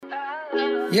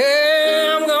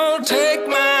Yeah, I'm gonna take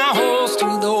my horse to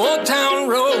the old town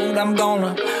road. I'm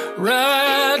gonna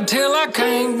ride till I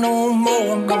can't no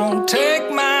more. I'm gonna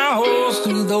take my horse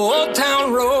to the old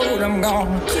town road. I'm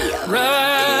gonna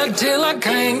ride till I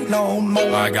can't no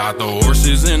more. I got the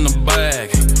horses in the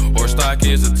bag, horse stock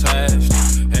is attached.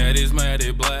 Head is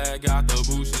matted black, got the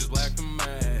bushes black to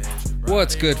match.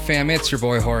 What's good, fam? It's your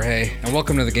boy Jorge, and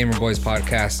welcome to the Gamer Boys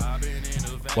podcast.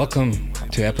 Welcome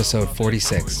to episode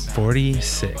 46.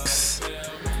 46.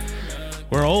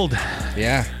 We're old.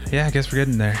 Yeah. Yeah, I guess we're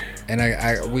getting there.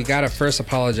 And we gotta first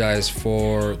apologize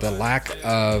for the lack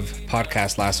of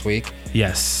podcast last week.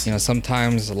 Yes. You know,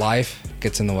 sometimes life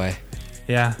gets in the way.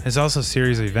 Yeah, it's also a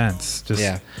series of events.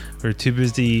 We're too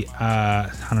busy, I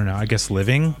don't know, I guess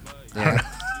living. Yeah.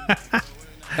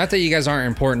 Not that you guys aren't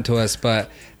important to us, but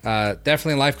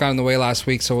definitely life got in the way last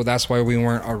week, so that's why we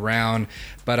weren't around.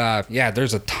 But yeah,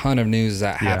 there's a ton of news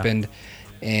that happened,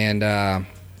 and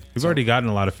we've already gotten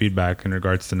a lot of feedback in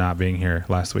regards to not being here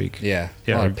last week. Yeah,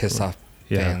 a lot of pissed off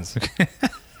fans.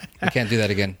 We can't do that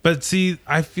again. But see,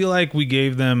 I feel like we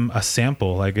gave them a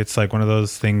sample. Like, it's like one of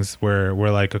those things where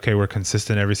we're like, okay, we're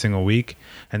consistent every single week,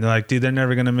 and they're like, dude, they're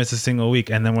never gonna miss a single week.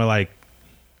 And then we're like,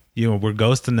 you know, we're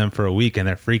ghosting them for a week and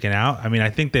they're freaking out. I mean, I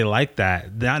think they like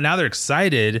that. Now they're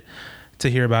excited to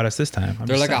hear about us this time.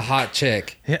 They're like a hot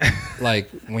chick. Yeah. Like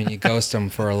when you ghost them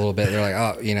for a little bit, they're like,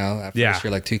 oh, you know, at first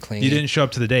you're like too clingy. You didn't show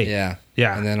up to the date. Yeah.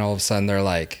 Yeah. And then all of a sudden they're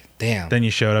like, damn. Then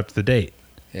you showed up to the date.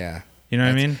 Yeah. You know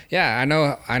what I mean? Yeah, I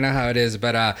know how it is.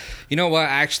 But you know what?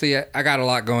 Actually, I got a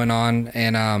lot going on.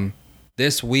 And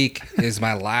this week is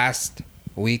my last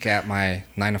week at my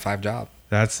 9-to-5 job.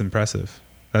 That's impressive.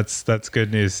 That's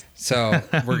good news. So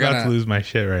we're about to lose my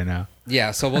shit right now.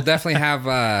 Yeah, so we'll definitely have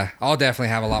I'll definitely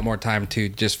have a lot more time to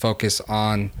just focus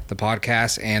on the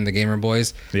podcast and the Gamer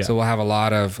Boys. Yeah. So we'll have a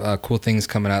lot of cool things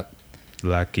coming up.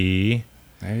 Lucky.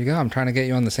 There you go. I'm trying to get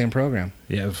you on the same program.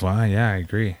 Yeah, fine. Yeah, I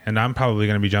agree. And I'm probably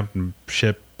going to be jumping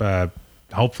ship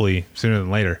hopefully sooner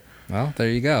than later. Well, there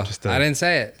you go. I didn't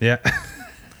say it. Yeah.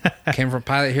 Came from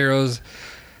Pilot Hero's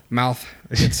mouth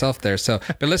itself there. So,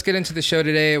 but let's get into the show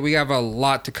today. We have a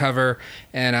lot to cover,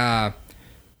 and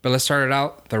but let's start it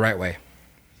out the right way.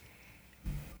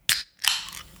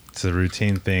 It's a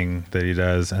routine thing that he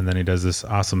does, and then he does this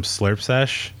awesome slurp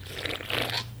sesh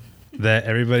that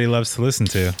everybody loves to listen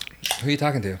to. Who are you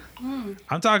talking to?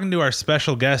 I'm talking to our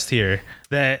special guest here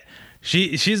that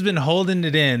she's been holding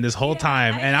it in this whole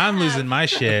time, and I'm losing my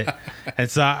shit. And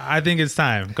so I think it's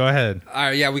time. Go ahead. All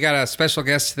right, yeah, we got a special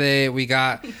guest today. We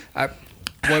got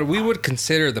what we would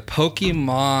consider the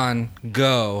Pokemon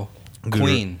Go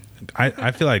queen.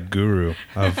 I feel like guru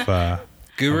of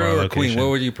guru or queen. What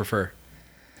would you prefer?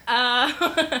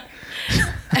 I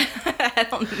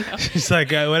don't know. She's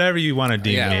like, whatever you want to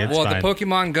deem me. It's fine. The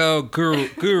Pokemon Go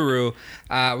guru.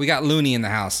 We got Looney in the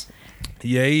house.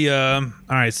 Yeah.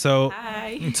 All right. So,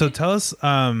 Hi. So tell us,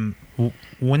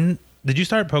 when did you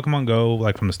start Pokemon Go?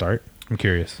 Like from the start? I'm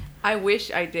curious. I wish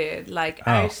I did.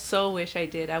 I so wish I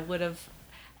did. I would have.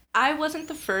 I wasn't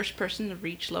the first person to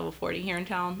reach level 40 here in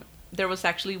town. There was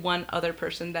actually one other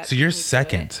person that. So you're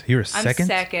second. You were second. I'm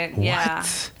second. Yeah.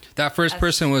 What? That first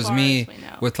person was me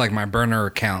with like my burner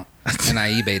account, and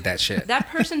I eBayed that shit. That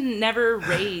person never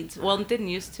raids. Well, didn't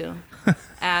used to.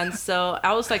 And so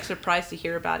I was like surprised to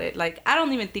hear about it. Like, I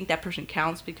don't even think that person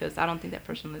counts because I don't think that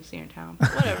person lives here in town.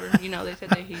 But whatever. You know, they said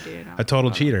that he did. A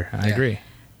total cheater. I agree.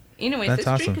 Anyways, That's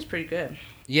this drink awesome. is pretty good.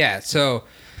 Yeah. So,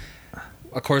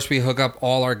 of course, we hook up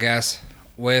all our guests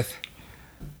with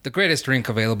the greatest drink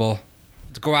available.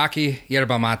 It's Guaki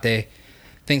Yerba Mate.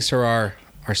 Thanks to our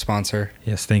sponsor.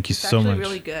 Yes, thank you so much. It's actually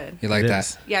really good. You like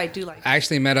that? Yeah, I do like it. I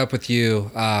actually met up with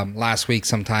you last week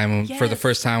sometime for the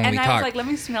first time when we talked. And I was like, let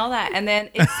me smell that. And then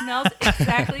it smells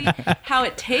exactly how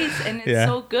it tastes. And it's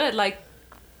so good. Like,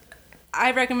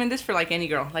 I recommend this for like any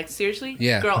girl. Like, seriously?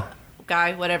 Yeah. Girl,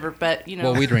 guy, whatever. But, you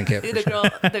know. Well, we drink it.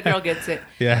 The girl gets it.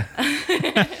 Yeah.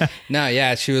 No,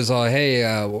 yeah. She was all, hey,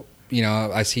 you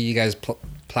know, I see you guys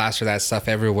plaster that stuff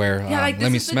everywhere. Yeah, like, let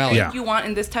me smell it. Yeah. You want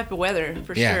in this type of weather,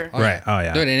 for sure. Right. Oh,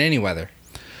 yeah. Do it in any weather.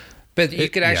 But you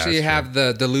could actually have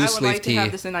the loose leaf tea. I would like to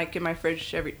have this in like in my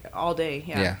fridge all day.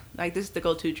 Yeah. Like, this is the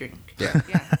go-to drink. Yeah.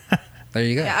 There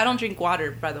you go. Yeah, I don't drink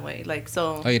water, by the way. Like,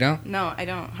 so. Oh, you don't? No, I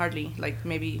don't. Hardly. Like,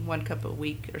 maybe 1 cup a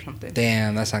week or something.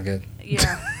 Damn, that's not good.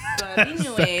 Yeah. But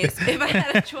anyways, if I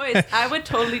had a choice, I would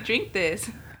totally drink this.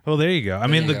 Well, there you go. I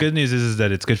mean, the good news is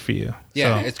that it's good for you.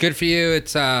 Yeah, it's good for you.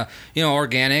 It's you know,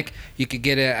 organic. You could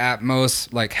get it at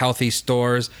most like healthy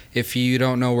stores. If you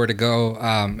don't know where to go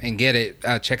and get it,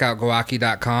 check out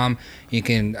Guaki.com. You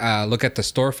can look at the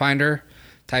store finder,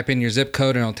 type in your zip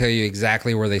code, and it'll tell you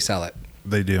exactly where they sell it.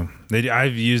 They do.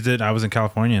 I've used it. I was in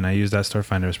California and I used that store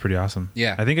finder. It was pretty awesome.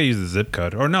 Yeah. I think I used the zip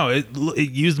code. Or no, it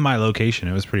used my location.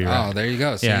 It was pretty rad. Oh, there you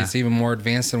go. So it's even more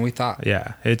advanced than we thought.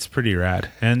 Yeah, it's pretty rad.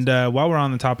 And while we're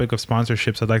on the topic of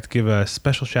sponsorships, I'd like to give a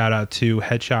special shout out to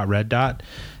Headshot Red Dot.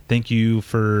 Thank you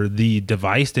for the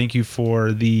device. Thank you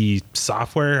for the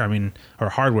software. Or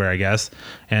hardware, I guess.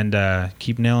 And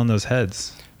keep nailing those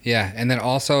heads. Yeah. And then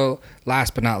also,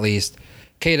 last but not least,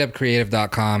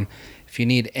 kwcreative.com. If you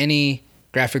need any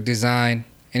graphic design,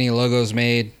 any logos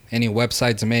made, any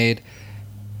websites made,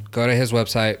 go to his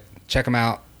website, check him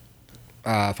out,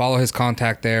 follow his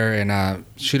contact there, and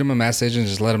shoot him a message and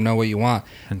just let him know what you want.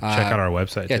 And check out our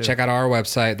website. Yeah, too. check out our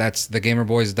website. That's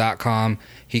thegamerboys.com.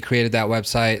 He created that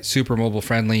website, super mobile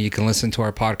friendly. You can listen to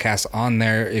our podcast on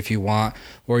there if you want,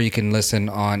 or you can listen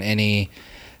on any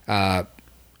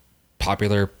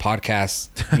popular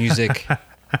podcast music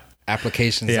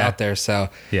applications out there. So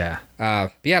yeah,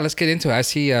 let's get into it. I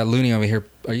see Looney over here.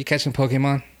 Are you catching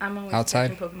Pokemon? I'm always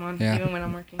outside? catching Pokemon, Yeah. even when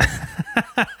I'm working.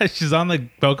 she's on the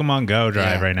Pokemon Go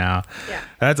drive right now. Yeah.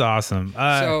 That's awesome.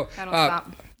 I don't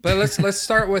stop. But let's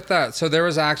start with that. So there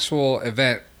was an actual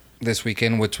event this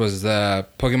weekend, which was the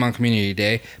Pokemon Community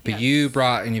Day. But you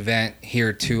brought an event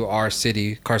here to our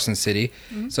city, Carson City.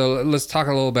 Mm-hmm. So let's talk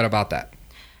a little bit about that.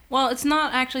 Well, it's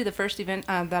not actually the first event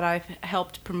that I've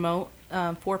helped promote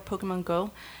for Pokemon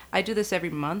Go. I do this every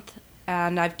month,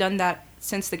 and I've done that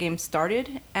since the game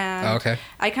started. And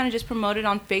I kind of just promote it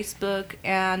on Facebook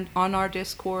and on our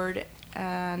Discord.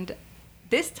 And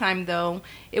this time, though,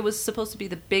 it was supposed to be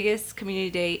the biggest community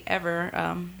day ever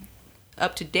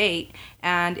up to date,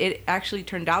 and it actually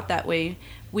turned out that way.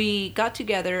 We got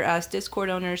together as Discord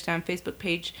owners and Facebook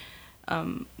page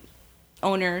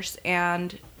owners,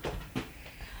 and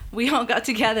we all got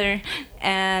together,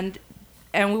 and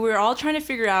we were all trying to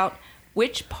figure out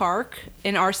which park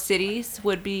in our cities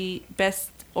would be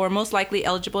best or most likely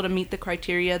eligible to meet the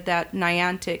criteria that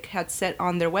Niantic had set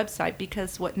on their website.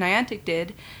 Because what Niantic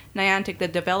did, the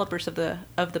developers of the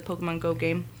Pokemon Go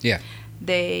game,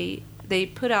 they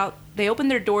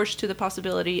opened their doors to the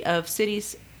possibility of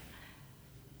cities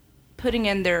putting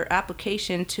in their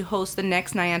application to host the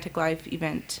next Niantic Live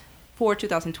event for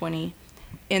 2020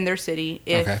 in their city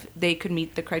if they could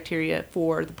meet the criteria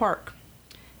for the park.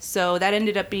 So that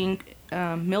ended up being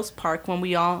Mills Park when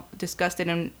we all discussed it.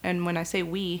 And when I say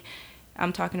we,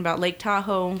 I'm talking about Lake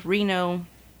Tahoe, Reno,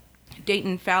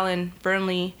 Dayton, Fallon,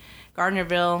 Fernley,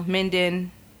 Gardnerville,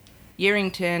 Minden,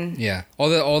 Yerington. Yeah,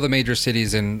 all the major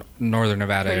cities in northern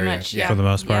Nevada Pretty area. much, yeah. For the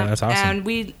most part, that's awesome. And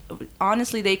we,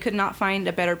 honestly, they could not find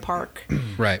a better park.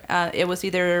 Right. It was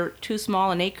either too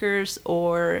small in acres,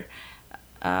 or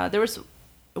there was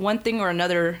one thing or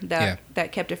another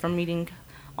that kept it from meeting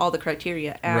all the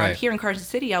criteria. And here in Carson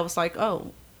City, I was like,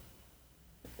 oh,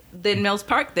 then Mills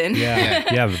Park then.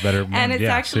 Yeah, the better one. And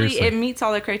it's seriously. it meets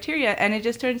all the criteria. And it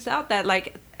just turns out that,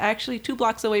 like, actually 2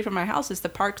 blocks away from my house is the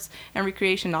Parks and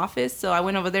Recreation office. So I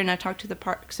went over there and I talked to the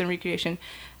Parks and Recreation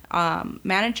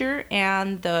manager,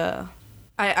 and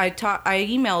I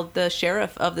emailed the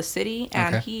sheriff of the city,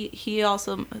 and he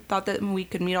also thought that we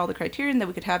could meet all the criteria and that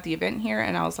we could have the event here.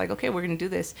 And I was like, okay, we're going to do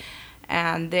this.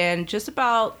 And then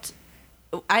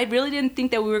I really didn't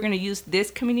think that we were going to use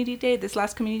this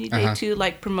last community day to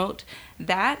like promote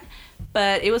that,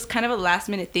 but it was kind of a last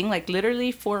minute thing. Like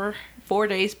literally 4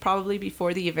 days probably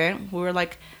before the event, we were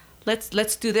like, let's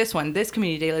do this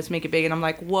community day, let's make it big. And I'm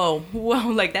like, whoa,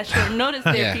 like that's short notice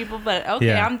there, people, but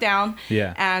okay, I'm down.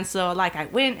 Yeah. And so like I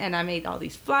went and I made all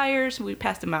these flyers, we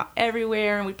passed them out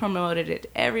everywhere, and we promoted it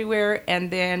everywhere,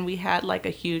 and then we had like a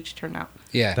huge turnout.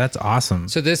 Yeah, that's awesome.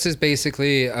 So this is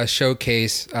basically a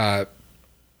showcase.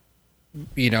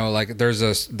 Like there's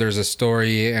a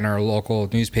story in our local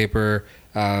newspaper,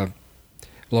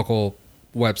 local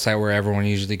website where everyone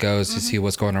usually goes to see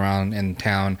what's going around in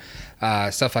town,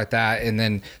 stuff like that. And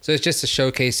then, so it's just a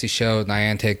showcase to show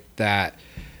Niantic that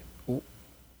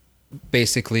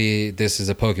basically this is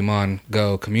a Pokemon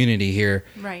Go community here,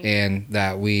 right? And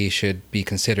that we should be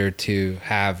considered to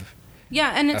have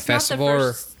and it's a festival not the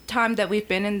first time that we've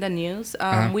been in the news.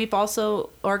 We've also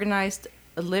organized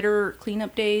litter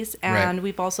cleanup days, and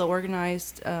we've also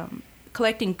organized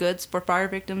collecting goods for fire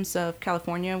victims of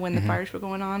California when the fires were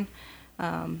going on.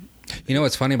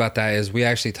 What's funny about that is we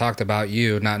actually talked about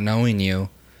you not knowing you.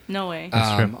 No way.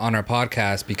 On our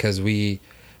podcast, because we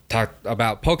talked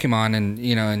about Pokemon and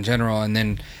in general, and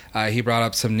then he brought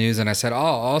up some news, and I said,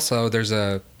 also there's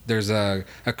a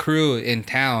crew in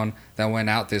town that went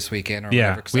out this weekend. Or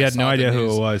whatever, we had no idea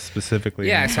who it was specifically.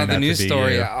 Yeah, I saw the news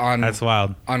story on That's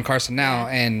wild. On Carson Now,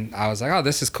 and I was like, oh,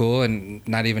 this is cool, and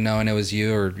not even knowing it was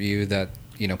you or you that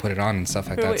put it on and stuff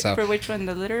like For, that. So for which one,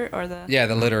 the litter or the? yeah,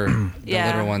 the litter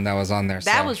litter one that was on there.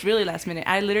 That so. was really last minute.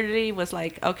 I literally was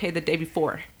like, okay, the day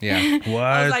before. Yeah. What?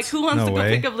 I was like, who wants No to go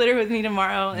way. pick up litter with me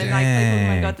tomorrow and like play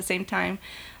Pokemon Go at the same time?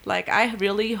 Like, I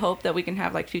really hope that we can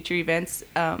have like future events.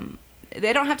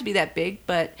 They don't have to be that big,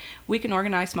 but we can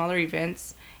organize smaller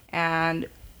events, and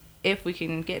if we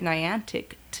can get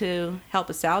Niantic to help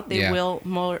us out, they will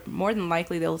more than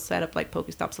likely they'll set up like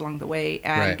Pokestops along the way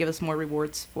and give us more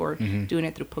rewards for doing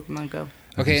it through Pokemon Go.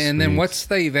 Okay, and then what's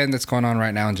the event that's going on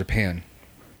right now in Japan?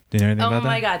 Do you know anything Oh about that?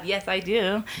 my God, yes I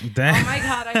do. Damn. Oh my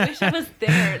God, I wish I was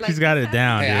there. Like, She's got it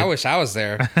down. Hey, dude. I wish I was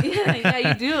there. yeah,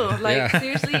 you do. Like Yeah.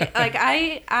 seriously, like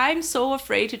I'm so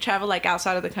afraid to travel like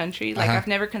outside of the country. Like I've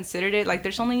never considered it. Like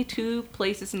there's only 2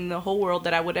 places in the whole world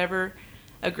that I would ever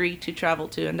agree to travel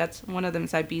to, and that's one of them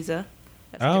is Ibiza.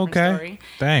 That's a Oh, different okay. story.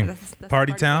 Dang. That's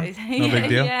Party town? place. No big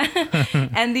deal? Yeah.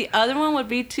 And the other one would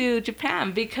be to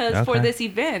Japan because for Okay. this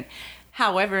event.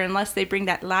 However, unless they bring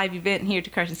that live event here to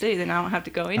Carson City, then I don't have to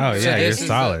go anywhere. Oh, yeah, you're this is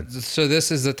solid. So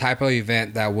this is the type of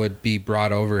event that would be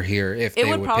brought over here if It they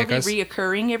would would probably pick us. be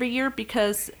reoccurring every year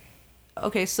because,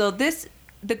 okay, so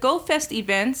the Go Fest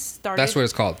events started. That's what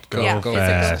it's called. Go, Yeah, go it's a Go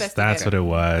Fest. Fest That's what event. it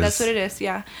was. That's what it is,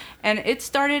 yeah. And it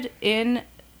started in,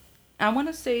 I want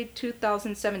to say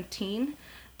 2017.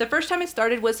 The first time it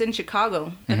started was in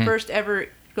Chicago, the first ever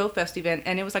Go Fest event,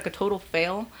 and it was like a total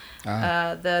fail.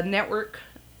 The network,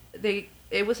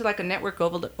 it was like a network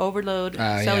overload,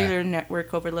 cellular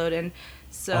network overload, and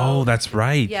so. Oh, that's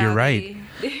right. Yeah, You're right.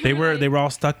 They were all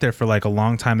stuck there for like a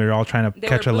long time. They were all trying to They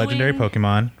catch were a legendary booing.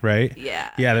 Pokemon, right?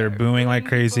 Yeah. Yeah, they were booing like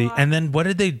crazy. people. And then what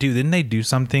did they do? Didn't they do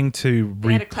something to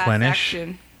They had a class replenish?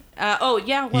 action.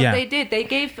 They did. They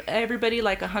gave everybody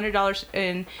like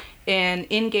 $100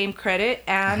 in-game credit,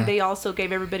 and they also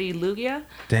gave everybody Lugia.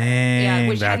 Dang,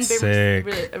 Which that's hadn't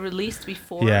sick. been released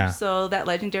before. Yeah. So that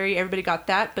legendary, everybody got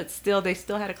that, but they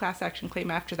still had a class action claim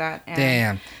after that. And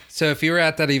Damn. So if you were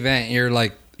at that event, you're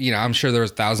like, I'm sure there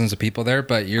was thousands of people there,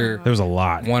 but you're There was a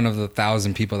lot. one of the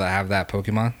 1,000 people that have that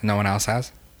Pokemon. No one else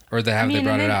has, or they I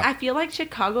brought it out. I feel like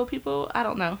Chicago people, I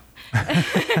don't know.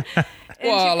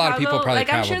 Well, a lot of people probably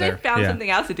I'm sure traveled they there. found Yeah. something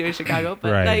else to do in Chicago,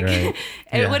 but Right, right. it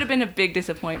Yeah. would have been a big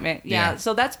disappointment. Yeah. Yeah.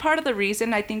 So that's part of the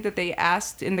reason I think that they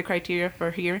asked in the criteria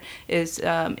for here is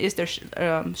there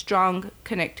strong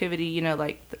connectivity,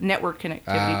 like network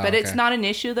connectivity. But it's okay. not an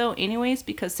issue though, anyways,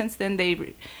 because since then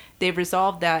they've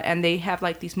resolved that, and they have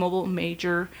like these mobile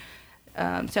major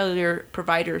cellular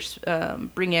providers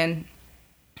bring in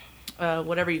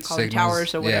whatever you call them, Signals.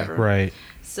 towers or Yeah. whatever. Right.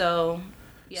 So.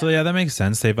 So yeah, that makes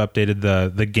sense. They've updated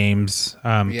the game's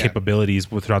capabilities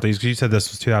throughout these. 'Cause you said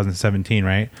this was 2017,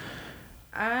 right?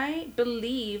 I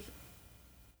believe.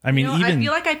 I mean, I even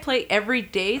feel like I play every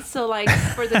day, so like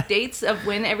for the dates of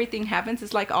when everything happens,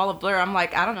 it's like all a blur. I'm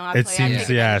like, I don't know. I It play, seems- I take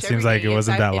yeah, advantage it seems every like it day.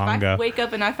 wasn't that long ago. If I wake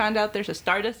up and I find out there's a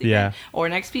Stardust event Yeah. or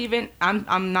an XP event,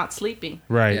 I'm not sleeping.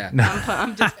 right. Yeah.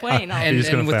 I'm just playing. All and day.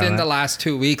 just gonna and play on within that. the last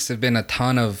 2 weeks, have been a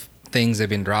ton of things they've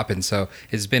been dropping. So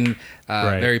it's been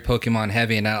Right. very Pokemon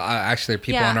heavy. And actually,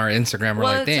 people Yeah. on our Instagram were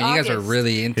Well, like, it's "Damn, you guys are August.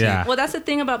 really into." Yeah. Well, that's the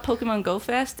thing about Pokemon Go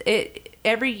Fest.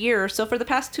 Every year, so for the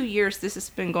past 2 years, this has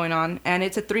been going on, and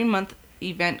it's a 3-month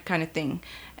event kind of thing,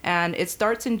 and it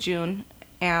starts in June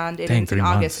and it Dang, ends in 3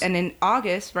 August. months. And in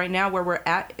August, right now, where we're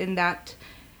at in that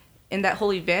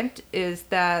whole event, is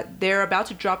that they're about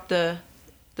to drop the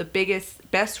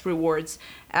best rewards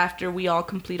after we all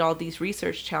complete all these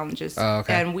research challenges. Oh,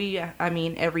 okay.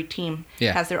 And every team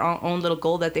Yeah. has their own little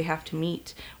goal that they have to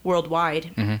meet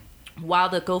worldwide while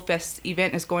the Go Fest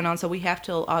event is going on. So we have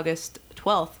till August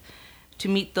 12th to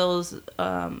meet those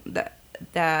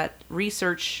that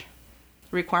research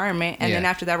requirement, and then Yeah.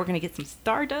 after that we're gonna get some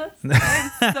Stardust.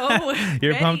 I'm so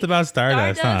You're ready. pumped about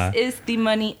Stardust, huh? Is the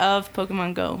money of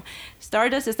Pokemon Go.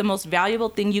 Stardust is the most valuable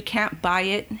thing. You can't buy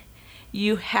it.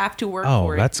 You have to work Oh,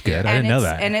 for it. that's good. I didn't know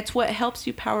it's- that. And it's what helps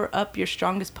you power up your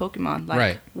strongest Pokemon. Like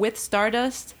Right. with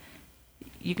Stardust,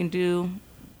 you can do.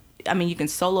 I mean, you can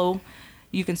solo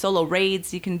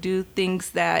raids. You can do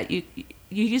things that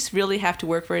you just really have to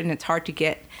work for it, and it's hard to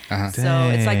get. So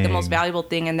it's like the most Dang. valuable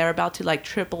thing, and they're about to like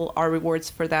triple our rewards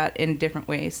for that in different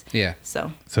ways. Yeah.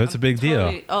 So So it's a big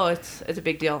deal. Oh, it's a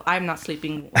big deal. I'm not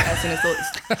sleeping as soon as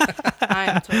those.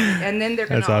 And then they're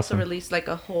gonna That's also awesome. release like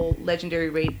a whole legendary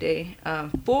raid day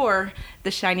for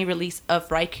the shiny release of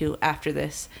Raikou after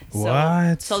this.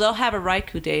 What? So they'll have a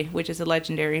Raikou day, which is a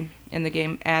legendary in the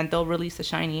game, and they'll release a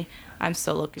shiny. I'm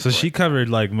so looking. So for she it. covered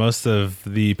like most of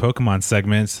the Pokemon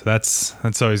segments. That's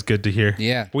always good to hear.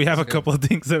 Yeah, We have a that's good. couple of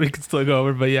things that we can still go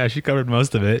over, but yeah, she covered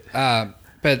most of it.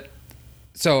 But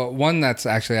so one that's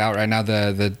actually out right now,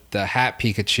 the hat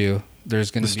Pikachu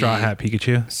there's going The to be straw hat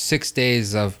Pikachu. 6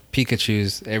 days of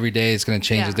Pikachus. Every day is going to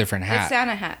change a different hat. It's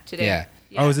Santa hat today. Yeah.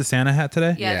 Yeah. Oh, is it Santa hat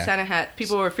today? Yeah, Yeah. Santa hat.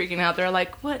 People were freaking out. They're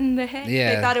like, "What in the heck?"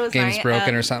 Yeah, They thought it was game's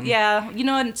broken or something. Yeah,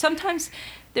 and sometimes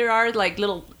there are like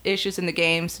little issues in the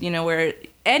games, where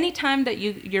anytime that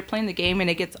you're playing the game and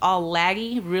it gets all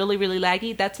laggy, really, really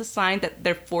laggy, that's a sign that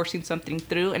they're forcing something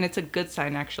through, and it's a good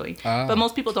sign actually. Oh. But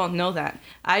most people don't know that.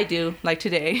 I do. Like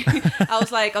today, I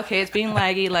was like, okay, it's being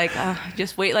laggy. Like,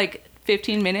 just wait like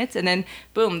 15 minutes, and then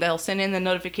boom, they'll send in the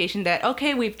notification that,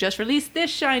 okay, we've just released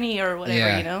this shiny or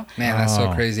whatever, Man, that's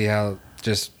so crazy how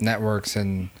just networks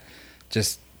and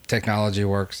just technology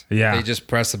works. Yeah. They just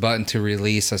press a button to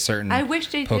release a certain I wish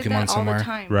they Pokemon did that somewhere. all the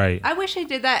time. Right. I wish they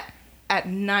did that at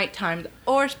nighttime,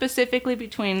 or specifically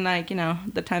between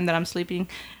the time that I'm sleeping,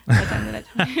 the time that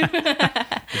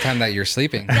The time that you're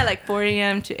sleeping. yeah, like 4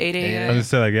 a.m. to 8 I a.m. was just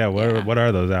say like, what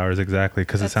are those hours exactly?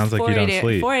 Because it That's sounds like you 4 don't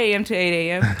sleep. 4 a.m. to 8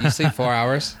 a.m. You sleep 4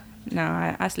 hours?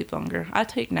 No, I sleep longer. I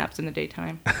take naps in the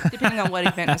daytime, depending on what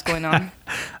event is going on.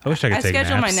 I wish I could I take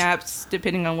schedule naps. my naps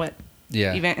depending on what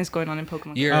Yeah. event is going on in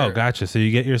Pokemon. You're- Oh, gotcha. So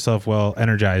you get yourself well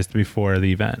energized before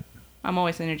the event. I'm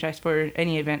always energized for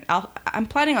any event. I'm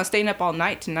planning on staying up all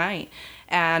night tonight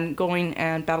and going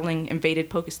and battling invaded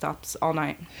Pokestops all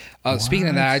night. Speaking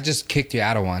of that, I just kicked you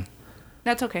out of one.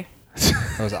 That's okay.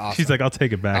 That was awesome. She's like, I'll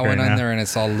take it back. I went right in now. there and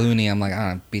it's all loony. I'm like,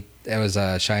 it was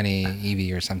a shiny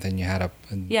Eevee or something you had up.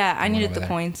 Yeah, I needed over the there.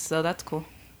 points, so that's cool.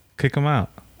 Kick him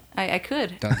out. I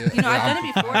could. Don't do it. I've done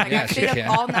it before. Like, Yeah, I stayed up she can.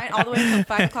 all night, all the way until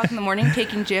 5 o'clock in the morning,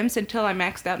 taking gyms until I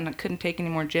maxed out and I couldn't take any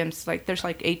more gyms. Like, there's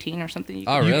like 18 or something. You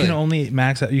Oh, can, You really? can only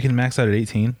max out. You can max out at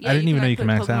 18. Yeah, I didn't even know you put can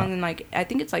max Pokemon out. In, like, I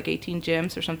think it's like 18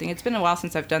 gyms or something. It's been a while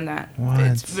since I've done that. What?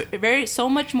 It's so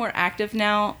much more active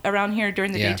now around here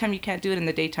during the Yeah. daytime. You can't do it in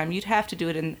the daytime. You'd have to do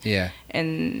it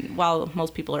in while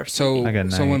most people are So, I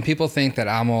got so night. when people think that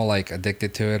I'm all like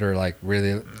addicted to it or like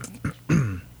really,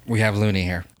 we have Looney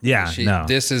here. Yeah, no.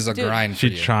 This is a Dude. grind for She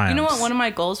you. triumphs. You know what one of my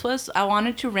goals was? I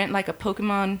wanted to rent like a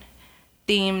Pokemon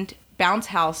themed bounce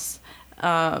house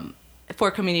for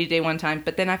community day one time,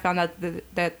 but then I found out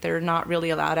that they're not really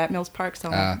allowed at Mills Park, so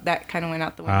that kind of went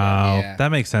out the window. Oh, Yeah. that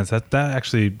makes sense. That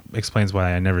actually explains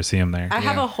why I never see him there. I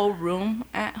have Yeah. a whole room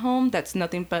at home that's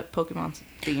nothing but Pokemon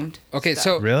themed. Okay, stuff.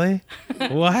 so Really?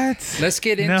 What? let's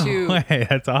get into. No way.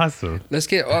 That's awesome. Let's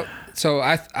get. So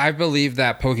I believe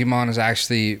that Pokemon is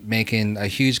actually making a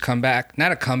huge comeback.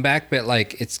 Not a comeback, but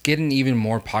like it's getting even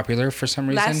more popular for some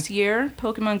reason. Last year,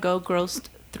 Pokemon Go grossed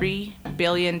 $3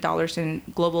 billion in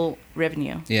global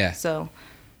revenue. Yeah. So,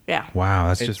 yeah. Wow,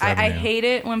 that's just revenue. I hate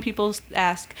it when people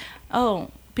ask, "Oh,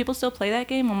 people still play that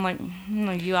game?" I'm like,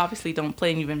 "No, you obviously don't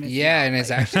play, and you've been missing Yeah, out." and it's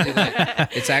actually like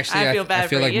I feel bad I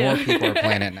feel for like you. more people are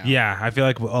playing it now. Yeah, I feel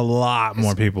like a lot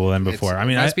more people than before. I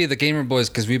mean, it must be the Gamer Boys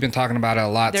because we've been talking about it a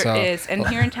lot. There is, and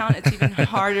here in town, it's even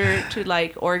harder to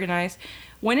like organize.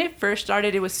 When it first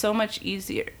started, it was so much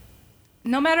easier.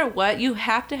 No matter what, you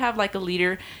have to have like a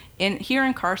leader. Here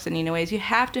in Carson, anyways, you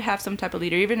have to have some type of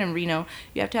leader. Even in Reno,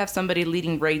 you have to have somebody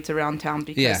leading raids around town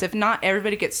because Yeah. if not,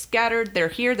 everybody gets scattered. They're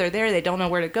here, they're there, they don't know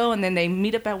where to go, and then they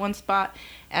meet up at one spot,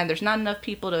 and there's not enough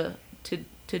people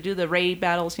to do the raid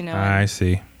battles, I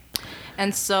see.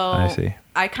 And so I see.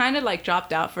 I kind of like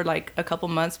dropped out for like a couple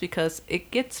months because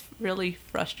it gets really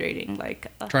frustrating. Like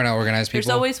Trying to organize people. there's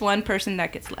always one person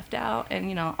that gets left out,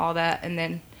 and all that,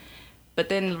 but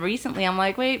then recently I'm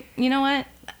like, wait, you know what?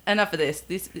 Enough of this.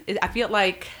 I feel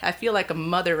like a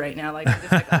mother right now. Like, I'm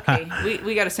just like, okay,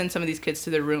 we got to send some of these kids to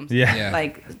their rooms. Yeah. Yeah.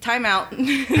 Like, time out,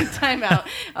 time out.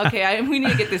 Okay, we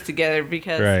need to get this together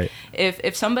because Right.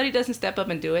 if somebody doesn't step up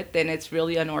and do it, then it's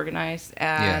really unorganized.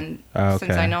 And Oh,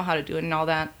 since okay. I know how to do it and all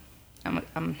that, I'm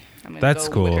gonna That's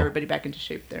go cool. whip everybody back into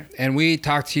shape there. And we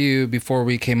talked to you before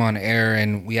we came on air,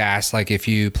 and we asked like if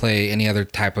you play any other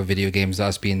type of video games.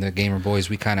 Us being the Gamer Boys,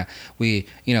 we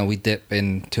dip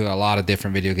into a lot of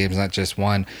different video games, not just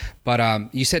one.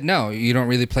 But you said no, you don't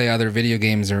really play other video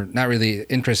games or not really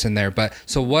interest in there. But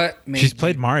so what made She's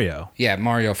played Mario, Yeah,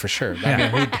 Mario for sure. I mean,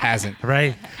 who hasn't?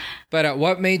 right? But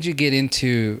what made you get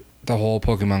into the whole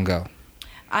Pokemon Go?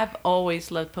 I've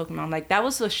always loved Pokemon. Like, that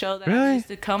was the show that I Really? used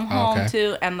to come home okay.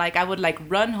 to, and like I would like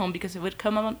run home because it would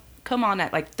come on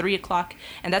at like 3:00,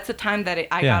 and that's the time that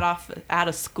I Yeah. got off out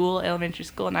of school, elementary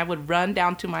school, and I would run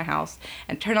down to my house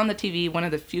and turn on the TV, one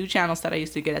of the few channels that I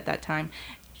used to get at that time,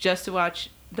 just to watch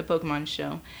the Pokemon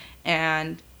show.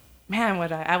 And man,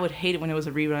 I would hate it when it was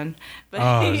a rerun. But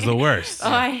Oh, it's the worst.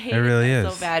 Oh, I hate It really it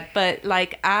is. so bad. But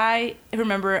like, I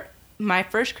remember my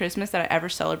first Christmas that I ever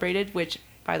celebrated, which,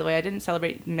 by the way, I didn't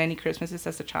celebrate many Christmases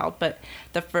as a child, but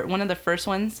one of the first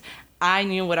ones, I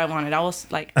knew what I wanted. I was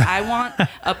like, I want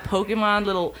a Pokemon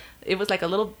little it was like a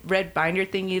little red binder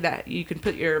thingy that you can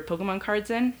put your Pokemon cards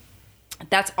in.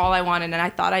 That's all I wanted, and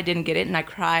I thought I didn't get it, and I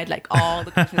cried like all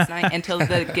the Christmas night until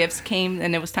the gifts came,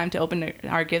 and it was time to open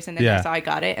our gifts, and then that's how I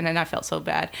got it, and then I felt so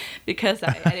bad because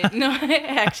I didn't know I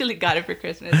actually got it for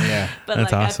Christmas. Yeah, but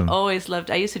that's like awesome. I've always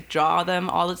loved. I used to draw them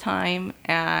all the time,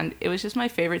 and it was just my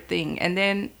favorite thing. And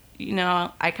then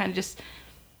I kind of just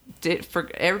did for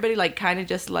everybody, like kind of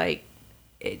just like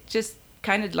it just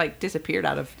kind of like disappeared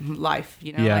out of life,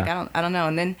 like I don't know.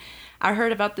 And then I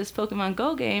heard about this Pokemon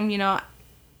Go game,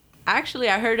 Actually,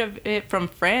 I heard of it from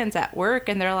friends at work,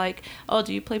 and they're like, "Oh,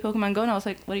 do you play Pokemon Go?" And I was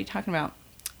like, "What are you talking about?"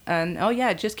 And "Oh yeah,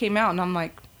 it just came out." And I'm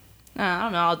like, "I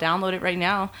don't know, I'll download it right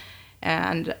now."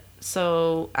 And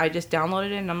so I just downloaded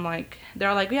it, and I'm like,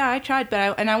 they're like, "Yeah, I tried,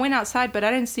 but I went outside, but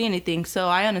I didn't see anything, so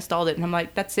I uninstalled it." And I'm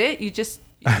like, "That's it? You didn't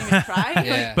even try?"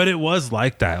 Yeah. But it was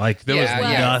like that. Like there was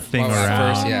nothing Well,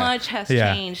 around. first, So much has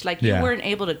changed. Like you weren't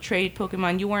able to trade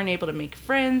Pokemon. You weren't able to make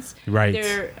friends. Right.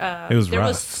 There was rough.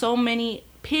 was so many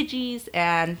Pidgeys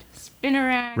and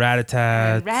Spinneracks.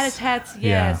 Rattatats.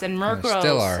 Yes, and Murkrows.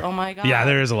 Still are. Oh my god. Yeah,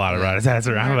 there is a lot of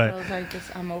Rattatats around, but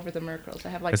Murkrows, I'm over the Murkrows. I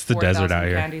have like it's the desert out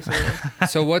here. candies.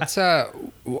 So what's I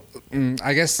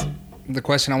guess the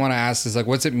question I want to ask is like,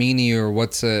 what's it mean to you, or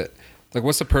what's the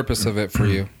purpose of it for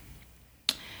you?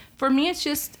 For me, it's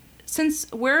just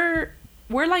since we're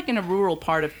like in a rural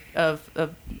part of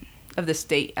the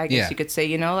state, I guess you could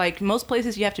say. Like most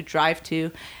places you have to drive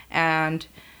to, and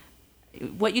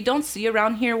what you don't see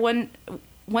around here, one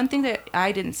thing that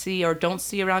I didn't see or don't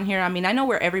see around here, I mean, I know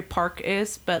where every park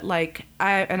is, but like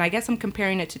I guess I'm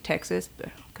comparing it to Texas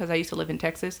because I used to live in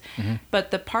Texas,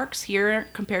 but the parks here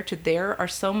compared to there are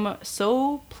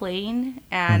so plain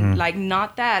and like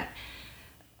not that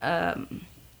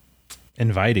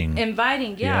inviting.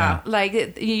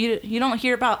 Like you don't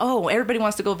hear about, oh, everybody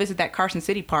wants to go visit that Carson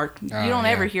City Park. You don't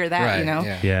ever hear that, Right,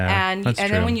 and that's true.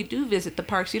 then when you do visit the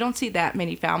parks, you don't see that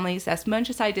many families as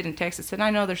much as I did in Texas. And I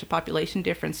know there's a population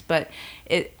difference, but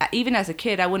even as a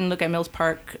kid, I wouldn't look at Mills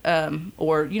Park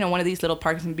or one of these little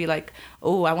parks and be like,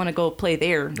 oh, I want to go play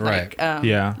there. Right.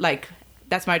 Like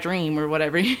that's my dream or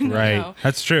whatever. Right.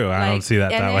 That's true. I don't see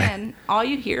that way. And all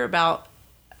you hear about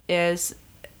is,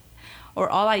 or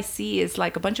all I see is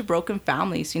like a bunch of broken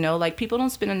families, like people don't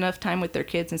spend enough time with their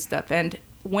kids and stuff. And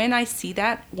when I see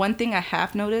that, one thing I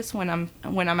have noticed when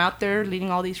I'm out there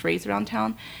leading all these raids around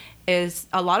town is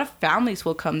a lot of families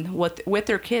will come with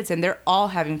their kids, and they're all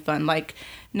having fun. Like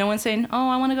no one's saying, oh,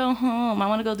 I want to go home, I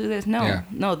want to go do this.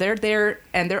 No, they're there,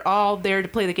 and they're all there to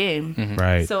play the game.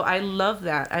 Right. So I love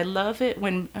that. I love it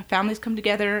when families come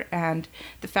together, and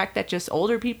the fact that just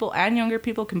older people and younger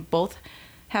people can both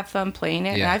have fun playing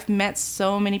it. And I've met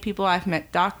so many people. I've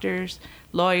met doctors,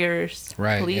 lawyers,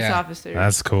 police officers.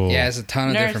 That's cool. Yeah, it's a ton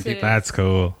of different people. That's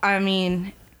cool. I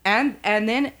mean, and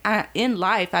then in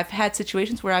life, I've had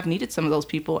situations where I've needed some of those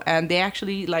people, and they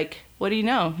actually like, what do you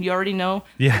know? You already know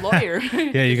a lawyer.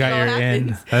 Yeah, you got your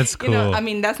in. That's cool. I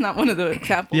mean, that's not one of the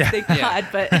examples they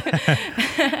got, but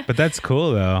but that's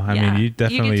cool though. I mean, you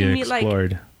definitely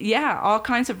explored. All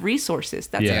kinds of resources.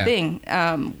 That's the thing.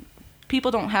 People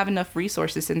don't have enough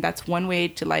resources, and that's one way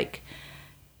to like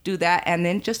do that. And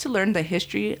then just to learn the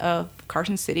history of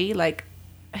Carson City. Like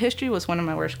history was one of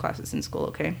my worst classes in school.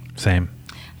 Okay, same.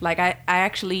 Like I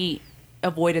actually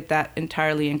avoided that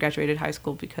entirely and graduated high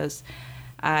school because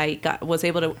I was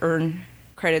able to earn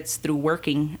credits through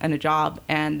working in a job,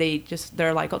 and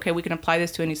they're like, okay, we can apply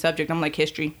this to any subject. I'm like,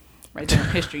 history. Right there,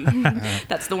 history.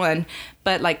 That's the one.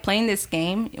 But like playing this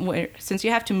game, since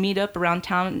you have to meet up around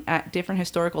town at different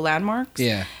historical landmarks,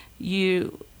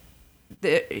 you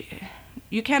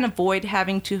can't avoid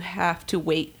having to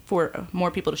wait for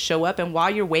more people to show up. And while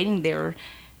you're waiting there,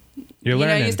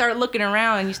 you start looking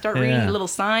around and you start reading a little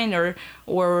sign or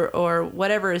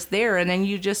whatever is there, and then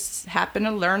you just happen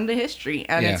to learn the history,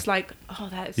 and it's like, oh,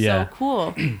 that is so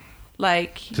cool.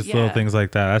 Like just little things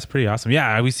like that. That's pretty awesome.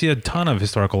 Yeah, we see a ton of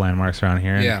historical landmarks around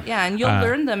here. And you'll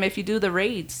learn them if you do the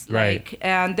raids. Right. Like,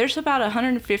 and there's about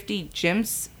 150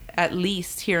 gyms at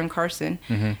least here in Carson,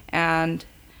 and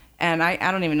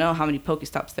I don't even know how many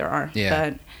Pokestops there are.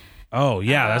 Yeah. But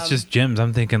that's just gyms.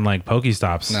 I'm thinking like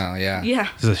Pokestops. No, yeah.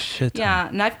 This is a shit ton. Yeah,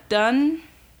 and I've done,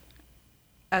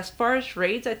 as far as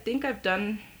raids, I think I've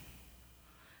done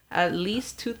at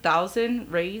least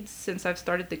 2,000 raids since I've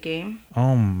started the game.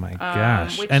 Oh my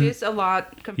gosh. Which is a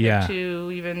lot compared to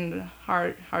even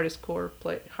hardcore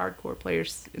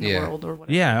players in the world or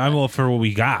whatever. Yeah, well, for what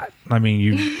we got. I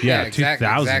mean, 2,000.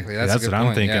 Exactly. That's what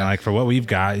I'm thinking. Like for what we've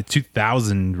got,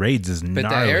 2,000 raids is gnarly. But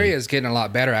that area is getting a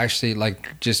lot better actually.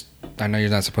 Like just I know you're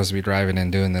not supposed to be driving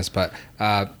and doing this, but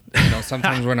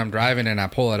sometimes when I'm driving and I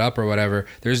pull it up or whatever,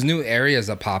 there's new areas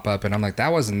that pop up, and I'm like,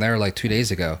 that wasn't there like 2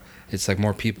 days ago. It's like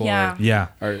more people.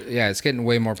 It's getting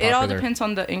way more popular. It all depends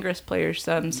on the Ingress players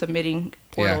submitting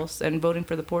portals and voting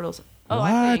for the portals. Oh, What?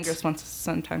 I play Ingress once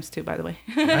sometimes too, by the way.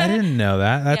 I didn't know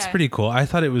that. That's pretty cool. I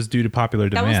thought it was due to popular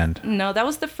demand. That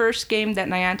was the first game that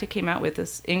Niantic came out with,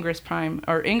 is Ingress Prime,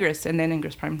 or Ingress and then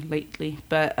Ingress Prime lately.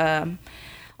 But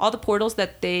all the portals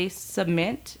that they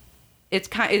submit,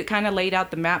 it kind of laid out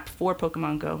the map for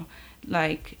Pokemon Go,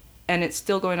 and it's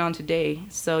still going on today.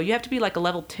 So you have to be like a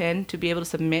level 10 to be able to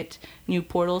submit new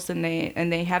portals, and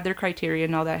they have their criteria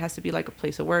and all that. It has to be like a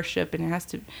place of worship, and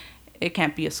it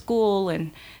can't be a school,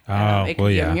 and it can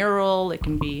be a mural, it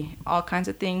can be all kinds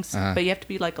of things, but you have to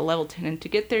be like a level 10, and to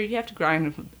get there you have to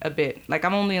grind a bit. Like,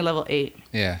 I'm only a level 8.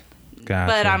 Yeah.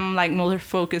 Gotcha. But I'm like more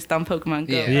focused on Pokemon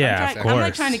Go. Yeah, I'm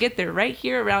like trying to get there. Right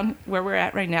here around where we're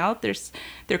at right now,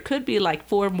 there could be like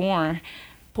 4 more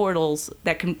portals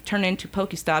that can turn into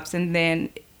Pokestops, and then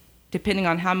depending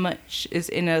on how much is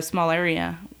in a small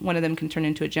area, one of them can turn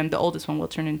into a gym. The oldest one will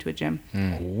turn into a gym.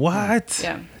 What?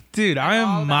 Yeah. Dude, I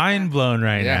am mind blown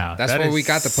right now. That's why we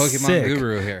got the Pokemon sick.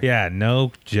 guru here. Yeah,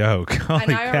 no joke. Holy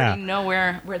And I cow. already know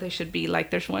where they should be.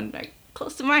 Like, there's one like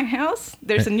close to my house.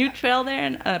 There's a new trail there,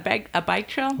 and a bike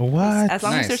trail. What? As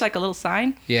long Nice. as there's like a little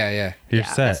sign. Yeah. You're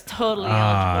set. That's totally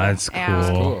eligible. That's cool.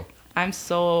 And Cool. I'm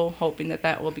so hoping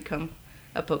that will become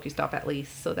a Pokestop at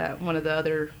least, so that one of the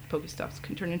other Pokestops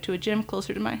can turn into a gym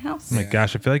closer to my house. Oh my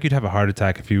gosh, I feel like you'd have a heart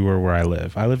attack if you were where I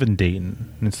live. I live in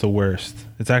Dayton, and it's the worst.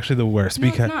 It's actually the worst No,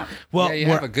 it's because not. Yeah, you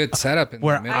have a good setup in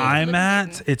where the middle. I'm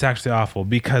at, it's actually awful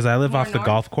because I live More off the north?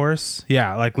 golf course.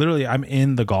 Yeah, like literally, I'm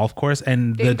in the golf course,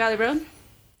 and Dayton Valley Road?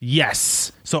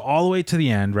 yes, so all the way to the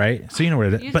end, right? So you know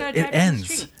where it You is, just but gotta it drive down the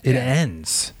ends. street. It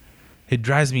ends. It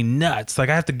drives me nuts. Like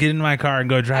I have to get in my car and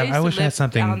go drive. used I to wish I had live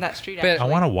something. down that street, But- actually. I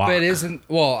want to walk. But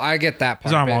I get that part.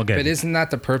 That's what I'm all But getting. isn't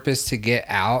that the purpose, to get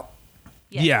out?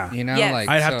 Yes. Yeah. You know, Yes. like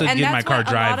I'd have to And get that's my car what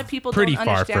a drive lot of people pretty don't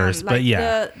far understand. first, Like, but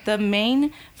yeah. the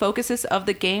main focuses of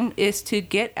the game is to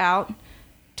get out,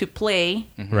 to play,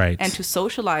 Right. and to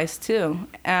socialize too.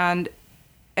 And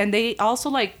they also,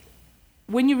 like,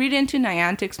 when you read into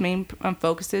Niantic's main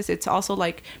focuses, it's also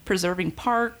like preserving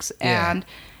parks and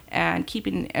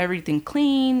keeping everything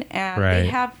clean, and Right. they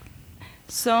have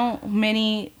so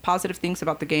many positive things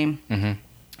about the game. Mm-hmm.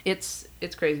 It's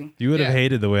crazy. You would have Yeah.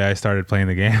 hated the way I started playing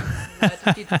the game.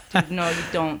 But no, you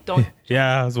don't.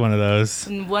 Yeah, I was one of those.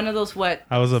 One of those what?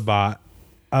 I was a bot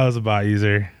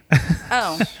user.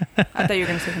 Oh, I thought you were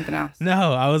gonna say something else.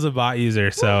 No, I was a bot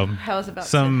user. So I was about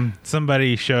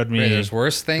somebody showed me Wait, there's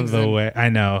worse things the than- way. I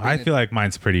know. I feel like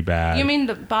mine's pretty bad. You mean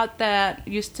the bot that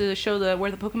used to show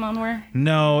where the Pokemon were?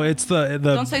 No, it's the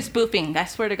Don't say spoofing. I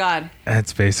swear to God,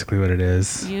 That's basically what it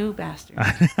is. you bastard.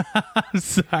 I'm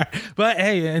sorry, but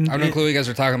hey, and I have no clue what you guys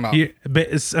are talking about.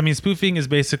 spoofing is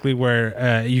basically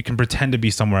where you can pretend to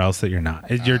be somewhere else that you're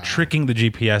not. You're tricking the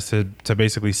GPS to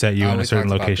basically set you in we a certain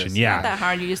talked about location. this. Yeah. Not that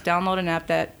hard. You just download an app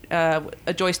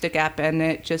a joystick app, and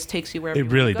it just takes you wherever It you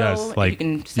really want to does. go. Like, you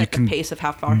can you set can- the pace of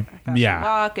how far fast yeah. you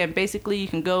walk, and basically you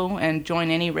can go and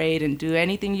join any raid and do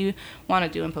anything you want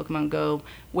to do in Pokemon Go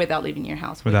without leaving your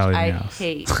house. Without which leaving I your house.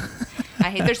 hate. I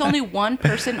hate. There's only one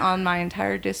person on my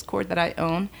entire Discord that I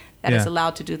own that is Yeah.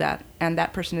 allowed to do that, and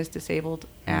that person is disabled,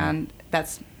 and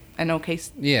that's an okay,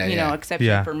 Yeah. exception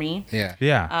Yeah. for me. Yeah.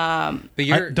 Yeah.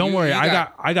 But Don't worry,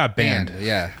 I got banned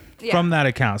Yeah. Yeah. from that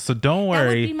account. So don't That would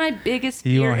worry. be my biggest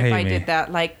You fear won't if hate I me. did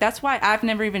that. Like, that's why I've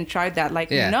never even tried that.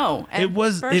 Like, Yeah. no. And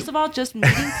first of all, just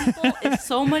meeting people is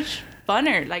so much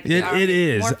funner. Like, It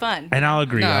is more fun. and I'll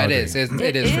agree. No, I'll it agree. is.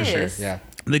 It is for sure. is. Yeah.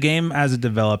 The game as it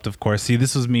developed, of course. See,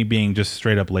 this was me being just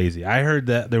straight up lazy. I heard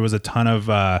that there was a ton of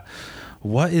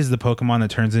what is the Pokemon that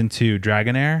turns into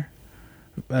Dragonair?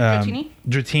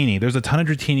 Dratini. There's a ton of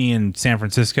Dratini in San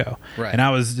Francisco, Right. and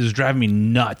it was driving me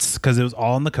nuts because it was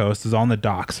all on the coast, it was all on the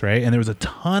docks, right? And there was a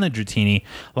ton of Dratini.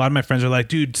 A lot of my friends were like,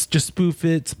 "Dude, just spoof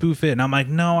it," and I'm like,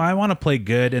 "No, I want to play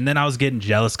good." And then I was getting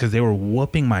jealous because they were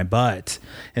whooping my butt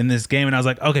in this game, and I was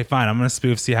like, "Okay, fine, I'm gonna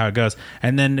spoof, see how it goes."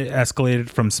 And then it escalated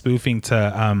from spoofing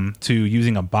to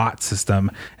using a bot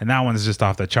system, and that one's just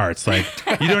off the charts. Like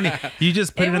you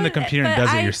just put it in the computer and but does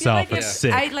I it feel yourself. like It's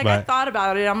sick. I but thought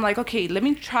about it. I'm like, okay, let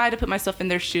me try to put myself in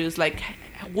their shoes. Like,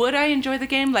 would I enjoy the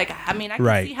game? Like, I mean, I can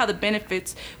Right. see how the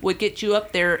benefits would get you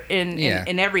up there in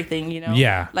everything, you know?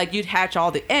 Yeah. Like, you'd hatch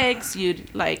all the eggs.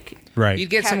 You'd, like... right. You'd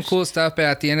get some Catch- cool stuff, but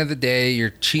at the end of the day,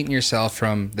 you're cheating yourself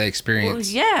from the Well,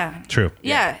 experience. yeah. True.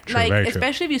 Yeah. True, Like, very true.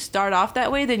 especially if you start off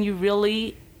that way, then you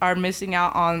really are missing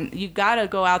out on. You gotta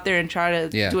go out there and try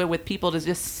to Yeah. do it with people to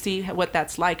just see what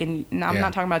that's like. And I'm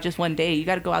not talking about just one day. You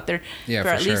gotta go out there for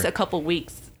at least a couple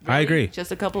weeks. I agree.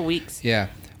 Just a couple weeks. Yeah.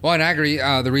 Well, and I agree.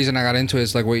 The reason I got into it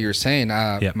is like what you were saying.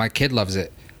 My kid loves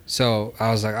it. So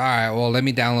I was like, all right, well, let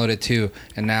me download it too.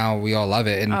 And now we all love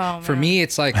it. And for me,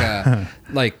 it's like,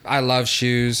 like I love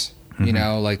shoes, you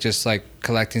know, like just like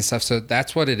collecting stuff. So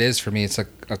that's what it is for me. It's like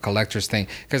a collector's thing.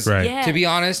 Because to be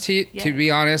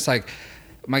honest, like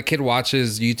my kid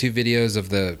watches YouTube videos of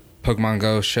the Pokemon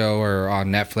Go show or on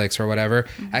Netflix or whatever.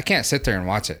 I can't sit there and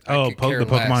watch it. Oh, the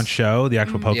Pokemon show, the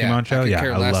actual Pokemon show. I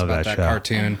care less love about that show.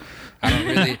 Cartoon. I don't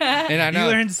really, and I know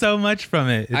You learned so much from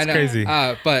it. It's crazy.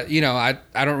 But you know, I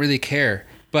don't really care.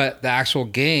 But the actual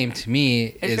game to me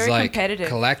is very like competitive.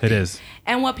 collecting. It is.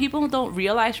 And what people don't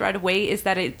realize right away is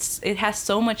that it has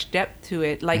so much depth to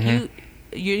it. Like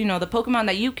you know, the Pokemon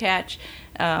that you catch,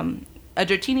 a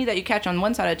Dratini that you catch on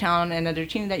one side of town and a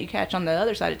Dratini that you catch on the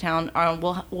other side of town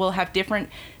will have different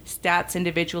stats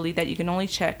individually that you can only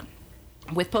check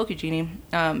with Pokegenie.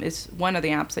 Is one of the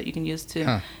apps that you can use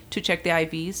to check the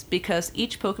IVs, because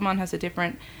each Pokemon has a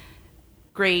different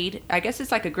grade. I guess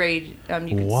it's like a grade,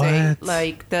 you could say.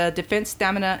 Like the defense,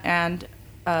 stamina, and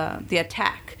the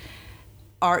attack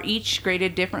are each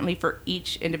graded differently for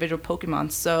each individual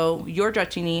Pokemon. So your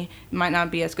Dratini might not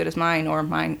be as good as mine, or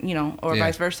mine, you know, or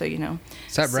vice versa, you know.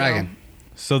 Stop bragging.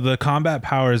 So the combat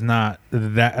power is not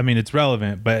that. I mean, it's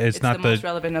relevant, but it's not the most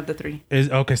relevant of the three.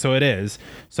 Okay, so it is.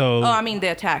 So. Oh, I mean the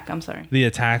attack. I'm sorry. The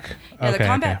attack. Yeah, okay, the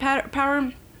combat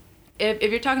power.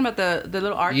 If you're talking about the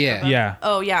little arc. Yeah.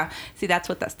 Oh yeah. See, that's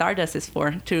what that Stardust is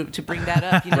for, to bring that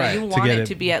up. You know, Right. you want it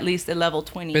to be at least a level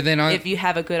 20. But then if you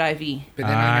have a good IV. But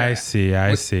then I see.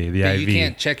 The but IV. you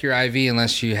can't check your IV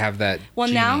unless you have that. Well,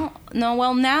 genie.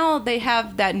 now they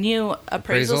have that new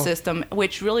appraisal Appraisal? system,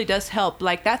 which really does help.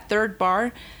 Like that third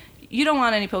bar, you don't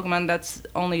want any Pokemon that's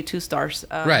only 2 stars.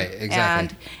 Right,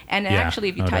 exactly. And Yeah, actually,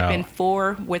 if you no type doubt. in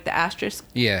 4 with the asterisk,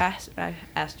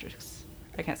 asterisk.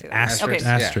 I can't say that. Asterisk,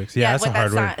 Asterisk. Yeah, that's with a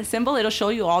hard that word. symbol, it'll show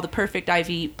you all the perfect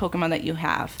IV Pokemon that you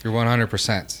have. You're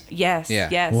 100%. Yes, Yeah.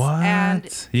 yes. What? And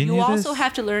You you knew also this?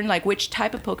 have to learn like which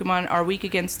type of Pokemon are weak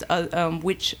against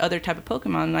which other type of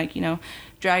Pokemon. Like, you know,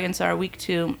 dragons are weak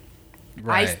to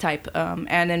ice type.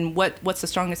 And then what's the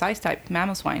strongest ice type?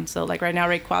 Mamoswine. So like right now,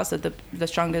 Rayquaza, the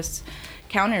strongest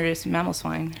counter is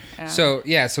Mamoswine. So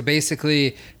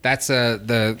basically that's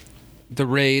the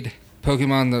raid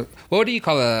Pokemon. What do you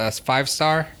call it? A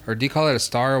 5-star, or do you call it a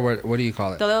star, or what do you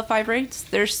call it? The level 5 rates,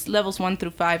 there's levels 1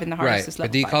 through 5, and the hardest is level 5.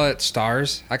 But do you call it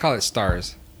stars? I call it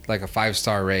stars, like a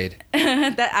 5-star raid.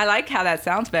 That I like how that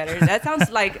sounds better. That sounds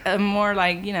like more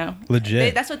like, you know,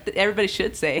 Legit. That's what everybody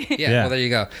should say. Yeah. Well, there you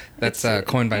go. That's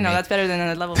coined by you me. know, that's better than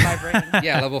a level 5 rating.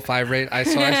 Yeah, level 5 rate. I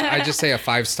just say a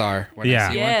 5-star when Yeah.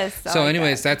 I see Yes, one. I So like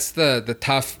anyways, that. that's the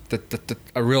tough,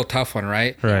 a real tough one,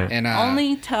 right? Right. And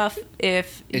Only tough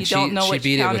if you and don't know she which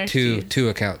beat it with counters to use. two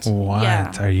accounts. What?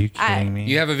 Yeah. Are you kidding me?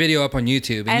 You have a video up on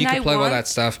YouTube, and And you can I plug all want- that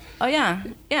stuff. Oh yeah,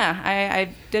 yeah. I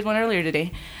did one earlier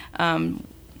today,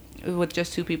 with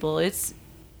just 2 people.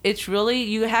 It's really,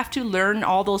 you have to learn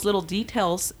all those little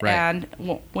details, Right. and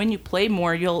when you play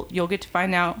more, you'll get to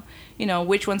find out, you know,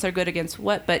 which ones are good against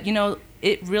what. But you know,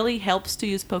 it really helps to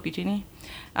use Pokegenie.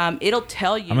 It'll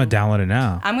tell you. I'm gonna download it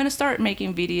now. I'm gonna start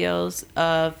making videos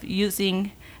of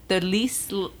using the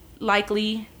least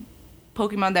likely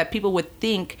Pokemon that people would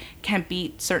think can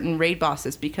beat certain raid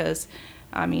bosses, because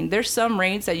I mean, there's some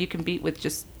raids that you can beat with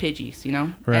just Pidgeys, you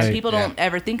know? Right. And people don't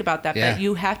ever think about that, Yeah. but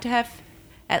you have to have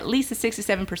at least a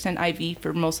 67% IV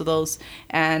for most of those,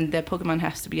 and the Pokemon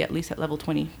has to be at least at level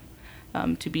 20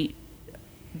 to beat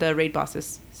the raid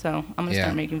bosses. So I'm gonna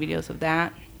start making videos of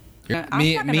that.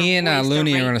 Me and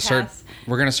Looney are gonna start.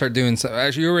 We're gonna start doing some.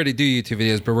 Actually, you already do YouTube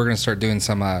videos, but we're gonna start doing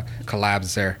some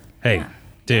collabs there. Hey,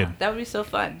 dude. That would be so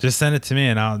fun. Just send it to me,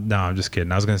 and no, I'm just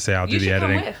kidding. I was gonna say I'll do You the should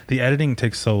come editing. with. The editing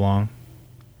takes so long.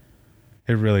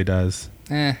 It really does.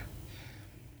 Eh.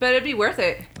 But it'd be worth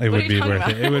it. It would be worth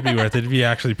it. It would be worth it. It'd be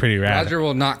actually pretty rad. Roger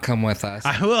will not come with us.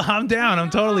 I will. I'm down. I'm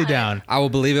totally down. I will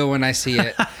believe it when I see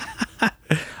it.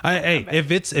 Hey,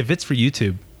 if it's for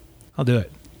YouTube, I'll do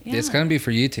it. Yeah. It's gonna be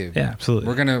for YouTube. Yeah, absolutely.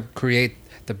 We're gonna create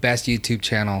the best YouTube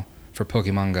channel for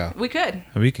Pokemon Go. We could.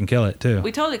 We can kill it too.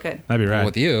 We totally could. That'd be rad.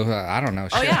 With you, I don't know.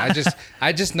 Shit. yeah.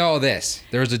 I just know this.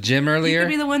 There was a gym You earlier. could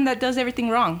be the one that does everything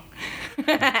wrong.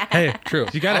 Hey, True.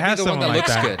 You gotta I'll be have the one someone that like looks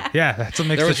that. good. Yeah, that's what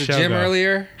makes There the was a show gym go.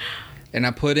 earlier, and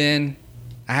I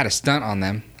had a stunt on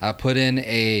them. I put in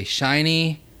a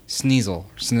shiny Sneasel.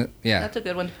 Yeah. That's a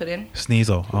good one to put in.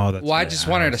 Sneasel. Oh, that's. Well, I just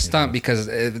wanted a stunt because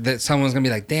that someone's gonna be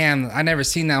like, "Damn, I never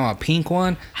seen that one, a pink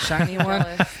one, shiny one."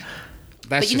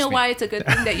 But you know me. why it's a good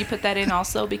thing that you put that in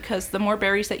also? Because the more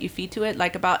berries that you feed to it,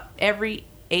 like about every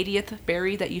 80th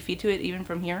berry that you feed to it, even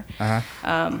from here,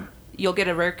 you'll get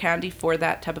a rare candy for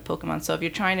that type of Pokemon. So if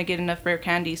you're trying to get enough rare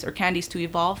candies or candies to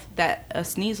evolve, that a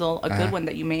Sneasel, a good one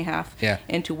that you may have,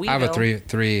 into Weavile. I have a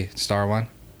 3-star one.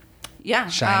 Yeah.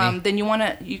 Shiny. Then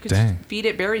you could feed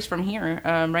it berries from here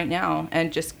right now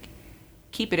and just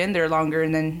keep it in there longer.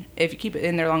 And then if you keep it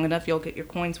in there long enough, you'll get your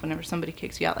coins whenever somebody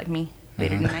kicks you out like me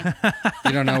later tonight.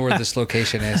 You don't know where this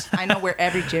location is. I know where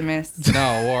every gym is.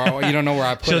 No, or you don't know where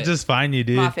I put it. She'll just find you,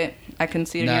 dude. Moffitt. I couldn't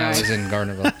see it in your No, it eyes. was in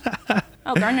Gardnerville.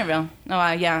 Oh, Gardnerville.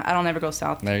 Oh, yeah. I don't ever go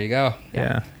south. There you go.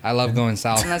 Yeah. I love going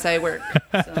south. Unless I work.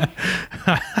 So.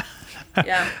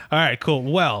 Yeah. All right, cool.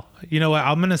 Well, you know what?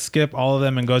 I'm going to skip all of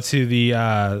them and go to the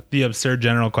absurd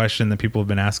general question that people have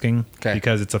been asking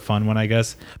because it's a fun one, I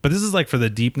guess. But this is like for the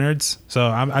deep nerds. So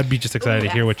I'd be just excited to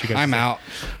hear what you guys I'm say. out.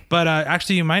 But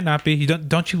actually, you might not be. You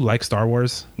don't you like Star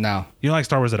Wars? No. You don't like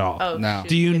Star Wars at all? Oh, No. shoot.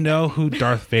 Do you know who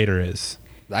Darth Vader is?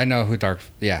 I know who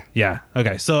Yeah. Yeah.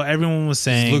 Okay. So everyone was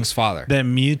saying Luke's father. that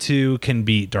Mewtwo can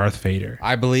beat Darth Vader.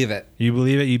 I believe it. You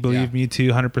believe it? You believe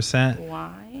Mewtwo 100%?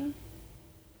 Why?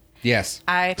 Yes.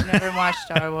 I've never watched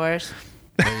Star Wars.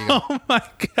 There you go. Oh my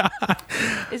god.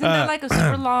 Isn't that like a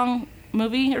super long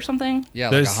movie or something? Yeah,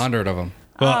 like There's- 100 of them.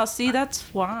 Well, oh, see, that's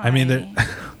why. I mean,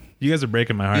 you guys are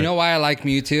breaking my heart. You know why I like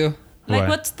Mewtwo? like,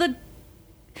 What?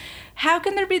 how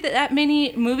can there be that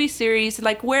many movie series?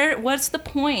 Like, what's the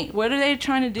point? What are they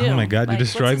trying to do? Oh my god, you're Like,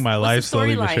 destroying my life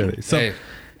slowly but storyline? surely. So Hey,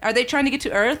 Are they trying to get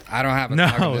to Earth? I don't have a no,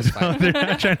 dog in this fight. they're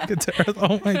not trying to get to Earth.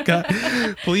 Oh my god!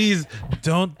 Please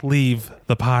don't leave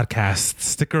the podcast.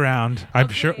 Stick around. I'm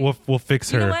sure we'll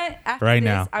fix You her know what? After right this,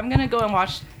 now. I'm gonna go and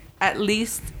watch at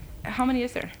least. How many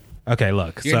is there? Okay,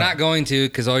 look. You're not going to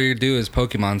because all you do is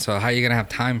Pokemon. So how are you gonna have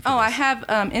time for Oh, this? I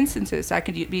have instances I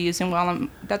could be using while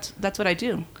I'm. That's what I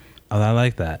do. Oh, I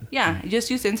like that. Yeah, you just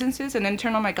use instances and then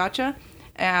turn on my gacha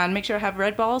and make sure I have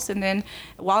red balls. And then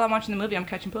while I'm watching the movie, I'm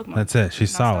catching Pokemon. That's it.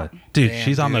 She's Nonstop. solid, dude. Damn,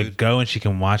 she's on the dude. go and she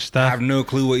can watch I stuff. have no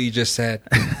clue what you just said.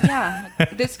 Yeah,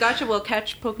 this gacha will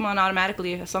catch Pokemon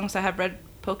automatically as long as I have red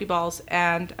Pokeballs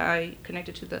and I connect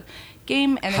it to the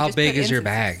game. And then How just big put is your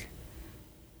instances. bag?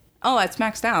 Oh, it's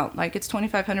maxed out. Like it's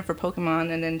 2,500 for Pokemon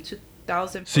and then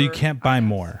 2,000. So you can't buy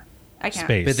more I can't.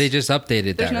 space. But they just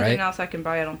updated There's that, nothing right? else I can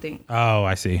buy. I don't think. Oh,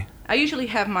 I see. I usually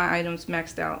have my items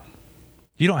maxed out.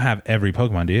 You don't have every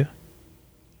Pokemon, do you?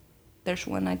 There's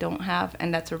one I don't have,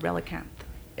 and that's a Relicanth.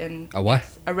 And A what?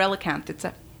 a Relicanth. It's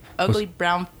a ugly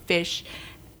brown fish.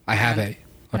 I have it.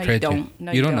 I'll No, you trade don't.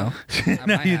 No, you you don't don't. know. I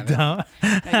No, might you have it. don't.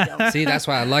 No, you don't. See, that's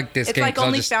why I like this It's game. like 'cause I'll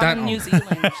only just found stunt in New 'em.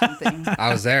 Zealand or something.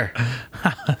 I was there.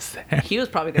 He was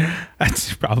probably there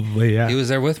That's probably He was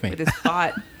there with me. with his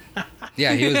bot.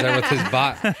 Yeah, he was there with his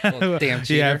bot. Little damn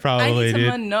cheater. Yeah, I probably, need some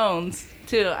dude. unknowns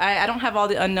too. I don't have all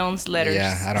the unknowns letters.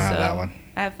 Yeah, I don't have so that one.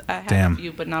 I have Damn. a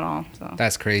few, but not all. So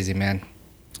That's crazy, man.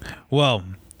 Well,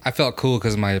 I felt cool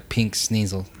because of my pink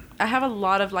Sneasel. I have a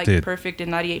lot of like Dude. perfect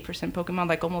and 98% Pokemon,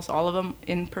 like almost all of them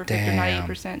in perfect Damn.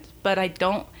 or 98%. But I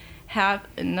don't have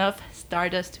enough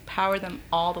Stardust to power them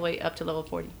all the way up to level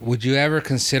 40. Would you ever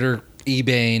consider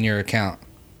eBaying your account?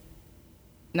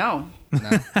 No. No.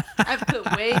 I've put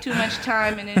way too much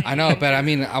time in it. I know, but I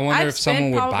mean, I wonder if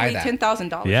someone would buy that.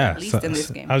 $10,000 yeah. at least in this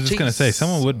game. I was just going to say, Jeez.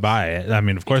 someone would buy it. I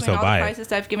mean, of course Between they'll all the buy it.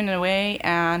 prices I've given it away,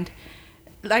 and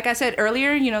like I said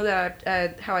earlier, you know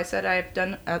that how I said I've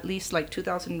done at least like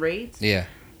 2,000 raids. Yeah.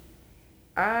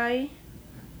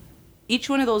 Each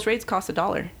one of those raids costs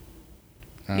 $1.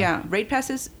 Yeah, raid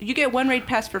passes. You get one raid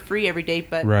pass for free every day,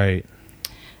 but Right.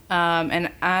 and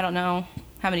I don't know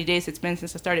how many days it's been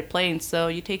since I started playing. So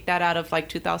you take that out of like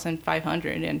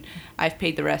 2,500, and I've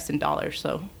paid the rest in dollars.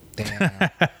 So Damn.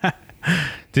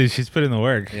 Dude, she's putting the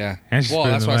work. Yeah. And she's Well,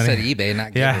 putting that's the why I said money. eBay,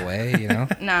 not Yeah. giveaway, you know?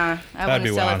 nah, I That'd want be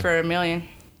to sell wild. it for $1 million.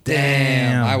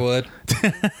 Damn. I would.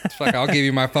 Fuck, I'll give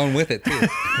you my phone with it, too.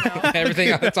 Everything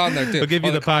that's on there, too. We'll give you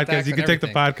All the podcast. contacts You can and take the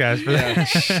everything. podcast for that. Yeah,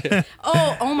 shit.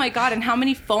 Oh my God! And how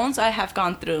many phones I have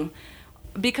gone through,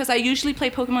 because I usually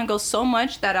play Pokemon Go so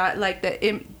much that I like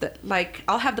like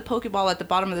I'll have the Pokeball at the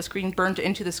bottom of the screen burned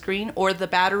into the screen, or the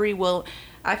battery will.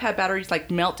 I've had batteries like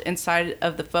melt inside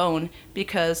of the phone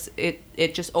because it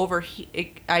just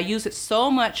overheat. I use it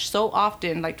so much, so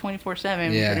often, like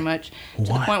 24/7, Yeah. pretty much, to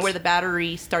the What? point where the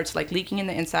battery starts like leaking in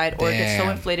the inside, or it gets so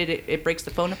Damn. inflated it breaks the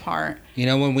phone apart. You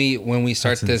know, when we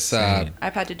start That's this insane.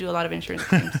 I've had to do a lot of insurance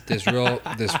claims. this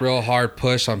real hard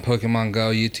push on Pokemon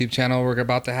Go YouTube channel we're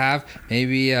about to have,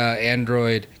 maybe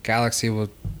Android Galaxy will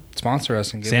sponsor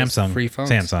us and give us Samsung. free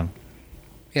phones. Samsung.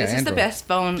 Yeah, This is the Android. best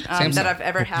phone Samsung. that I've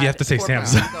ever had. You have to say for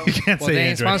Samsung. Pokemon Go. You can't Well, say they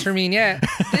ain't Android. sponsoring me yet.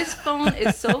 This phone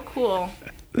is so cool.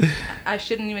 I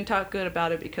shouldn't even talk good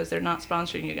about it because they're not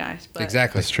sponsoring you guys. But,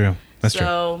 Exactly. That's true. That's true.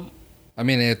 So, I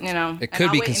mean, it it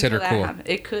could be considered cool.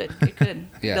 It could.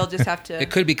 Yeah. They'll just have to. It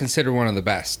could be considered one of the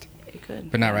best, It could.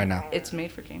 but not right now. It's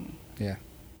made for gaming. Yeah,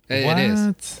 it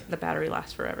is. The battery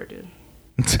lasts forever, dude.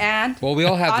 And Well, we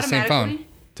all have the same phone. automatically-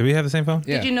 Do we have the same phone?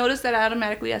 Yeah. Did you notice that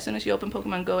automatically, as soon as you open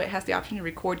Pokemon Go, it has the option to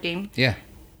record game Yeah.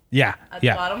 Yeah. at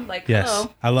Yeah. the bottom? Like, Yes.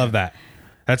 hello. I love that.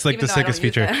 That's like Even the though I don't sickest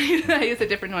use feature. that. I use a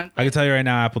different one. I can tell you right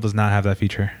now, Apple does not have that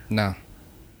feature. No.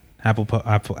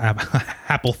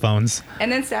 Apple phones.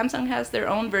 And then Samsung has their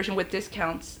own version with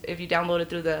discounts if you download it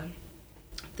through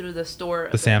the store.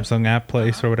 The Samsung app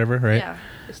place or whatever, right? Yeah,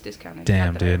 it's discounted.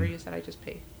 Damn, Not that I ever dude. use that, I just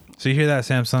pay. So you hear that,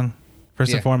 Samsung?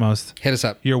 First Yeah. and foremost, Hit us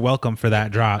up. you're welcome for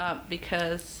that drop.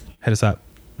 Because Hit us up.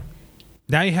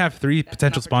 Now you have 3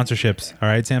 potential an opportunity. sponsorships. All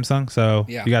right, Samsung. So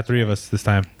Yeah. you got 3 of us this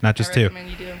time, not just I 2. recommend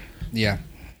you do. Yeah.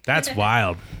 That's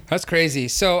wild. That's crazy.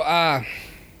 So,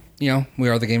 we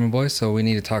are the Gaming Boys, so we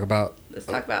need to talk about Let's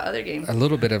talk about other games. a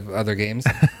little bit of other games.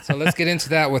 So let's get into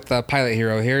that with Pilot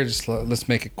Hero here. Just let's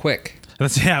make it quick. Well,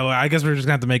 I guess we're just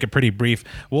gonna have to make it pretty brief.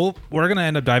 We're gonna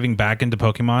end up diving back into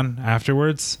Pokemon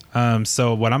afterwards.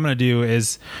 So what I'm gonna do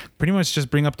is pretty much just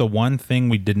bring up the one thing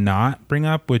we did not bring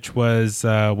up, which was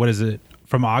what is it?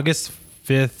 From August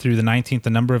 5th through the 19th, the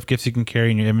number of gifts you can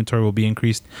carry in your inventory will be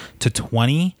increased to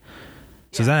 20.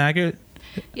 So is that accurate?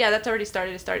 Yeah, that's already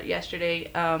started. It started yesterday.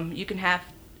 You can have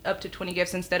up to 20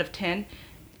 gifts instead of 10.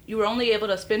 You were only able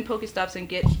to spin Pokestops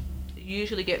and you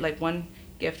usually get like 1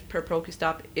 gift per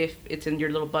Pokestop if it's in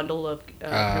your little bundle of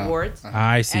rewards.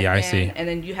 I see. And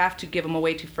then you have to give them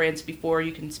away to friends before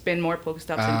you can spin more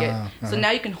Pokestops and get. So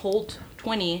now you can hold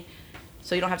 20,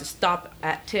 so you don't have to stop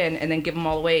at 10 and then give them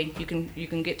all away. You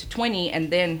can get to 20 and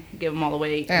then give them all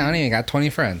away. Yeah, I don't even got 20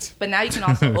 friends. But now you can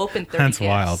also open 30 That's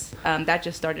gifts. wild. That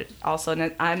just started also,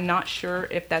 and I'm not sure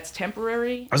if that's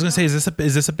temporary. I was gonna say, is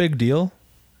this a big deal?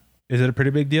 Is it a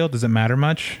pretty big deal? Does it matter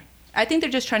much? I think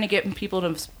they're just trying to get people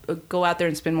to go out there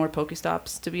and spin more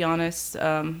Pokestops, to be honest.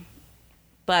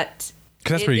 But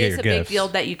That's where you get your a big gifts. deal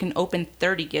that you can open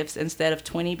 30 gifts instead of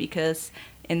 20 because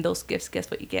in those gifts, guess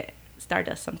what you get?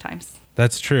 Stardust sometimes.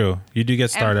 That's true. You do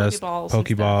get Stardust, And Pokeballs, and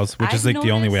Pokeballs, stuff. which is I've like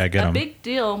the only way I noticed get them. A big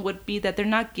deal would be that they're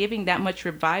not giving that much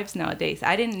revives nowadays.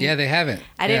 I didn't. Yeah, they haven't.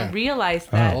 I didn't realize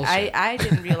that. Oh. I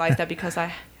didn't realize that because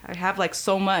I have like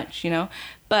so much,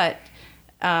 But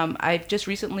I've just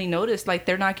recently noticed like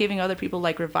they're not giving other people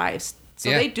like revives. So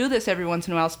Yeah. they do this every once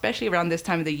in a while, especially around this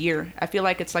time of the year. I feel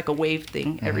like it's like a wave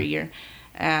thing every year.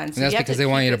 And, so that's you have because to they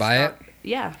want keep you to buy it? stocked.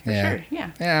 Yeah, for Yeah. sure. Yeah.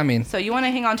 Yeah, I mean, So you want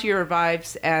to hang on to your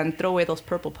revives and throw away those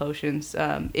purple potions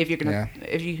if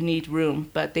you need room.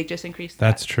 But they just increased that.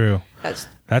 That's true.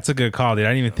 That's a good call, dude. I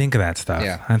didn't even think of that stuff.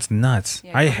 Yeah. That's nuts.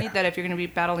 Yeah, you don't need that if you're going to be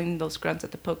battling those grunts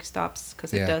at the Pokestops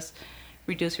because Yeah. it does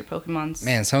reduce your Pokemon's.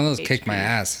 man, some of those kicked my HP.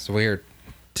 ass. It's weird.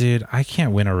 Dude, I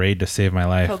can't win a raid to save my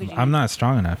life. Pokegym. I'm not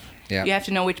strong enough. Yeah. You have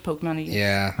to know which Pokemon to use.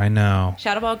 Yeah. I know.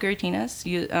 Shadow Ball Giratinas,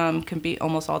 you can beat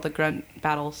almost all the grunt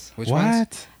battles. Which ones?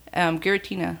 What?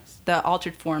 Giratina, the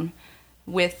altered form,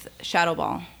 with Shadow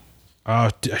Ball. Oh,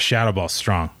 Shadow Ball's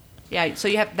strong. Yeah, so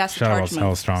that's the Shadow charge Ball's move.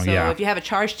 hella strong, So yeah. if you have a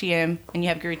charge TM and you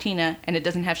have Giratina and it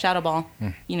doesn't have Shadow Ball,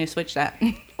 you need to switch that.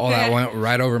 Oh, that went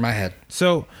right over my head.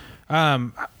 So,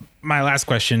 my last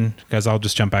question, because I'll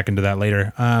just jump back into that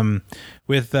later.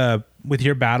 With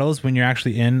your battles, when you're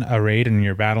actually in a raid and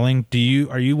you're battling,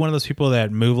 are you one of those people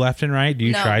that move left and right? Do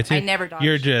you No, try to? I never dodge.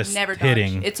 You're just never dodge.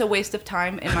 hitting. It's a waste of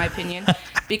time, in my opinion,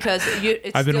 because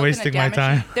it's I've been still wasting gonna my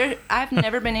damage time. you. I've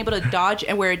never been able to dodge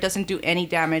and where it doesn't do any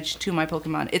damage to my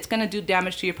Pokemon. It's gonna do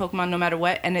damage to your Pokemon no matter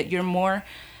what, and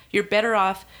you're better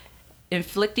off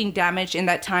inflicting damage in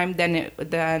that time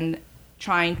than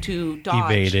trying to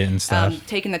dodge, Evade it and stuff.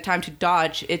 taking the time to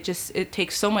dodge, it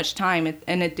takes so much time,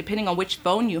 and depending on which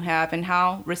phone you have and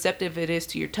how receptive it is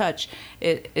to your touch,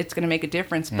 it's going to make a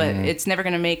difference. But it's never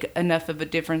going to make enough of a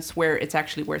difference where it's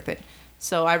actually worth it.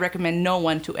 So I recommend no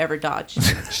one to ever dodge.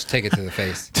 Just take it to the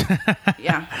face.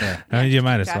 Yeah. I mean, you just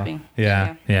might keep as well. tapping.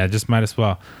 Yeah, just might as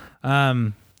well.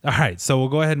 All right, so we'll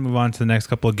go ahead and move on to the next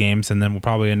couple of games, and then we'll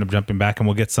probably end up jumping back, and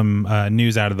we'll get some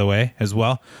news out of the way as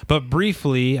well. But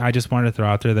briefly, I just wanted to throw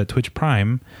out there that Twitch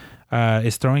Prime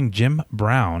is throwing Jim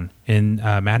Brown in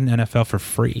Madden NFL for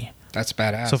free. That's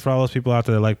badass. So for all those people out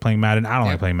there that like playing Madden, I don't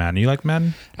like playing Madden. You like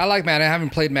Madden? I like Madden. I haven't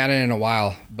played Madden in a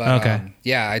while, but Okay.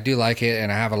 yeah, I do like it,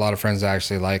 and I have a lot of friends that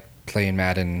actually like playing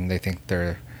Madden. They think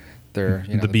they're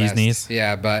the bee's best. knees.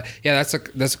 Yeah, but yeah,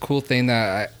 that's a cool thing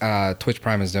that Twitch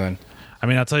Prime is doing. I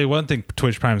mean, I'll tell you one thing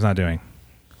Twitch Prime's not doing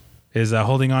is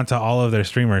holding on to all of their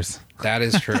streamers. That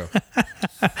is true.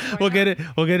 We'll get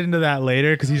into that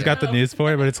later because he's got the news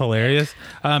for it, but it's hilarious.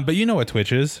 But you know what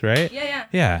Twitch is, right?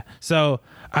 Yeah. So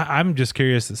I'm just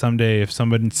curious that someday if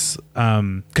someone's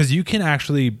because you can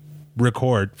actually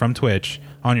record from Twitch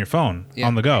on your phone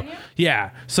on the go.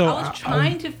 Yeah. So I was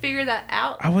trying to figure that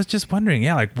out. I was just wondering,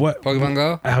 like what Pokemon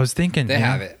Go? I was thinking They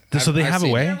have it. So they I've have a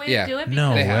seen way? it. Is there a way Yeah. to do it?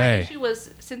 No Because way. The issue was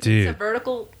since Dude. it's a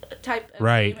vertical type of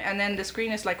Right. game, and then the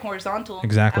screen is like horizontal.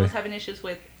 Exactly. I was having issues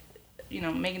with,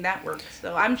 making that work.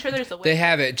 So I'm sure there's a way. They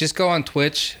have it. Just go on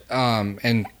Twitch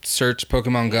and search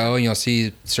Pokemon Go, and you'll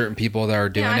see certain people that are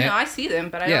doing I know. it. I see them,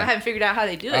 but I Yeah. haven't figured out how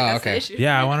they do it. Oh, That's okay. the issue.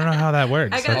 Yeah, I want to know how that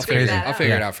works. I gotta That's figure crazy. that I'll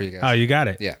figure it out for you guys. Oh, you got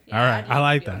it? Yeah. All right. I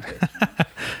like need to that. be on Twitch.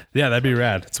 Yeah, that'd be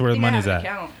rad. That's where I the think I money's have at. an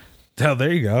account, Oh,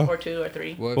 there you go. or 2 or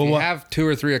 3. Well, if Well, you what- have 2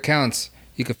 or 3 accounts,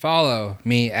 you can follow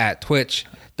me at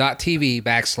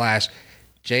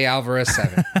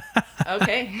twitch.tv/JAlvarez7.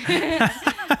 Okay.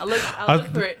 I'll look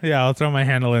for it. Yeah, I'll throw my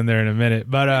handle in there in a minute.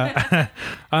 But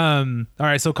all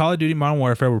right, so Call of Duty Modern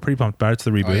Warfare, we're pretty pumped about it. It's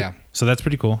the reboot. Oh, yeah. So that's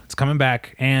pretty cool. It's coming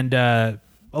back. And a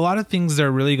lot of things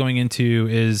they're really going into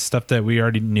is stuff that we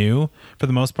already knew for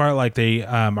the most part. Like they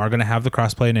are going to have the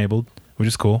crossplay enabled, which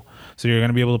is cool. So you're going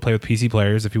to be able to play with PC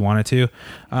players if you wanted to.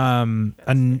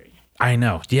 And I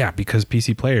know, yeah, because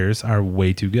PC players are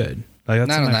way too good. Like that's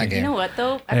Not on that You game. know what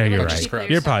though? Yeah, feel you're like right. PC players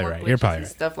You're have probably more right. You're glitches probably and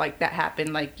right. Stuff like that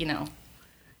happen. Like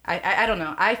I don't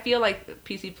know. I feel like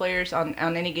PC players on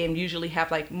any game usually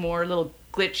have like more little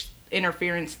glitch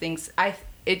interference things.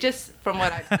 It just from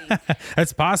what I've seen.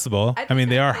 That's possible. I mean, think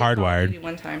they are played Call of Duty hardwired.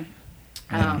 One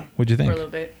time. What'd you think? For a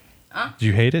little bit. Did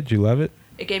you hate it? Did you love it?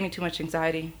 It gave me too much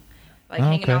anxiety. Like Oh,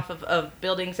 hanging okay. off of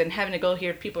buildings and having to go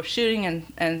hear people shooting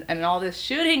and all this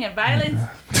shooting and violence.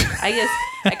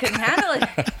 I couldn't handle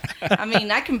it. I mean,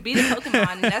 I can beat a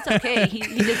Pokemon and that's okay. He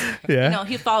just, Yeah.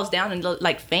 he falls down and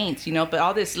like faints, but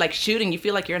all this like shooting, you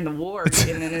feel like you're in the war.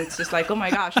 And then it's just like, oh my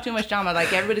gosh, too much drama.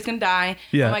 Like everybody's going to die.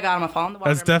 Yeah. Oh my God, I'm going to fall in the water.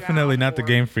 That's I'm gonna drown, definitely I'm not the bored.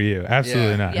 game for you. Absolutely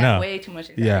Yeah. not. Yeah, No. way too much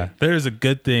anxiety. Yeah, there is a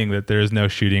good thing that there is no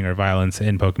shooting or violence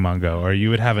in Pokemon Go, or you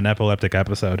would have an epileptic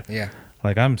episode. Yeah.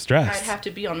 Like I'm I'd stressed. have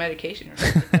to be on medication or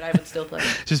something, but I would still play.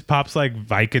 Just pops like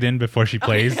Vicodin before she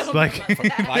plays. Like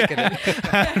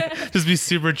Vicodin. just be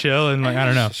super chill and like I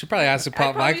don't know. Should probably ask to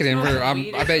pop probably Vicodin. smoke some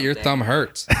weed I or bet your something. thumb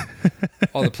hurts.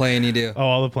 All the playing you do. Oh,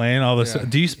 all the playing, all the. Yeah.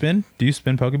 Do you spin? Do you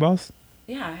spin Pokeballs?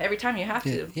 Yeah, every time you have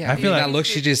to. Yeah, I feel that like- look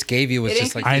she just gave you was It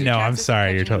just like increases I know, your I'm chances of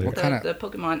sorry, you're catching totally the right.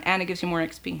 Pokemon, and it gives you more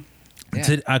XP.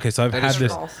 Yeah. Okay, so I've That had is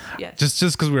this. Balls, yes. Just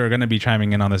because we were going to be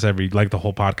chiming in on this the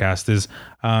whole podcast is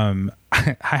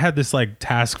I had this like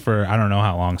task for I don't know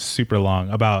how long, super long,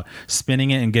 about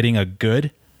spinning it and getting a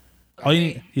good all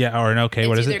you Okay. yeah or an okay, It's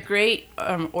what is either it? great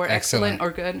or excellent Excellent.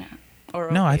 or good. Or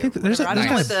No, I okay think or there's a whatever. I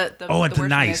don't know nice. what the Oh, it's the word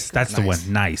nice. is. That's the one. Nice.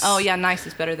 Nice. Oh yeah, nice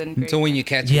is better than great. So when you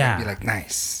catch it, Yeah. you'd be like,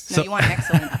 nice. No, So- you want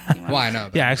excellent. You want, Well, I know.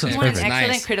 but Yeah, I'm excellent's you saying want it's an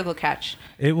excellent nice. critical catch.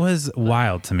 It was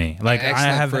wild to me. Like I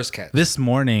excellent have first catch. this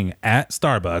morning at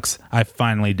Starbucks, I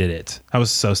finally did it. I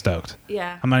was so stoked.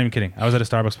 Yeah. I'm not even kidding. I was at a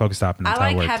Starbucks Pokestop and I that's how it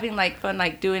like worked. having like fun,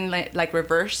 like doing like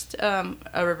reversed a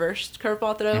reversed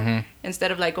curveball throw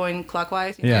instead of like going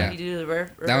clockwise. You Yeah. know, you do the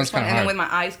reverse one's one, kinda and then hard. with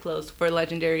my eyes closed for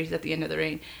legendaries at the end of the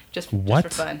rain, just What? for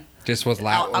fun. Just with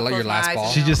I'll your close my last eyes.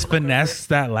 ball. She No, just look over. finessed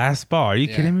that last ball. Are you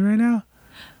Yeah. kidding me right now?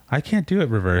 I can't do it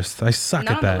reversed. I suck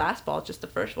Not at on that. the last ball, just the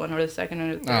first one or the second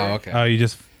or the third. Oh, okay. Oh, you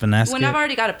just finessed When it? I've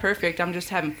already got it perfect, I'm just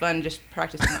having fun, just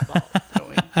practicing my ball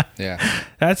throwing. Yeah.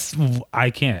 I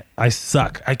can't. I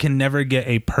suck. I can never get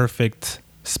a perfect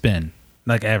spin,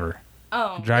 like ever.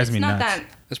 Oh, Drives it's me not nuts. that.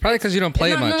 It's probably because you don't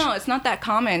play no, much. No, it's not that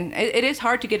common. It is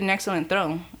hard to get an excellent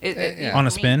throw. Yeah. On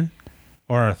a for me, spin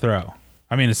or a throw?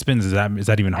 I mean, a spin is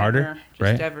that even harder, ever, just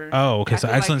right? ever. Oh, okay. I So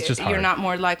feel excellence like just hard. You're not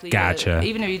more likely. Gotcha. To,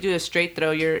 even if you do a straight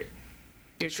throw, you're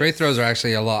Straight throws are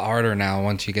actually a lot harder now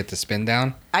once you get the spin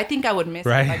down. I think I would miss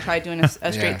Right. it if I tried doing a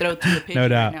straight Yeah. throw to the pitch No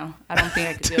doubt. right now. I don't think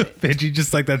I could do it. Pidgey,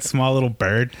 just like that small little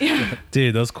bird.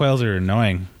 Dude, those quails are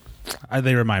annoying.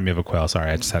 They remind me of a quail. Sorry,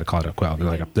 I just had to call it a quail.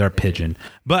 They're a pigeon.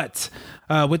 But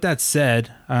with that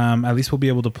said, at least we'll be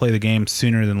able to play the game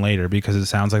sooner than later because it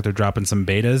sounds like they're dropping some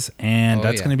betas, and Oh,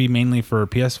 that's yeah. going to be mainly for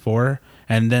PS4.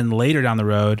 And then later down the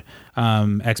road,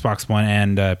 Xbox One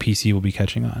and PC will be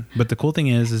catching on. But the cool thing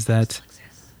is that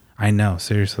I know,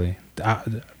 seriously, I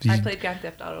played Grand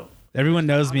Theft Auto. everyone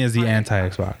knows me as the on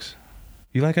anti-Xbox.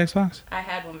 You like Xbox? I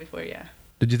had one before, yeah.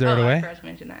 Did you throw it I away? forgot to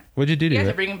mention that. What'd you do to You guys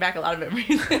it? are bringing back a lot of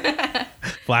memories.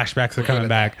 Flashbacks are coming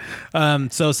back.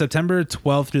 So September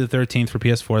 12th through the 13th for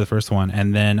PS4, the first one,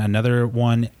 and then another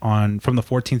one from the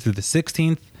 14th through the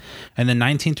 16th, and then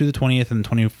 19th through the 20th, and the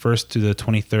 21st through the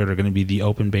 23rd are going to be the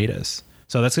open betas.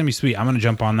 So that's going to be sweet. I'm going to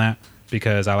jump on that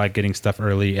because I like getting stuff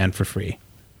early and for free.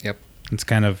 Yep. It's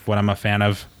kind of what I'm a fan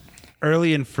of.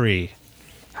 Early and free.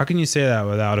 How can you say that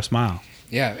without a smile?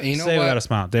 Yeah, and you know Say it what? without a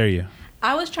smile. There you.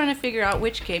 I was trying to figure out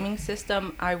which gaming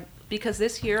system because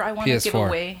this year I want to give PS4.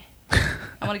 away.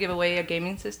 I want to give away a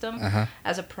gaming system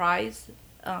as a prize,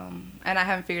 and I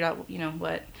haven't figured out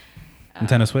what.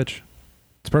 Nintendo Switch.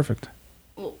 It's perfect.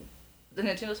 Well, the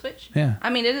Nintendo Switch. Yeah. I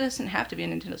mean, it doesn't have to be a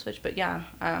Nintendo Switch, but yeah,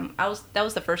 that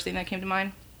was the first thing that came to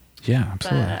mind. Yeah, But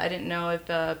absolutely. I didn't know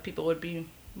if people would be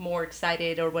more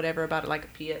excited or whatever about it, like a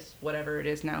PS, whatever it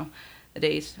is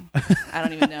nowadays. I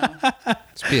don't even know.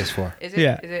 It's PS4. Is it?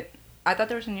 Yeah. Is it? I thought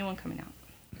there was a new one coming out.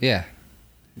 Yeah,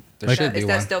 there Like- should be Is one.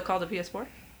 that still called a PS4?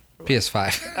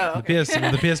 PS5. Oh, The okay. PS, the PS5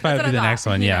 would what be I the thought, next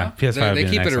one. you Yeah, know. PS5 They would be the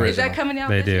keep it next one. Is that original. coming out?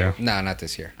 They this do. year? No, not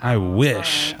this year. I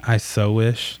wish. sorry. I so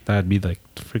wish. That'd be like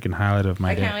the freaking highlight of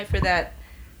my I can't day. wait for that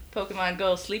Pokemon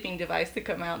Go sleeping device to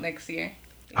come out next year.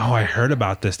 Oh, I heard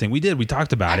about this thing. We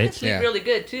talked about I can it. sleep Yeah. really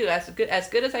good too. As good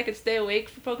as I could stay awake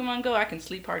for Pokemon Go, I can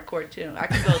sleep hardcore too. I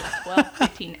can go 12,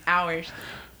 15 hours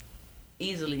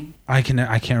easily. I can't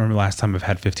remember the last time I've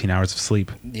had 15 hours of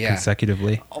sleep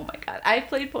consecutively. Oh my god. I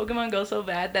played Pokemon Go so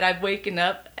bad that I've waken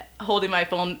up holding my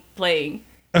phone playing.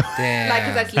 Damn. Like,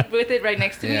 because I sleep with it right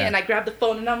next to me, Yeah. and I grab the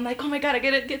phone, and I'm like, oh my god, I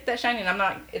get that shiny,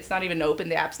 and it's not even open,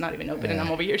 the app's not even open, and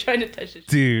I'm over here trying to touch it.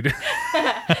 Dude,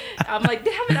 I'm like,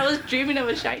 damn it, I was dreaming of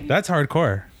a shiny. that's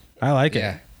hardcore. I like it.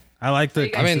 Yeah. I like So you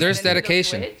the. guys I mean, just there's connected to the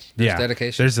dedication. Switch? There's yeah,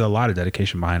 dedication. There's a lot of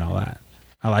dedication behind all that.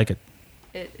 I like it.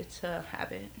 It's a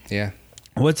habit. Yeah.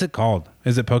 What's it called?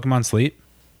 Is it Pokemon Sleep?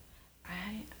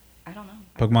 I don't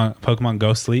know. Pokemon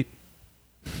Go Sleep?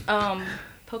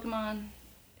 Pokemon.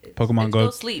 Pokemon it's Go- Go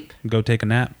Sleep. Go take a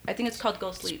nap. I think it's called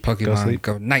Go Sleep. Pokemon sleep.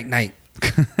 go night night.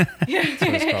 That's what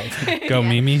it's called. Go Yeah.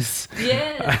 Mimis.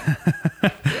 Yeah.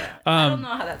 I don't know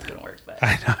how that's gonna work, but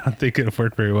I don't think it'll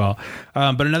work very well.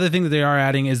 But another thing that they are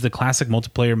adding is the classic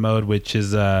multiplayer mode, which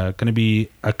is going to be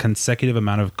a consecutive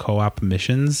amount of co-op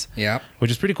missions. Yeah. Which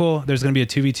is pretty cool. There's going to be a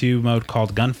 2v2 mode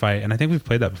called Gunfight, and I think we've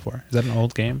played that before. Is that an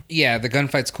old game? Yeah, the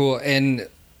gunfight's cool, and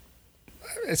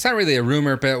it's not really a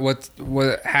rumor, but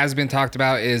what has been talked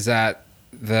about is that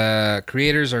the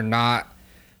creators are not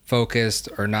focused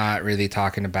or not really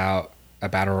talking about a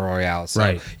battle royale. So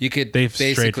Right. you could They've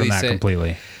strayed basically from that say,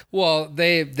 completely. well,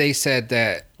 they said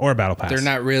that Or a battle pass. they're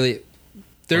not really.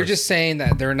 They're just saying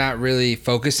that they're not really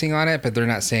focusing on it, but they're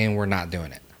not saying we're not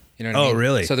doing it. You know what I mean?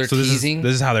 really? So they're this teasing.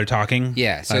 This is how they're talking?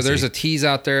 Yeah, so I there's see. a tease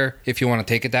out there if you want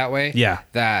to take it that way. Yeah.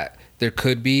 That there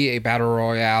could be a battle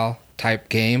royale type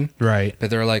game. Right. But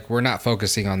they're like, we're not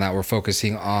focusing on that. We're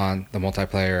focusing on the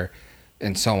multiplayer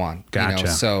and so on. Gotcha.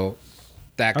 So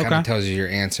that kind Okay. of tells you your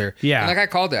answer. Yeah. And like I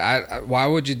called it. Why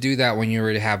would you do that when you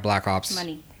already have Black Ops?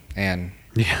 money. And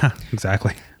Yeah,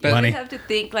 exactly. But- Money. You have to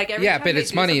think like every Yeah, time but they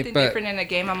it's do money, something but- different in a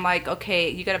game. I'm like, okay,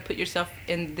 you got to put yourself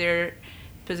in their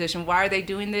position. Why are they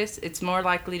doing this? It's more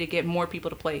likely to get more people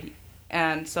to play,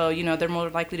 and so they're more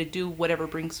likely to do whatever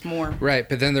brings more. right,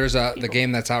 but then there's the People.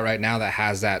 game that's out right now that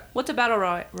has that. What's a battle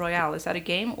royale? Is that a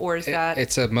game or is that?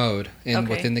 It's a mode Okay.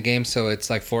 within the game, so it's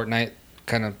like Fortnite.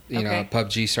 Kind of, Okay.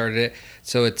 PUBG started it,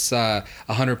 so it's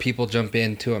 100 people jump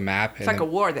into a map. It's like a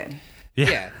war then.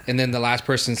 Yeah, and then the last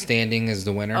person standing is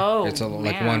the winner. Oh, it's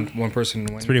like man. one person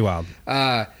wins. It's pretty wild.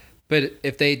 But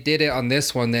if they did it on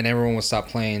this one, then everyone will stop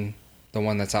playing the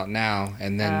one that's out now,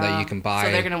 and then that you can buy.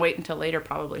 So they're gonna wait until later,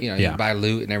 probably. you Yeah. can buy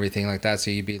loot and everything like that.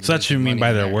 So you'd be. So that's what you losing mean money by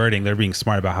in their there. wording. They're being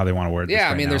smart about how they want to word this Yeah, I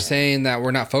right mean now. they're saying that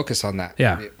we're not focused on that.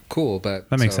 Yeah. Cool, but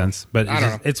That makes so, sense. But I don't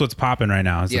know. it's what's popping right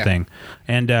now is the Yeah. thing.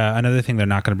 And another thing they're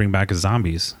not going to bring back is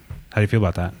zombies. How do you feel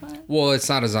about that? Well, it's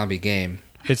not a zombie game,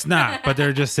 It's not, but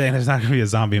they're just saying there's not going to be a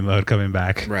zombie mode coming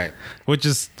back. right? Which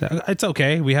is, it's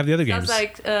okay. We have the other games. Sounds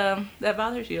like that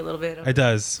bothers you a little bit. It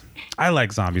does. I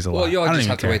like zombies a lot. Well, you'll I don't just even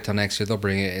have to care. wait till next year. They'll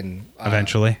bring it in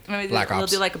Eventually. Maybe Black they'll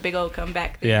Ops. do like a big old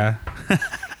comeback thing. Yeah.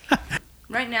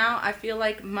 Right now, I feel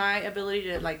like my ability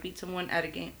to like beat someone at a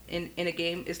game in a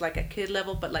game is like a kid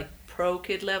level, but like pro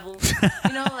kid level.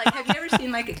 Like have you ever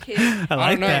seen like a kid? I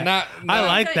like know, that. not- I not-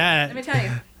 like that. Let me tell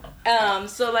you.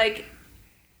 So like,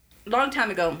 long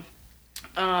time ago,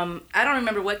 I don't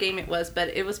remember what game it was, but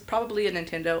it was probably a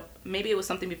Nintendo. Maybe it was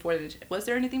something before the. Was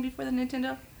there anything before the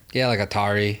Nintendo? Yeah, like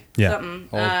Atari. Yeah. Something.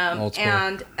 Old school.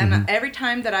 And every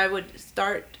time that I would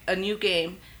start a new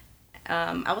game,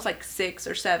 I was like 6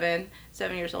 or 7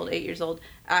 years old, 8 years old.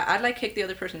 I'd like kick the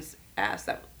other person's ass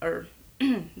or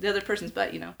the other person's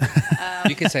butt, You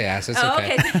can say ass. It's Oh,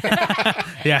 okay. okay.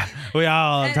 Yeah. We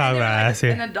all And- talk and about then, ass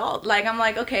like, here. an adult. Like I'm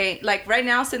like, okay, like right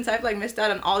now since I've like missed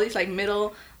out on all these like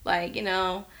middle, like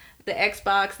the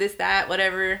Xbox, this, that,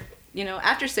 whatever.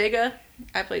 After Sega,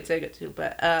 I played Sega too,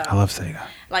 but I love Sega.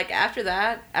 like after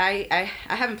that, I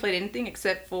haven't played anything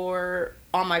except for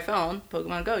on my phone,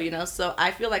 Pokemon Go, so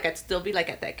I feel like I'd still be like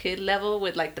at that kid level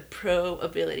with like the pro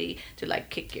ability to like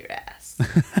kick your ass.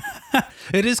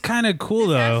 It is kind of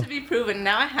cool It though. has to be proven.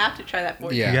 Now I have to try that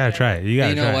for Yeah. You gotta try it. You gotta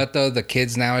You know try it. what though? The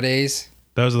kids nowadays,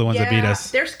 Those are the ones that beat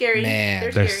us. They're scary. man,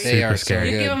 they're they're scary. they are super scary. so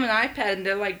You good. give them an iPad and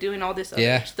they're like doing all this other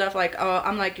Yeah. stuff. Like,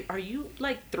 I'm like, are you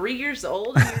like 3 years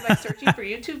old and you're like searching for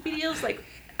YouTube videos? Like,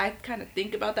 I kind of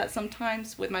think about that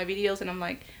sometimes with my videos, and I'm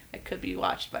like, I could be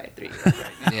watched by a 3-year-old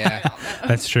right now. Yeah. I don't know.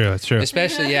 That's true. That's true.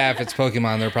 Especially if it's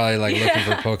Pokemon, they're probably like looking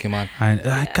for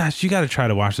Pokemon. Gosh, you gotta try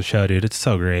to watch the show, dude. It's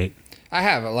so great. I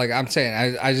have, like I'm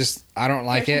saying, I don't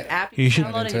like There's it. an app You you should-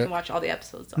 can download and Into you it. can watch all the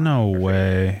episodes. On No for free.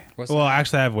 way. What's Well, that?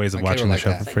 actually, I have ways of My kid watching would the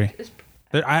like show that. for free. It's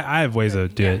I have ways to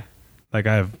do Yeah. it. Like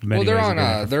I have many. Well, they're ways on of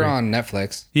getting it for they're free. on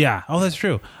Netflix. Yeah. Oh, that's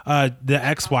true. The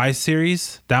XY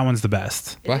series, that one's the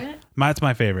best. Is What? it? That's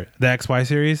my favorite. The XY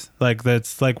series, like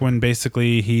that's like when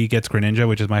basically he gets Greninja,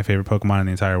 which is my favorite Pokemon in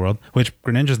the entire world. Which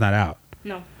Greninja's not out.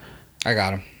 No. I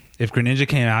got them. If Greninja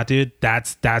came out, dude,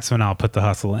 that's when I'll put the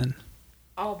hustle in.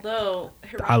 Although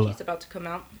I lo- Hirachi's about to come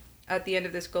out at the end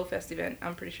of this Go Fest event,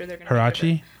 I'm pretty sure they're gonna.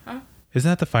 Hirachi, Huh? isn't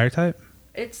that the fire type?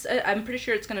 It's. I'm pretty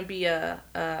sure it's gonna be a.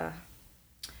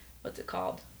 What's it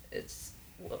called? It's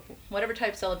whatever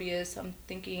type Celebi is. I'm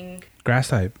thinking. Grass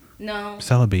type. No.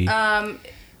 Celebi.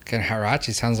 Can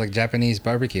Hirachi sounds like Japanese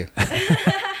barbecue.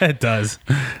 It does.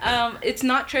 It's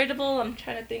not tradable. I'm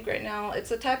trying to think right now.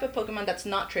 It's a type of Pokemon that's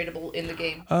not tradable in the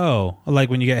game. Oh, like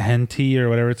when you get Henty or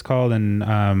whatever it's called, and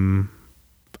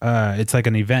it's like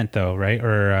an event though, right?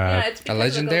 Or Yeah, it's because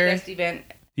legendary? Of the Go Fest event.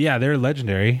 yeah, they're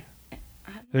legendary.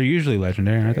 They're usually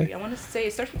legendary, aren't they? I want to say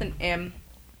it starts with an M.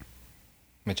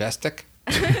 Majestic.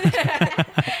 Whatever.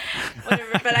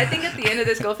 But I think at the end of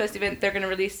this Go Fest event, they're going to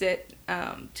release it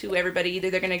to everybody. Either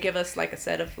they're going to give us like a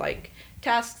set of like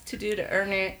tasks to do to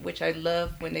earn it, which I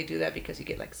love when they do that because you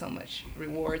get like so much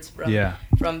rewards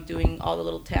from doing all the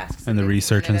little tasks And the then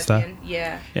research earn and it at stuff. the end.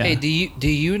 Yeah. Yeah. Hey, do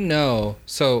you know?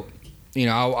 So,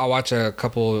 I watch a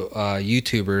couple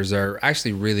YouTubers that are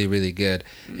actually really really good,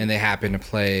 and they happen to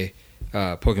play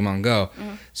Pokemon Go.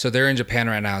 Mm-hmm. So they're in Japan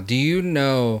right now. Do you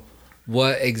know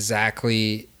what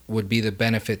exactly would be the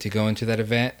benefit to go into that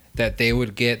event that they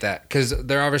would get that? Because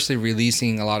they're obviously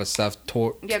releasing a lot of stuff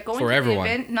Going for to everyone.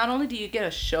 the event, not only do you get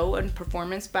a show and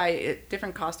performance by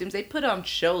different costumes, they put on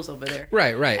shows over there.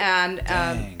 Right.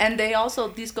 And they also,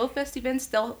 these Go Fest events,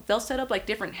 they'll set up like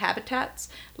different habitats,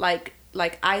 like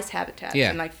ice habitats Yeah.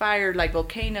 and like fire, like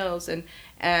volcanoes and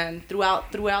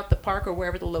throughout the park or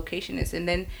wherever the location is. And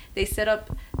then they set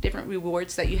up different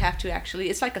rewards that you have to actually,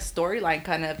 it's like a storyline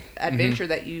kind of adventure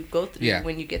that you go through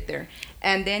when you get there.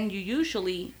 And then you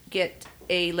usually get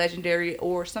a legendary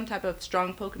or some type of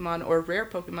strong Pokemon or rare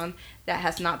Pokemon that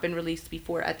has not been released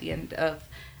before at the end of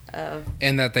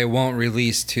and that they won't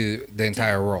release to the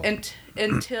entire world.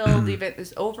 until the event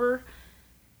is over,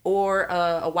 or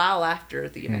a while after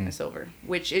the event is over,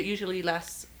 which it usually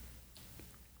lasts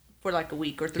for like a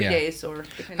week or 3 days, or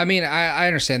depending. I mean, I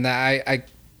understand that.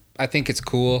 I think it's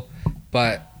cool,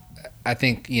 but I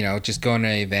think just going to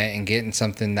an event and getting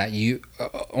something that you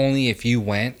only if you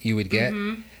went you would get,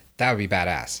 that would be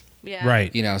badass. Yeah.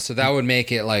 Right. So that would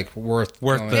make it like worth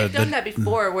going. They've done that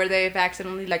before where they've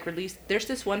accidentally like released. There's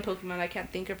this one Pokemon I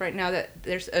can't think of right now that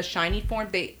there's a shiny form.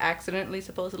 They accidentally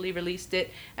supposedly released it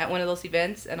at one of those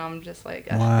events, and I'm just like,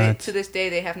 to this day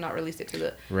they have not released it to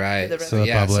the Right. To the So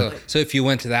yeah. public. So if you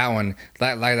went to that one,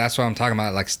 that's what I'm talking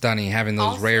about. Like stunning, having those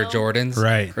Also- rare Jordans,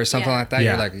 Right. or something Yeah. like that. Yeah.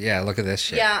 You're like, yeah, look at this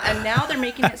shit. Yeah, and now they're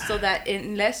making it so that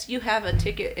unless you have a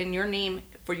ticket in your name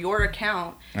for your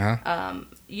account,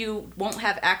 you won't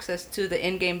have access to the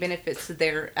in-game benefits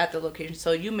there at the location.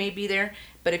 So you may be there,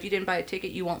 but if you didn't buy a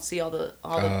ticket, you won't see all the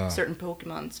certain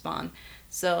Pokemon spawn.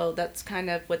 So that's kind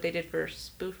of what they did for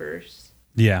spoofers.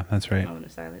 Yeah, that's right. Moment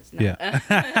of silence. No. Yeah.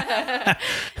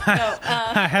 No,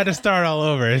 I had to start all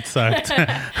over. It sucked.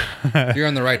 You're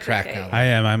on the right track okay. now. I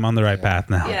am. I'm on the right path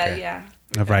now. yeah, Okay. yeah.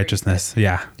 Of righteousness.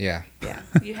 Yeah. Yeah. Yeah,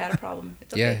 you had a problem.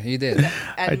 It's okay. Yeah, you did.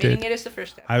 Admitting did. it is the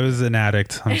first step. I was an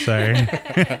addict. I'm sorry.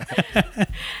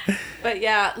 But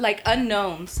yeah, like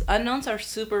unknowns. Unknowns are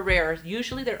super rare.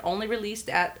 Usually they're only released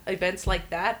at events like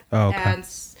that. Oh, okay. And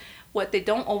what they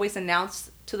don't always announce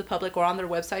to the public or on their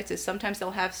websites is sometimes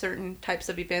they'll have certain types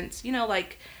of events.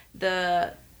 Like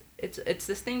it's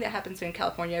this thing that happens in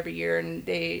California every year, and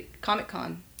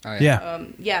Comic-Con. Oh,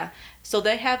 Yeah. So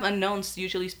they have unknowns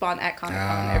usually spawn at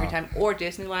Comic-Con every time, or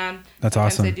Disneyland. That's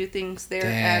Sometimes awesome. they do things there,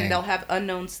 Dang. and they'll have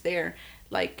unknowns there.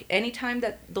 Like anytime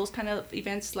that those kind of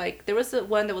events, like there was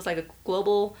one that was like a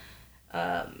global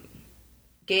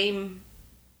game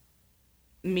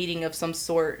meeting of some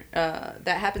sort that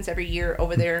happens every year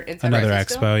over there in San Another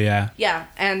Francisco. expo, yeah. Yeah,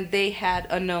 and they had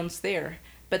unknowns there,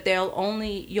 but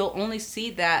you'll only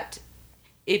see that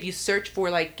if you search for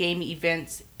like game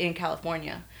events in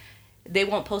California. They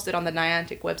won't post it on the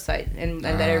Niantic website and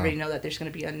let everybody know that there's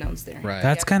going to be unknowns there. Right.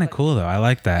 That's kind of cool though. I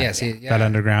like that. Yeah, see, That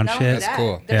underground Not only shit. that,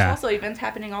 cool. There's Yeah. also events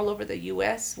happening all over the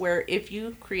U.S. where if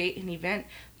you create an event,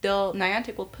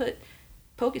 Niantic will put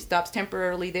Pokestops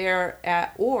temporarily there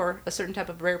or a certain type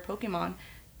of rare Pokemon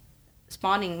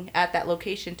spawning at that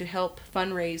location to help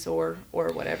fundraise or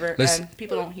whatever. And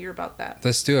people don't hear about that.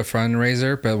 Let's do a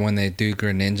fundraiser, but when they do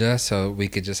Greninja, so we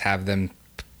could just have them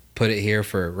put it here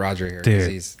for Roger here.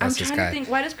 Dude. That's I'm his trying guy. to think.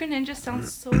 Why does Greninja sound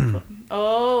so...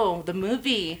 Oh, the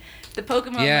movie. The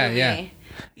Pokemon movie. Yeah.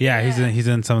 Yeah, he's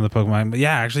in some of the Pokemon. But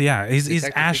yeah, actually, yeah, he's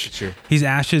Detective Ash. Pikachu. He's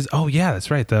Ash's. Oh yeah, that's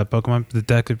right. The Pokemon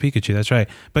Detective Pikachu. That's right.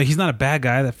 But he's not a bad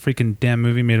guy. That freaking damn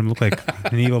movie made him look like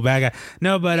an evil bad guy.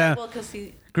 No, but Well, because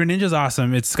he... Greninja's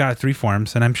awesome. It's got 3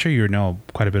 forms, and I'm sure you know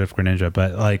quite a bit of Greninja.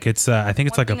 But like, it's I think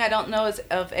it's One like thing I don't know is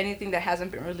of anything that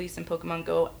hasn't been released in Pokemon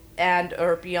Go and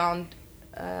or beyond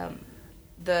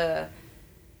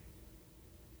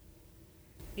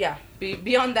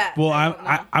beyond that. Well, I don't know.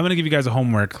 I'm gonna give you guys a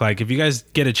homework. Like, if you guys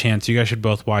get a chance, you guys should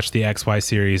both watch the XY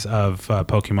series of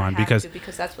Pokemon because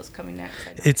that's what's coming next.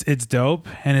 I know. it's dope,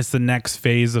 and it's the next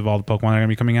phase of all the Pokemon that are gonna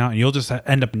be coming out, and you'll just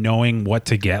end up knowing what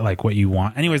to get, like what you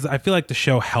want. Anyways, I feel like the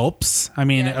show helps. I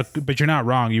mean, Yes. but you're not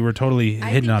wrong. You were totally I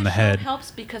hitting think on the show head. helps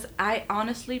because I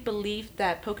honestly believe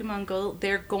that Pokemon Go,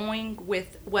 they're going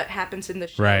with what happens in the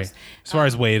shows. Right. As far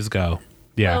as waves go.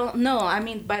 Yeah. Well, no, I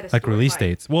mean by the like release storyline.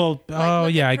 dates. Well, Like, oh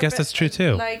look yeah, at I guess that's true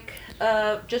too. Like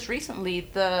just recently,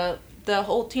 the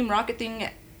whole Team Rocket thing,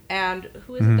 and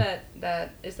who Mm-hmm. is it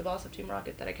that is the boss of Team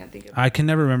Rocket that I can't think of? I can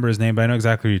never remember his name, but I know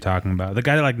exactly what you're talking about. The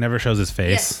guy that like never shows his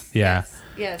face. Yeah.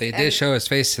 Yes. They And did show his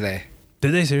face today.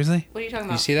 Did they seriously? What are you talking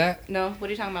about? You see that? No. What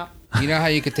are you talking about? You know how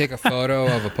you could take a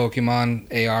photo of a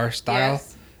Pokemon AR style?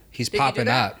 Yes. He's Did you do popping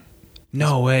that? up.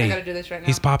 No way. I gotta do this right now.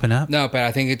 He's popping up. No, but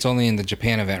I think it's only in the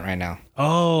Japan event right now.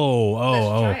 Oh. Let's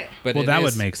try it. But Well, it that is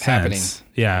would make happening. sense. I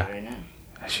Yeah. don't know.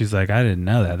 She's like, I didn't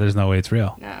know that. There's no way it's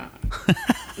real. No.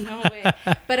 No way.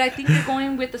 But I think they're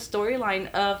going with the storyline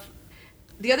of.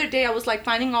 The other day, I was like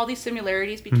finding all these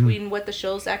similarities between what the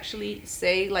shows actually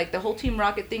say, like the whole Team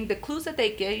Rocket thing, the clues that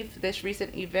they gave this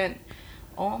recent event.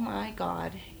 Oh my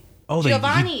God. Oh,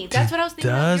 Giovanni, that's what I was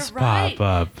thinking. Does You're right.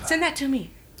 pop up. Send that to me.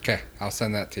 Okay, I'll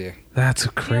send that to you. That's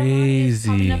Giovanni is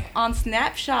popping crazy. up on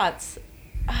snapshots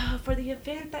for the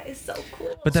event. That is so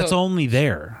cool. But that's So- only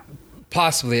there.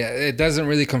 Possibly. It doesn't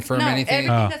really confirm no, anything.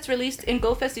 everything that's released in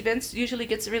GoFest events usually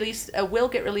gets released, will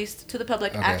get released to the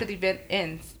public Okay. after the event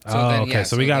ends. So Oh, then, okay. yeah,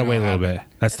 so we so gotta then wait a it'll little bit.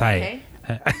 That's tight.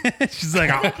 Okay. She's like,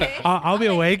 Okay. I'll be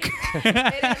awake. It ain't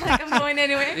like I'm going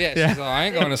anywhere. Yeah, she's like, I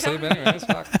ain't going to sleep anyways.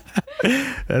 Fuck.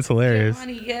 That's hilarious.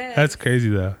 Giovanni, yes. That's crazy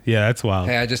though. Yeah, that's wild.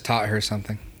 Hey, I just taught her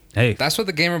something. Hey, That's what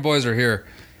the gamer boys are here.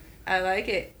 I like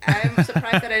it. I'm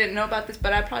surprised that I didn't know about this,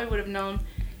 but I probably would have known.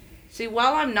 See,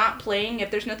 while I'm not playing,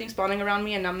 if there's nothing spawning around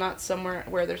me and I'm not somewhere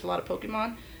where there's a lot of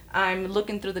Pokemon, I'm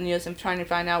looking through the news and trying to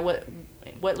find out what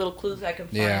little clues I can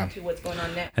find Yeah. to what's going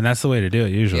on next. and that's the way to do it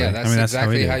usually. Yeah, that's, how we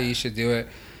exactly do how it. you should do it.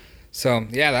 So,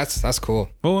 yeah, that's cool.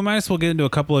 Well, we might as well get into a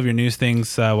couple of your news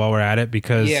things while we're at it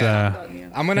because Yeah.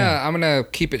 I'm gonna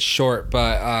keep it short,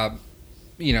 but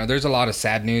there's a lot of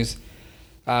sad news.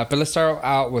 But let's start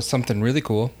out with something really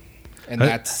cool, and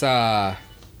that's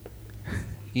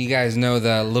you guys know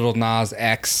the Little Nas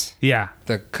X, yeah,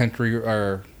 the country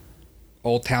or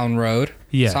Old Town Road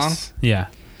yes, song. yeah.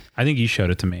 I think you showed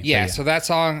it to me. Yeah, but so that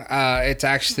song, it's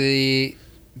actually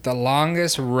the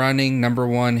longest running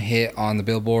 #1 hit on the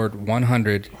Billboard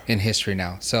 100 in history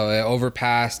now. So it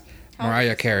overpassed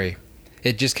Mariah Carey.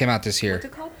 It just came out this year. What's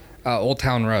it called? Old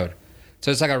Town Road. So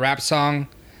it's like a rap song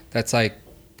that's like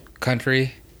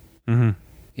country. Mhm.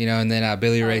 And then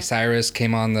Billy Ray Cyrus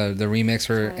came on the remix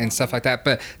and stuff like that.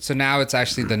 But so now it's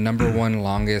actually the #1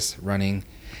 longest running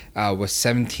with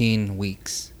 17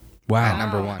 weeks. wow,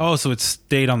 At #1. Oh, so it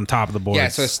stayed on the top of the board. Yeah,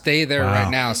 so it stayed there Wow. right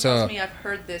now. Tells So me I've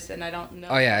heard this and I don't know.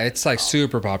 oh yeah, it's like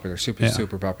super popular,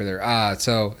 super popular.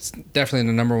 So it's definitely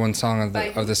the #1 song of By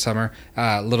who? the summer.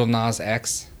 Little Nas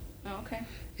X, Oh, okay.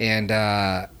 and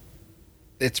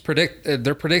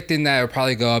they're predicting that it'll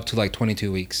probably go up to like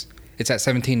 22 weeks. It's at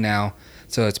 17 now,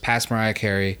 so it's past Mariah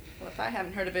Carey. Well, if I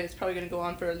haven't heard of it, it's probably going to go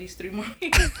on for at least 3 more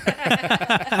weeks.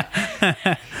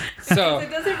 So It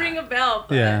doesn't ring a bell,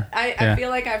 but Yeah, I yeah. feel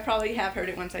like I probably have heard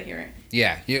it once I hear it.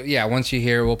 yeah, once you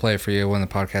hear it, we'll play it for you when the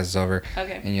podcast is over,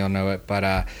 Okay. and you'll know it.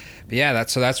 But yeah,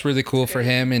 that's really cool for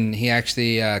him, and he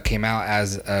actually came out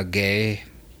as a gay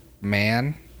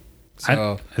man.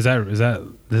 So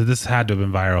this had to have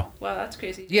been viral. Wow, that's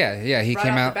crazy. yeah, he right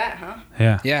came off out. the bat,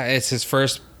 huh? Yeah. It's his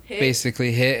first Hit.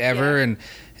 basically hit ever, Yeah.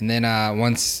 and then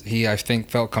once he I think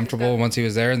felt comfortable once he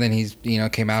was there, and then he's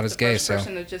came out as gay. First So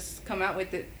person to just come out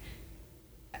with it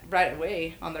right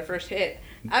away on their first hit.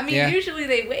 I mean, Yeah. usually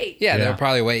they wait. yeah, Yeah. they'll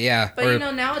probably wait. Yeah, But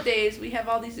nowadays we have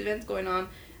all these events going on.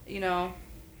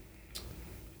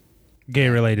 Gay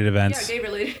related Yeah, events. gay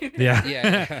related. Yeah.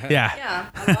 yeah. Yeah. Yeah,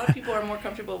 a lot of people are more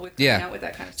comfortable with coming Yeah. out with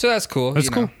that kind of stuff. So that's cool. That's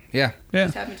cool. Yeah. Yeah.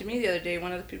 This happened to me the other day.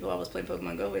 One of the people I was playing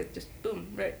Pokemon Go with, just boom,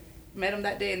 right, met them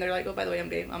that day, and they're like, "Oh, by the way, I'm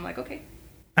gay." I'm like, "Okay."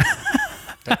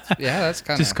 That's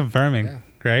kind of Just confirming, yeah.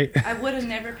 right? I would have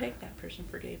never picked that person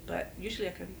for gay, but usually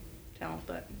I can tell.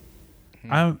 But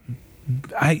I'm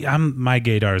my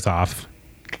gaydar's off.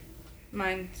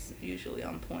 mine's usually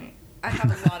on point. I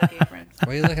have a lot of gay friends.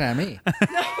 Why are you looking at me? No,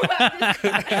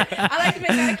 I like to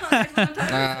make eye contact when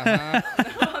I'm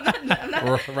talking. No, I'm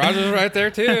not. Roger's right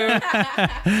there too.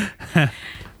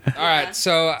 All right,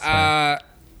 so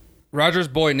Roger's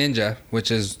Boy Ninja,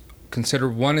 which is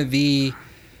considered one of the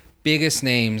biggest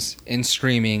names in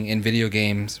streaming in video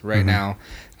games right now.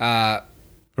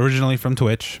 Originally from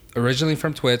Twitch. Originally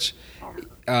from Twitch,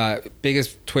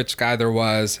 biggest Twitch guy there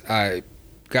was.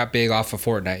 Got big off of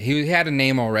Fortnite. He had a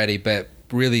name already, but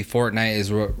really Fortnite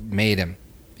is what made him.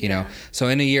 So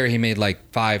in a year he made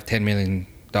like $5-10 million.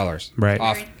 Right.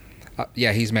 Off.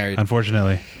 Yeah, he's married.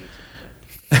 Unfortunately.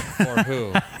 For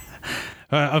who?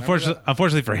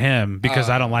 Unfortunately for him, because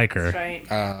I don't like her. That's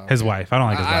right. His wife. I don't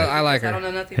like his wife. I like her. I don't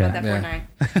know nothing about that Yeah.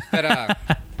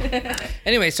 Fortnite. But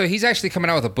anyway, so he's actually coming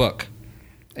out with a book,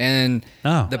 and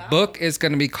the book is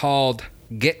going to be called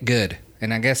Get Good,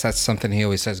 and I guess that's something he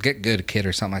always says, "Get good, kid,"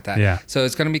 or something like that. Yeah. So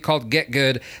it's going to be called Get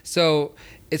Good. So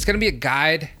it's going to be a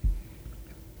guide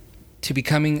to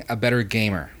becoming a better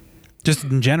gamer, Just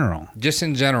in general. just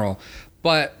in general,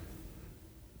 but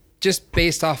just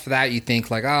based off of that, you think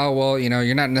like, oh well,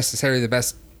 you're not necessarily the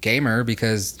best gamer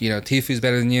because Tifu's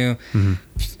better than you.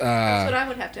 That's what I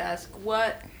would have to ask.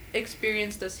 What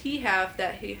experience does he have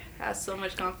that he has so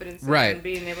much confidence in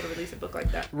being able to release a book like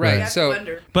that? Right. You have to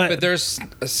wonder. But there's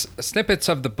snippets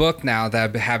of the book now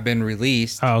that have been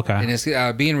released. Oh, okay. And it's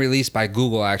being released by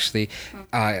Google actually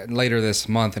later this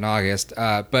month in August.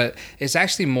 But it's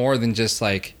actually more than just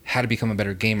like how to become a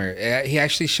better gamer. He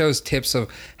actually shows tips of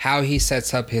how he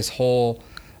sets up his whole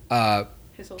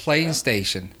playing setup.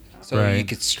 station so you Right.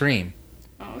 could stream.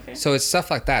 Oh, okay. So it's stuff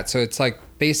like that. So it's like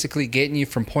basically getting you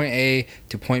from point A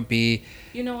to point B.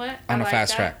 You know what? On I a like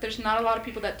fast that. track. There's not a lot of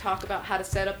people that talk about how to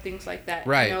set up things like that.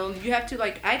 Right. You have to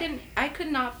I could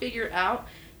not figure out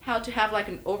how to have like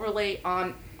an overlay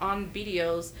on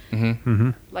videos.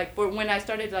 Like for when I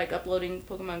started like uploading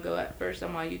Pokemon Go at first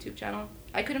on my YouTube channel,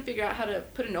 I couldn't figure out how to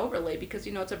put an overlay because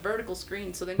it's a vertical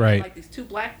screen. So then you Right. have like these two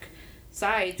black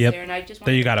sides Yep. there, and I just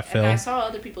That you gotta fill. And I saw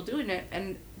other people doing it,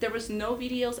 and there was no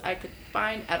videos I could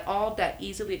find at all that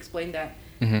easily explained that.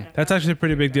 That's actually a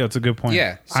pretty big deal. It's a good point.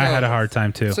 Yeah, I so- had a hard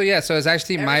time too. So yeah, so it's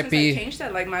actually Ever might since be I changed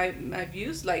that, like my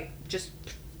views, like just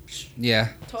it's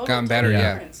total gotten better.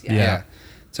 Yeah. difference. Yeah.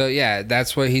 So yeah,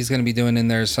 that's what he's going to be doing in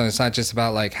there. So it's not just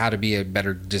about like how to be a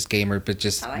better just gamer, but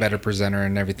just I like better it. presenter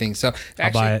and everything. So buy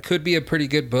actually it. could be a pretty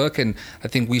good book, and I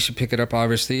think we should pick it up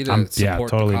obviously to Yeah, support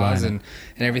totally the cause buying it.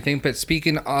 and everything. But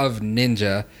speaking of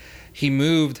Ninja, he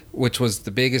moved, which was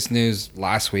the biggest news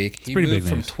last week. He pretty moved big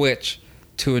from news. Twitch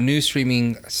to a new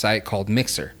streaming site called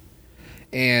Mixer.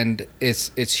 And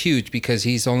it's huge because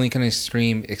he's only going to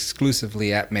stream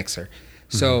exclusively at Mixer.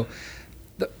 So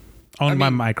Owned I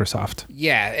mean- by Microsoft.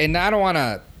 yeah, and I don't want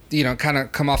to, kind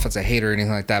of come off as a hater or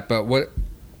anything like that. But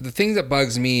the thing that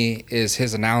bugs me is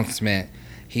his announcement.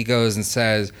 He goes and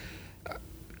says,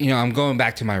 I'm going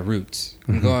back to my roots.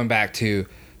 I'm going back to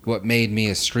what made me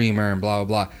a streamer and blah,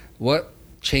 blah, blah. What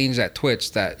changed at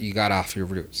Twitch that you got off your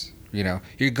roots?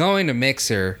 You're going to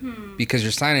Mixer because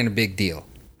you're signing a big deal.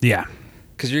 Yeah.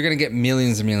 Because you're going to get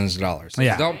millions and millions of dollars. So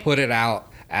Yeah. don't put it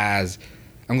out as,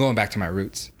 I'm going back to my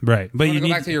roots. Right. But You you go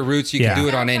need back to your roots, you Yeah. can do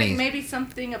it on Sounds like any. maybe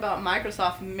something about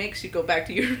Microsoft makes you go back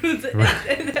to your roots.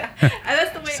 And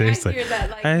that's the way Seriously. I hear that.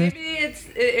 Like I-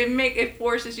 maybe it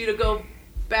forces you to go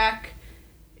back.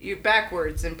 You're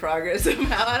backwards in progress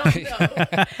somehow. I don't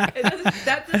know.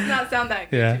 That does not sound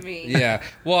that good Yeah. to me. Yeah.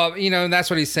 Well,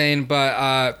 that's what he's saying,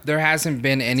 but there hasn't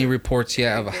been any reports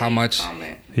yet of how much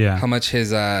Comment. Yeah. how much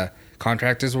his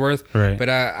contract is worth. Right. But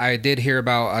I did hear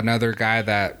about another guy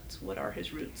that What are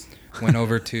his roots? went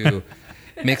over to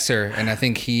Mixer, and I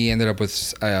think he ended up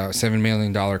with a $7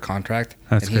 million contract.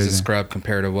 That's and he's a crazy. scrub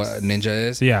compared to what Ninja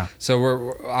is. Yeah.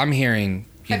 So I'm hearing,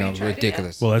 Have you tried it yet?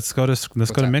 ridiculous. Well, let's go to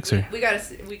that? Mixer. We gotta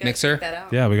Mixer? check that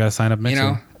out. Yeah, we got to sign up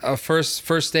Mixer.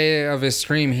 first day of his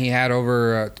stream, he had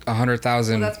over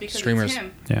 100,000 that's because streamers. it's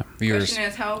him. Yeah. Viewers. The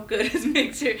question is, how good is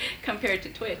Mixer compared to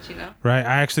Twitch? Right.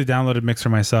 I actually downloaded Mixer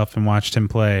myself and watched him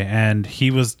play, and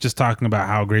he was just talking about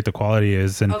how great the quality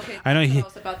is. And Okay, I know that's what I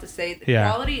was about to say.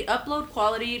 The upload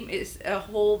quality is a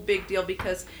whole big deal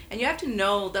and you have to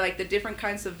know that like the different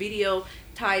kinds of video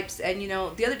types. And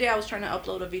the other day I was trying to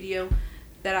upload a video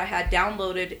that I had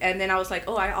downloaded, and then I was like,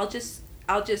 I'll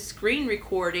just screen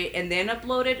record it and then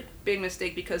upload it. Big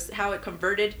mistake, because how it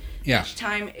converted each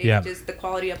time, the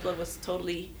quality upload was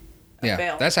totally a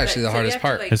fail. That's actually the hardest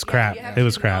part. It's crap. It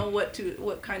was crap. Know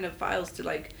what kind of files to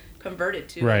like convert it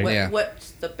to. Right.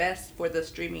 What's the best for the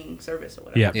streaming service or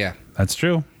whatever. Yeah. That's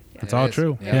true. That's all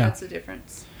true. Yeah, that's the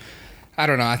difference. I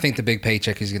don't know. I think the big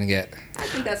paycheck he's going to get. I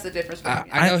think that's the difference.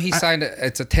 I know he signed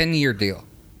it's a 10-year deal.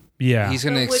 Yeah. He's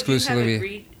going to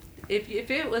exclusively. If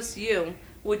it was you,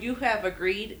 would you have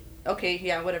agreed? Okay,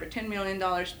 yeah, whatever, $10 million,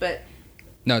 but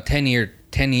no,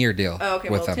 10-year deal. Oh, okay,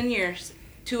 with well, them. 10 years.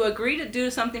 To agree to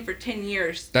do something for 10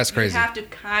 years, that's crazy. You have to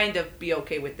kind of be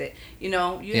okay with it. You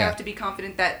have to be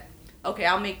confident that, okay,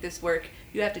 I'll make this work.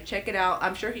 You have to check it out.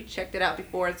 I'm sure he checked it out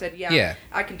before and said, yeah.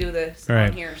 I can do this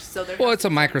on here. So it's a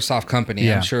Microsoft company.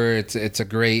 Yeah. I'm sure it's a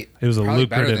great. It was a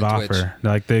lucrative offer. Twitch.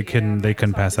 Like they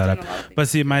couldn't pass that up. But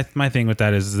see, my thing with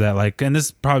that is that like, and this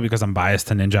is probably because I'm biased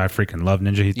to Ninja. I freaking love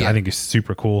Ninja. I think he's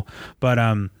super cool. But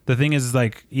the thing is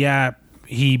like,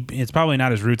 it's probably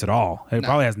not his roots at all. It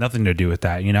probably has nothing to do with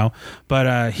that,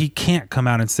 But he can't come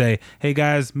out and say, "Hey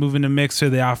guys, moving to Mixer,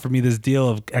 they offered me this deal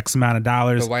of X amount of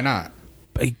dollars." But why not?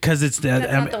 Because that's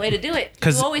not the way to do it.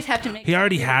 You always have to make. He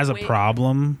already has a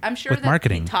problem. I'm sure with that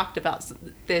marketing. He talked about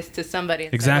this to somebody.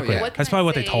 And exactly. Said, that's probably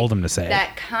what they told him to say.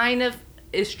 That kind of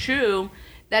is true.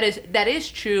 That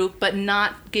is true, but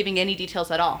not giving any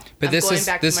details at all. But this is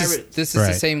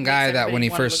the same guy that when he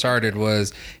first started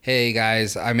was, "Hey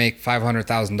guys, I make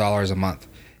 $500,000 a month.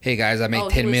 Hey guys, I make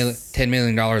 $10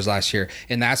 million last year,"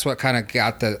 and that's what kind of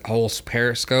got the whole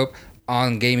Periscope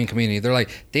on gaming community. They're like,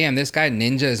 "Damn, this guy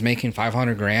Ninja is making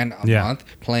 $500,000 a month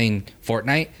playing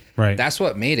Fortnite." Right. That's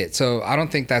what made it. So I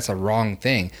don't think that's a wrong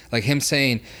thing. Like him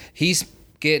saying he's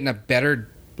getting a better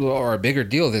or a bigger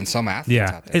deal than some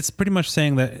athletes out there. It's pretty much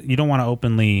saying that you don't want to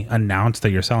openly announce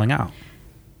that you're selling out.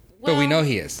 But we know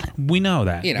he is. We know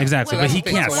that. Exactly. But he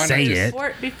can't say it.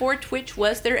 Before Twitch,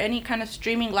 was there any kind of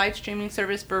live streaming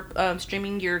service for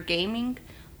streaming your gaming?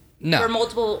 No. For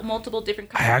multiple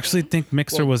different kinds I actually think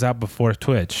Mixer was out before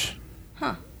Twitch.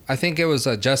 Huh. I think it was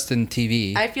Justin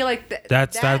TV. I feel like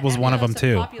that was one of them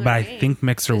too. But I think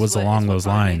Mixer was along those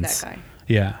lines.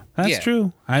 Yeah, that's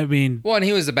true. I mean, and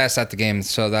he was the best at the game,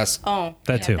 so that's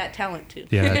that too. That talent too.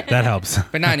 Yeah, that helps.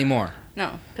 But not anymore.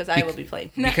 No, because I will be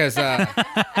playing. Because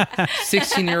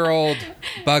 16-year-old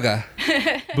Bugga.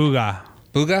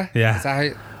 Booga? Yeah. Is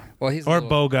that how he's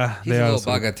Boga. He's a little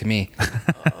Bugga to me.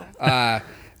 A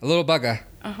little Bugga.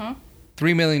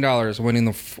 $3 million winning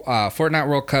the Fortnite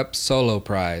World Cup solo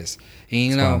prize.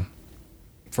 And,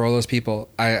 for all those people,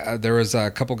 there was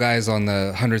a couple guys on the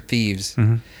 100 Thieves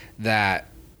that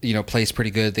placed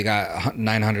pretty good. They got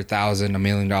 $900,000, $1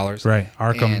 million. Right,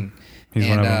 Arkham. He's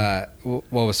one of them.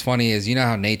 What was funny is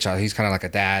how Nate Shaw, he's kind of like a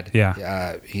dad.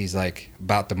 Yeah. He's like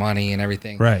about the money and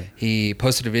everything. Right. He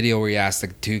posted a video where he asked the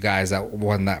two guys that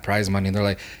won that prize money, and they're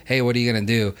like, "Hey, what are you gonna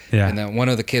do?" Yeah. And then one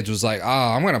of the kids was like, "Oh,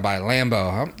 I'm gonna buy a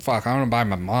Lambo. I'm gonna buy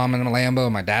my mom a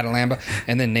Lambo, my dad a Lambo."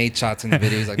 And then Nate Shot's in the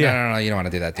video. He's like, "No, you don't want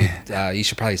to do that, dude. You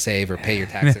should probably save or pay your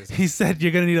taxes." He said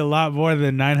you're gonna need a lot more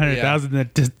than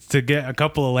 $900,000 to get a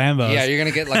couple of Lambos. Yeah, you're gonna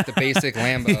get like the basic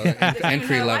Lambo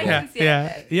entry level.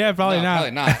 Yeah, probably not.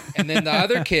 Probably not. And then the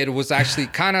other kid was actually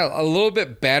kind of a little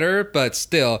bit better, but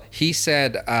still, he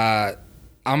said, "I'm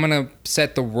gonna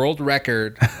set the world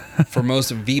record for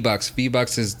most V-Bucks.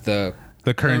 V-Bucks is the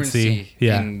currency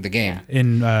in the game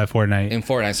in Fortnite. In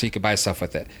Fortnite, so you could buy stuff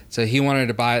with it. So he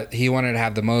wanted to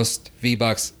have the most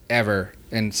V-Bucks ever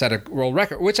and set a world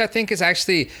record, which I think is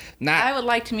actually not. I would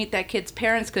like to meet that kid's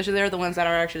parents because they're the ones that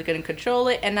are actually going to control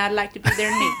it, and I'd like to be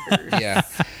their neighbors. Yeah.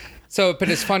 So, but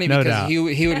it's funny because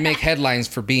he would make headlines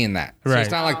for being that. So right.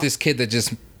 It's not like this kid that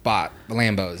just bought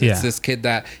Lambos. It's this kid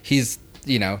that he has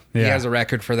a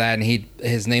record for that, and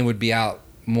his name would be out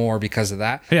more because of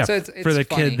that. Yeah, so it's for the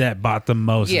funny. kid that bought the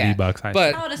most V-Bucks.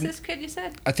 But how old is this kid you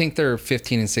said? I think they're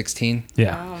 15 and 16.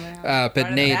 Yeah. Oh, man.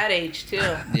 But Nate, that age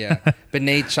too. Yeah. But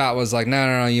Nate Shot was like,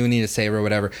 no, you need to save or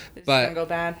whatever. It's gonna go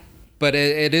bad. But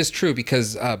it is true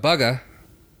because Bugga,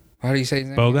 how do you say his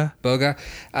name?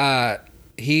 Boga.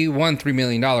 He won $3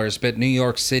 million, but New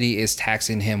York City is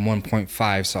taxing him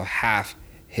 1.5, so half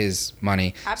his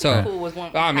money. I'd be So cool with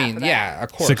one. I half mean, of that. yeah,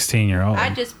 of course. 16-year-old. I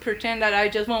just pretend that I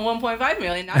just won 1.5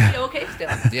 million. I'd be okay still.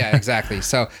 Yeah, exactly.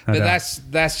 So, but doubt.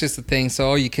 that's just the thing. So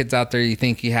all you kids out there, you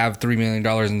think you have $3 million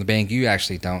in the bank, you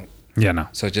actually don't. Yeah, no.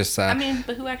 So just I mean,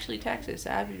 but who actually taxes?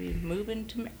 I'd be moving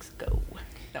to Mexico.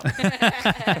 No. But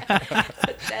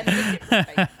that is a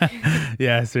different fight.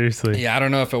 Yeah, seriously. yeah, I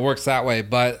don't know if it works that way,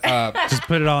 but Just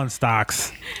put it all in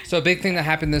stocks. so a big thing that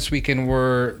happened this weekend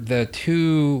were the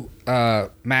two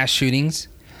mass shootings.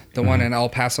 The one in El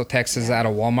Paso, Texas, at a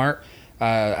Walmart.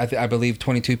 I believe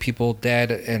 22 people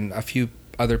dead, and a few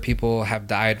other people have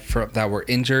died that were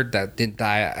injured that didn't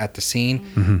die at the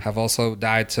scene. Have also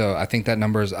died. So I think that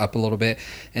number is up a little bit.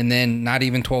 And then not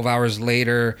even 12 hours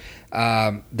later,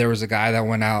 there was a guy that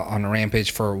went out on a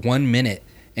rampage for 1 minute,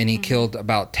 and he killed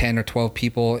about 10 or 12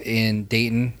 people in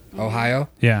Dayton, Ohio.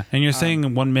 Yeah, and you're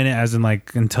saying 1 minute as in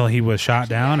like until he was shot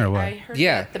down or what? I heard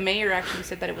Yeah. that the mayor actually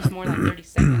said that it was more like 30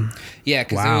 seconds. Yeah,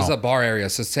 because it Wow. was a bar area.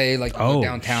 So say like you Oh, go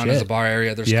downtown shit. is a bar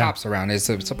area. There's Yeah. cops around. It's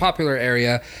a popular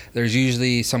area. There's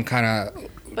usually some kind of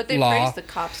But they law. praised the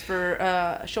cops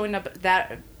for showing up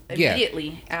that Yeah.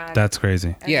 immediately. And, That's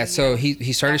crazy. and Yeah, then, so you know,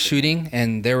 he started after- shooting,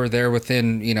 and they were there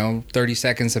within 30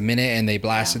 seconds, a minute, and they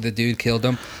blasted the dude, killed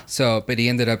him. So, but he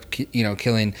ended up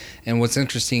killing. And what's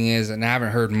interesting is, and I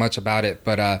haven't heard much about it,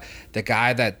 but the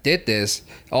guy that did this,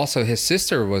 also his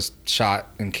sister was shot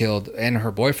and killed, and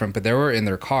her boyfriend, but they were in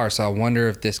their car. So I wonder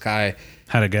if this guy,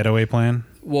 Had a getaway plan?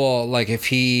 well, like if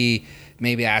he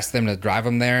maybe asked them to drive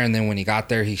him there, and then when he got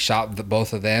there, he shot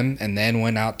both of them, and then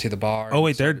went out to the bar. Oh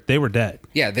wait, they were dead.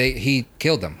 Yeah, he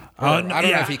killed them. Or, Oh, I don't know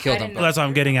yeah. if he killed I them. didn't but- know. That's what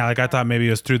I'm getting at. Like I thought maybe it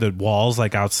was through the walls,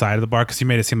 like outside of the bar, because he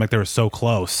made it seem like they were so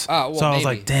close. Oh, well, so I was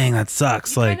maybe. like, dang, that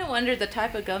sucks. You Like, kind of wonder the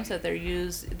type of guns that they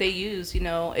use.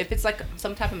 If it's like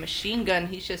some type of machine gun,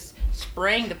 he's just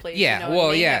spraying the place. Yeah, and well,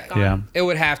 they yeah. have gone- yeah. It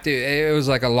would have to. It was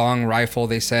like a long rifle.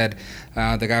 They said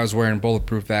the guy was wearing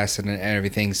bulletproof vests and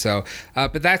everything. So,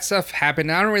 but that stuff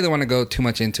happened. I don't really want to go too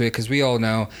much into it because we all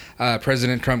know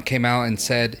President Trump came out and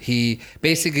said he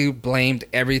basically blamed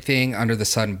everything under the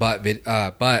sun but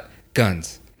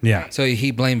guns. Yeah. So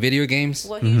he blamed video games.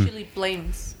 Well, he usually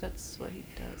blames. That's what he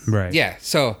does. Right. Yeah.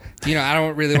 So I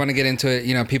don't really want to get into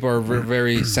it. People are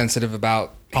very sensitive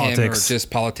about Politics. him or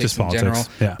just politics Just in general.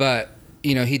 politics, yeah. But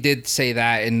he did say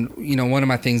that, and one of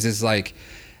my things is like,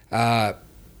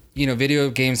 video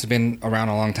games have been around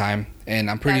a long time, and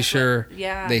I'm pretty That's sure what-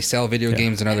 yeah. they sell video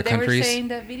games in other And they countries. were saying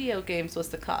that video games was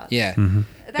the cause. Yeah,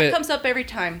 That But- comes up every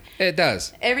time. it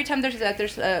does. Every time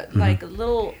there's like a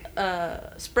little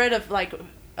spread of like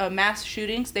mass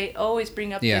shootings, they always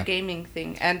bring up Yeah. the gaming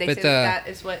thing, and they But say the- that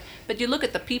is what. But you look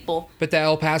at the people. But the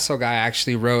El Paso guy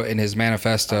actually wrote in his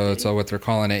manifesto, so what they're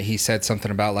calling it, he said something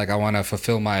about like, I want to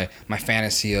fulfill my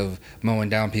fantasy of mowing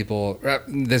down people.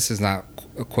 This is not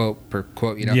a quote per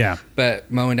quote, Yeah.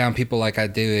 but mowing down people like I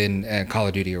do in Call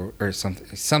of Duty or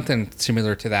something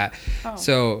similar to that. Oh.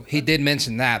 So he did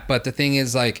mention that, but the thing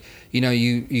is like,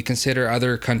 you consider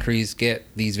other countries get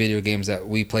these video games that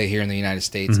we play here in the United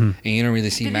States, and you don't really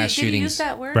see mass Did he use shootings.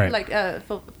 that word? Right. Like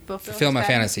Fulfill my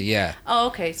fantasy, yeah. Oh,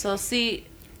 okay. So see,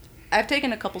 I've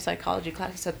taken a couple psychology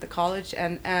classes at the college,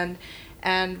 and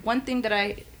one thing that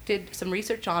I did some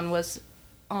research on was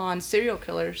on serial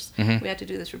killers. Mm-hmm. We had to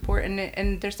do this report,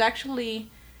 and there's actually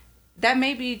that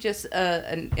may be just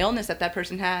an illness that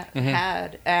person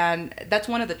had, and that's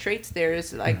one of the traits there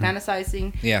is like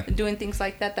fantasizing, Yeah. doing things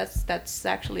like that. That's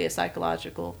actually a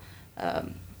psychological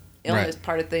illness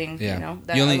part of thing. Yeah.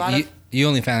 That You a only lot of you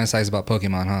only fantasize about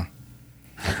Pokemon, huh?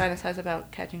 I fantasize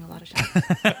about catching a lot of shots.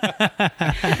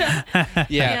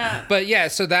 Yeah. But yeah,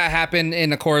 so that happened,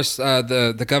 and of course,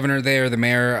 the governor there, the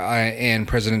mayor, and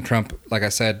President Trump, like I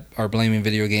said, are blaming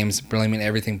video games, blaming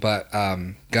everything but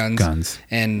guns. Guns.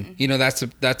 And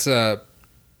that's a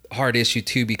hard issue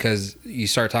too, because you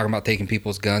start talking about taking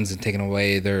people's guns and taking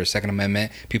away their Second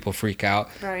Amendment. People freak out.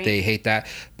 Right. They hate that.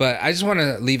 But I just want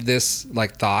to leave this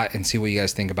like thought and see what you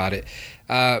guys think about it.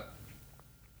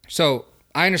 So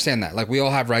I understand that. Like, we all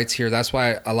have rights here. That's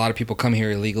why a lot of people come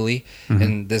here illegally.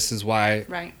 And this is why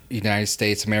Right. United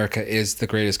States, America is the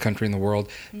greatest country in the world,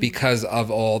 because of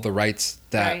all the rights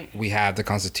that Right. we have, the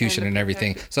Constitution and the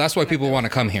everything. protect- So that's why people want to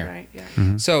come here. Right.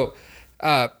 Yeah. So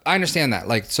I understand that.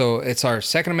 Like, so it's our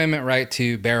Second Amendment right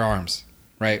to bear arms,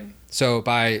 right? So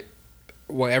by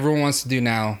what everyone wants to do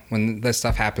now when this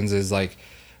stuff happens is like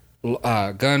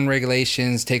gun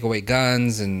regulations, take away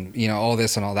guns, and all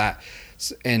this and all that.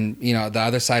 And the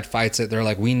other side fights it. They're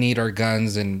like, we need our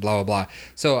guns and blah blah blah.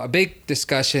 So a big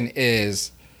discussion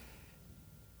is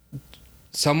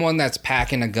someone that's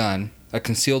packing a gun, a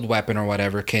concealed weapon or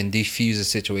whatever, can defuse a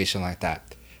situation like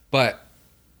that. But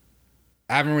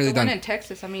I haven't really the done one in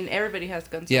Texas. I mean, everybody has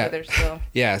guns Yeah. over there. So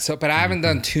yeah. So, but I haven't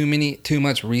done too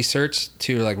much research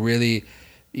to like really,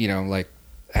 like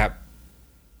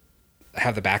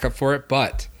have the backup for it.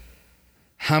 But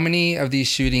how many of these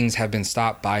shootings have been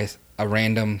stopped by a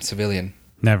random civilian?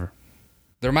 Never.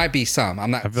 There might be some. I'm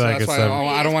not. I feel So like that's it's why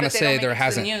a- I don't want to But they say make there it to the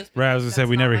hasn't. news. Right, I was gonna say, That's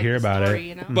we not never like hear the about it. story,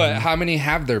 you know? But how many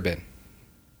have there been?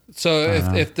 So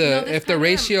know. if the No, this if the kinda-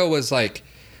 ratio was like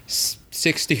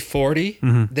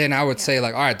 60-40, then I would say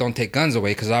like, all right, don't take guns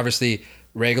away, because obviously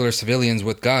regular civilians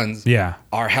with guns Yeah.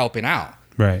 are helping out.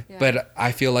 Right. Yeah. But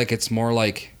I feel like it's more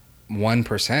like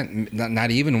 1%,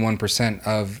 not even 1%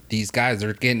 of these guys.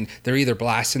 They're either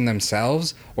blasting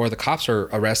themselves, or the cops are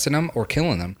arresting them or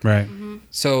killing them. Right.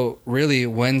 So really,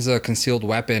 when's a concealed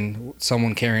weapon,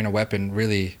 someone carrying a weapon,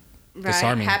 really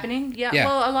disarming? happening? Yeah. Yeah.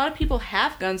 Well, a lot of people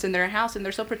have guns in their house, and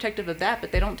they're so protective of that,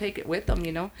 but they don't take it with them.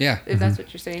 Yeah. If that's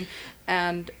what you're saying.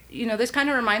 And this kind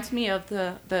of reminds me of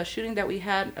the shooting that we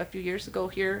had a few years ago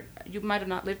here. You might have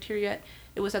not lived here yet.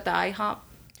 It was at the IHOP.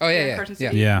 Oh here yeah, in yeah, Carson yeah.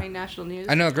 City. Yeah. Made national news.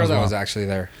 I know a girl As that well. was actually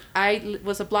there. I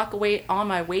was a block away on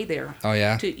my way there. Oh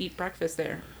yeah. To eat breakfast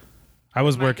there. I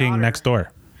was My working daughter. next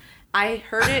door. I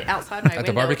heard it outside my At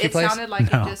the window. barbecue It place? sounded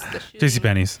like No. it just the shooting.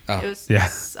 JCPenney's. Oh. It was, Yeah.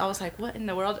 I was like, what in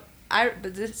the world?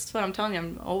 But this is what I'm telling you.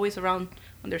 I'm always around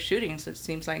when there's shootings. It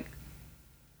seems like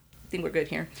I think we're good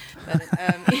here. But,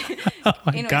 Oh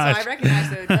my gosh. so I recognized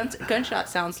the gunshot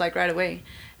sounds like right away.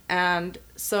 And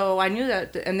so I knew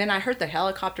that, and then I heard the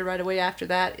helicopter right away after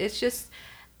that. It's just,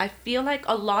 I feel like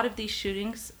a lot of these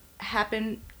shootings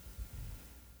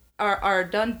are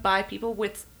done by people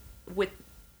with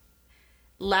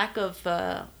lack of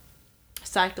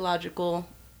psychological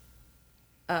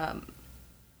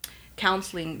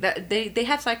counseling. That they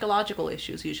have psychological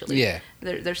issues usually. Yeah.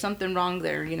 There's something wrong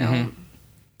there, you know.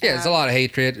 Yeah, there's a lot of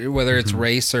hatred, whether it's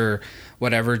race or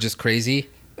whatever, just crazy.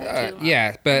 That too.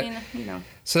 Yeah, but I mean,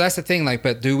 so that's the thing. Like,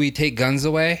 but do we take guns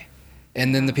away?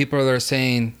 And then the people that are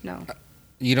saying, no,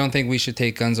 you don't think we should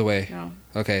take guns away? no.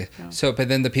 Okay. No. So, but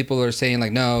then the people are saying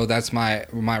like, no, that's my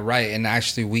right, and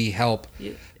actually we help.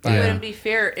 It Yeah. wouldn't be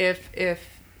fair if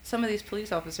some of these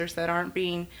police officers that aren't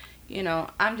being,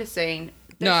 I'm just saying.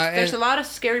 There's a lot of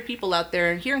scary people out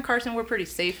there, and here in Carson we're pretty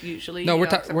safe usually. No, we're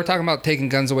talking about taking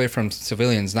guns away from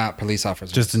civilians, not police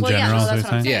officers. Just in Well, yeah, general. so that's is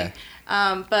what I'm what you're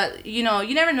saying. But you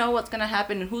never know what's gonna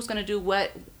happen and who's gonna do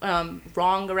what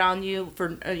wrong around you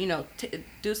for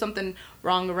do something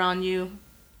wrong around you.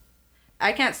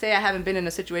 I can't say I haven't been in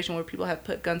a situation where people have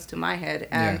put guns to my head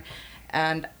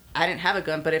and I didn't have a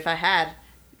gun, but if I had,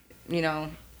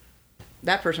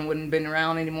 that person wouldn't have been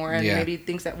around anymore, and maybe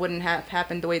things that wouldn't have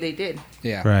happened the way they did.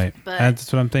 Yeah. Right. But-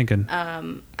 That's what I'm thinking.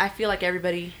 I feel like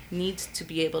everybody needs to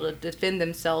be able to defend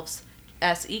themselves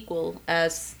as equal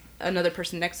as another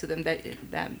person next to them that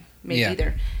may Yeah. be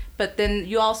there. But then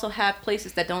you also have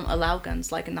places that don't allow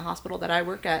guns, like in the hospital that I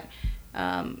work at.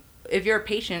 If you're a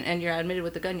patient and you're admitted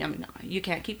with a gun, you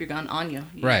can't keep your gun on you.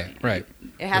 Right.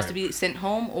 It has to Right. be sent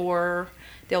home, or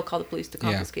they'll call the police to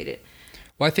confiscate it.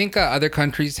 Well, I think other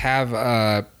countries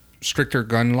have stricter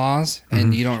gun laws,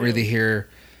 and you don't really hear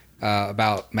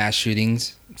about mass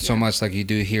shootings so much like you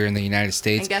do here in the United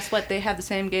States. And guess what? They have the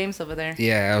same games over there.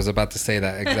 Yeah, I was about to say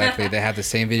that exactly. They have the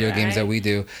same video games that Right. we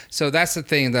do. So that's the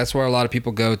thing. That's where a lot of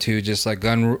people go to, just like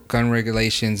gun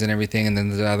regulations and everything. And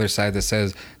then the other side that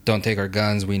says, "Don't take our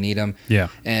guns. We need them." Yeah.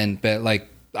 But like,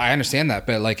 I understand that.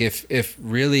 But like, if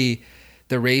really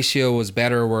the ratio was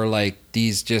better, where like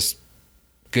these just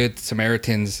good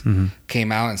Samaritans came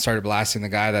out and started blasting the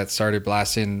guy that started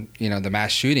blasting, the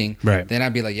mass shooting, Right. then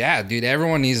I'd be like, yeah, dude,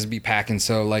 everyone needs to be packing.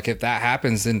 So like, if that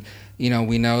happens, then,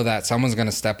 we know that someone's going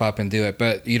to step up and do it,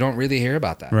 but you don't really hear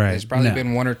about that. Right. There's probably No.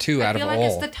 been one or two out I of feel like all.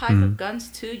 it's the type of guns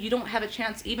too. You don't have a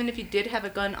chance, even if you did have a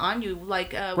gun on you.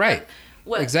 Like Right.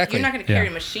 What, Exactly. You're not going to carry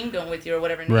Yeah. a machine gun with you or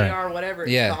whatever, an Right. AR or whatever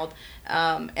it's Yeah. called.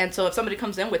 And so if somebody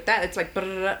comes in with that, it's like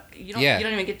you don't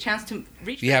even get a chance to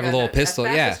reach. You for have a gun little as pistol,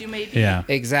 fast yeah. as you may be. Yeah.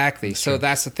 Exactly. So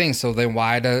that's the thing. So then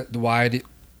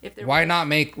If there why was- not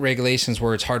make regulations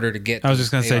where it's harder to get? I was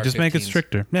just going to say, just make it AR-15s?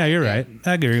 stricter. Yeah, you're right.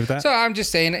 I agree with that. So I'm just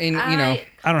saying,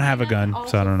 I don't have a gun,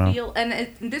 so I don't know. And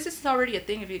this is already a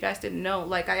thing. If you guys didn't know,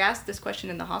 like I asked this question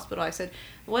in the hospital. I said,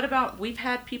 "What about we've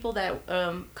had people that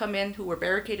come in who were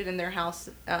barricaded in their house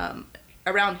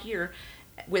around here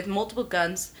with multiple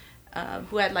guns,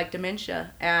 who had like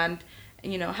dementia, and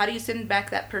how do you send back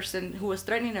that person who was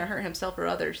threatening to hurt himself or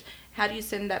others? How do you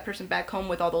send that person back home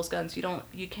with all those guns?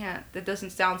 You can't. That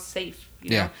doesn't sound safe. You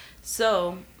Yeah. know?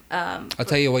 So I'll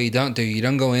tell you what you don't do. You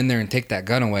don't go in there and take that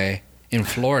gun away in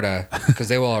Florida because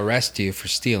they will arrest you for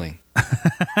stealing.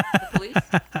 the police.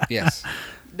 Yes.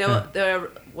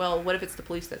 Well, what if it's the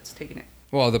police that's taking it?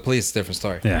 Well, the police is a different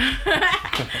story. Yeah.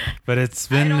 But it's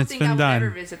been I don't it's think been I would done.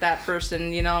 ever visit that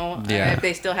person, you know, Yeah. if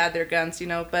they still had their guns, you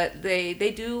know. But they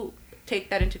do take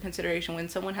that into consideration when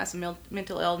someone has a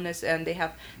mental illness and they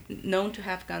have known to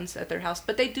have guns at their house.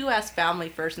 But they do ask family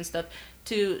first and stuff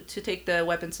to take the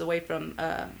weapons away from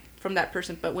that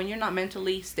person. But when you're not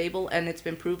mentally stable and it's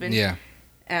been proven, Yeah.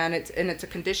 and it's a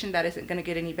condition that isn't going to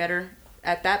get any better,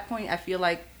 at that point I feel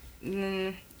like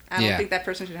I don't think that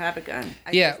person should have a gun.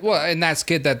 Well, and that's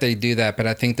good that they do that, but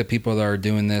I think the people that are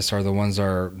doing this are the ones that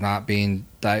are not being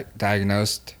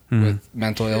diagnosed with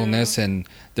mental illness, and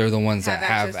they're the ones that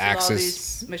have access to all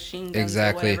these machine guns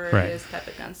exactly. or whatever it is type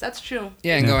of guns. That's true.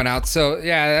 Yeah, and going out. So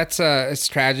yeah, that's it's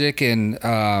tragic, and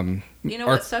you know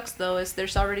what sucks though is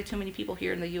there's already too many people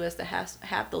here in the U.S. that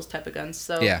have those type of guns.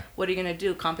 So what are you gonna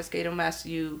do? Confiscate them as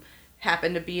you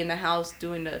happen to be in the house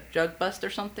doing a drug bust or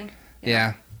something?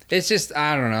 Yeah. It's just,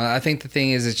 I don't know. I think the thing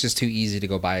is, it's just too easy to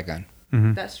go buy a gun.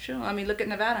 Mm-hmm. That's true. I mean, look at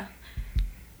Nevada.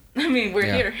 I mean, we're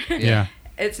here. Yeah.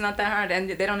 It's not that hard, and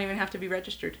they don't even have to be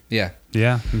registered. Yeah.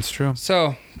 Yeah, it's true.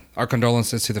 So, our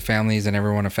condolences to the families and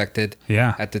everyone affected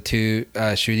at the two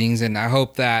shootings. And I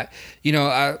hope that, you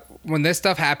know, when this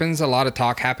stuff happens, a lot of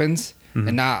talk happens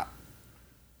and not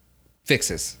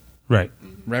fixes. Right.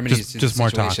 Remedies just more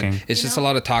talking. It's just a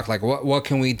lot of talk. Like, what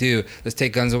can we do? Let's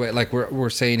take guns away. Like we're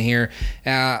saying here.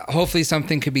 Hopefully,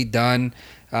 something could be done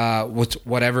with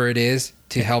whatever it is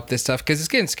to help this stuff, because it's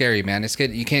getting scary, man. It's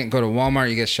getting. You can't go to Walmart,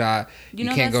 you get shot. You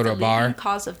can't go to a bar. The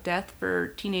cause of death for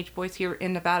teenage boys here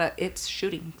in Nevada, it's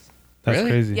shootings. That's really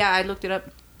crazy. Yeah, I looked it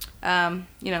up.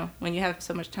 You know, when you have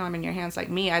so much time in your hands like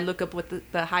me, I look up what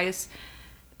the highest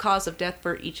cause of death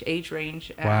for each age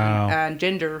range and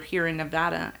gender here in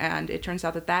Nevada, and it turns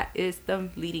out that is the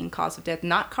leading cause of death,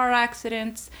 not car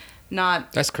accidents,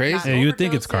 not that's crazy. not yeah, you would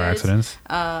think it's car accidents.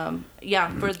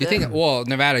 You think, well,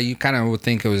 Nevada, you kind of would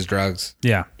think it was drugs.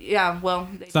 Yeah. Well,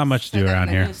 it's not much to do around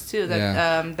here too,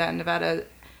 that that Nevada,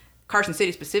 Carson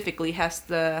City specifically, has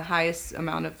the highest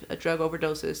amount of drug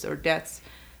overdoses or deaths,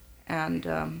 and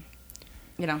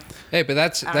you know, hey, but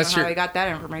that's I don't know your how I got that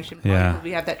information. Yeah,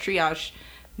 we have that triage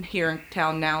here in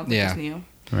town now that is new.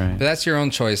 Right. But that's your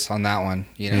own choice on that one.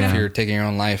 You know, if you're taking your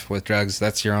own life with drugs,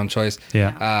 that's your own choice.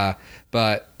 Yeah.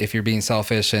 But if you're being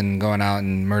selfish and going out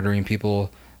and murdering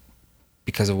people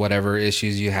because of whatever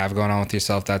issues you have going on with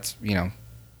yourself, that's, you know,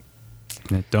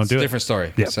 don't do it. Different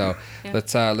story. Yep. So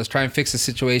let's try and fix the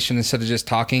situation instead of just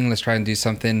talking. Let's try and do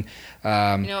something. You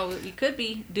know, what you could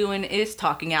be doing is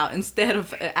talking out instead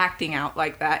of acting out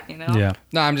like that. You know. Yeah.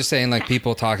 No, I'm just saying, like,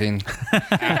 people talking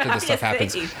after the stuff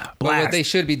happens. But what they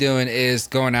should be doing is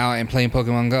going out and playing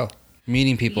Pokemon Go,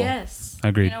 meeting people. Yes.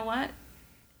 Agreed. You know what?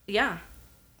 Yeah.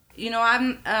 You know,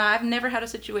 I've never had a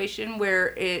situation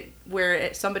where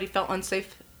somebody felt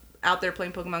unsafe out there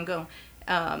playing Pokemon Go.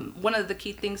 One of the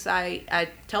key things I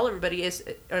tell everybody is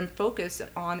and focus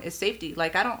on is safety.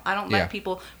 Like I don't let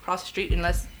people cross the street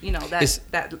unless you know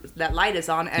that light is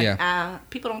on, and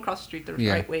people don't cross the street the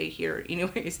right way here.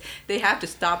 Anyways, they have to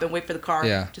stop and wait for the car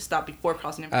to stop before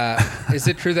crossing. Is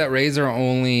it true that raids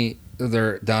are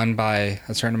they're done by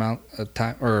a certain amount of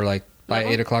time, or like by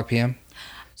 8:00 p.m.?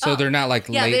 So they're not like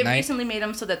late night? Yeah, they recently made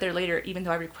them so that they're later, even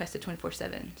though I requested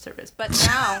 24/7 service. But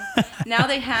now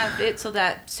they have it so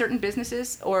that certain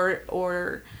businesses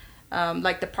or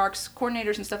like the parks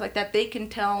coordinators and stuff like that, they can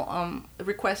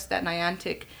request that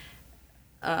Niantic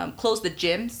close the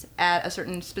gyms at a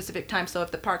certain specific time. So if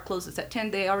the park closes at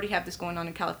 10, they already have this going on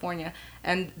in California,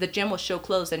 and the gym will show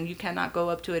closed, and you cannot go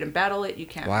up to it and battle it. You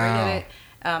can't raid it.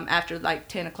 After like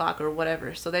 10 o'clock or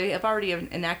whatever. So they have already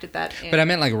enacted that. But I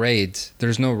meant like raids.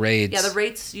 There's no raids. Yeah, the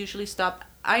raids usually stop.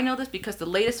 I know this because the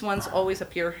latest ones always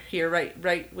appear here,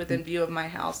 right within view of my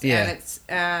house. Yeah.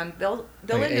 And they'll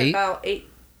like end at about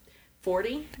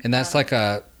 8:40. And that's like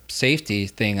a safety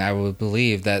thing, I would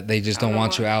believe, that they just don't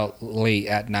want you out late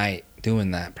at night doing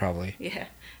that, probably. Yeah,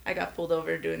 I got pulled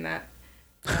over doing that.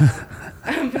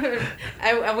 I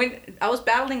was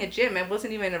battling a gym. It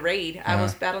wasn't even a raid. I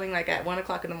was battling like at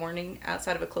 1:00 in the morning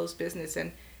outside of a closed business,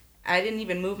 and I didn't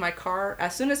even move my car.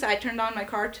 As soon as I turned on my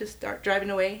car to start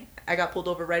driving away, I got pulled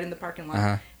over right in the parking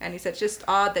lot. And he said, "It's just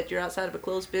odd that you're outside of a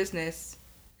closed business."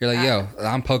 You're like, "Yo,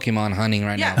 I'm Pokemon hunting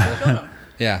right now." I showed him.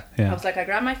 Yeah. I was like, I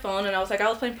grabbed my phone and I was like, I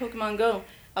was playing Pokemon Go.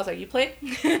 I was like, you played?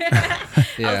 I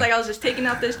was like, I was just taking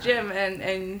out this gym,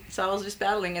 and so I was just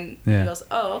battling, and he goes,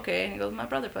 oh, okay. And he goes, my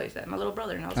brother plays that, my little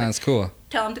brother. And I was like, that's cool.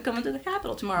 Tell him to come into the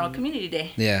Capitol tomorrow, Community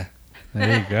Day. Yeah.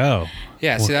 There you go.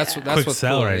 Yeah, see, that's what's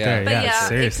cool. Right there. But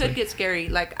yeah, it could get scary.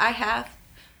 Like, I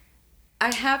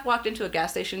have walked into a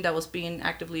gas station that was being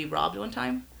actively robbed one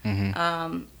time.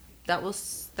 Mm-hmm. That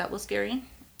was scary.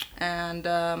 And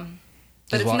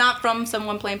But it's not from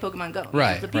someone playing Pokemon Go.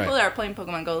 Right. The people that are playing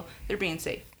Pokemon Go, they're being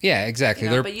safe. Yeah, exactly.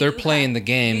 They're playing the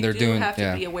game. They're doing. You have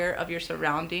to be aware of your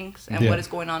surroundings and what is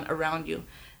going on around you.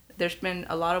 There's been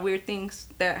a lot of weird things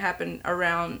that happen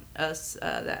around us.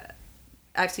 That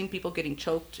I've seen people getting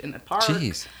choked in the park.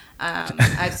 Jeez.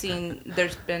 I've seen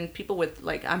there's been people with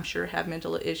I'm sure have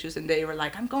mental issues, and they were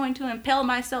like, I'm going to impale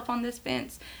myself on this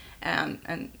fence. And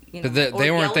but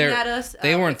they weren't there. At us,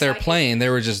 they weren't there playing. They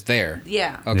were just there.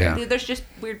 Yeah. Okay. Yeah. There's just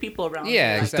weird people around.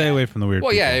 Yeah. Exactly. Stay away from the weird.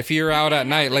 Well, people. yeah. If you're out at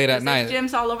night, late at night,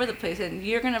 there's gyms all over the place, and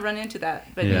you're gonna run into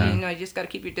that. But you just got to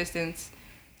keep your distance,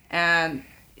 and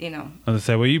I was gonna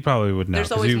say, well, you probably would know There's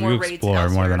because always you more explore raids more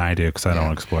elsewhere. than I do because I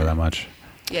don't explore that much.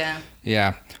 Yeah.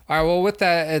 Yeah. All right. Well, with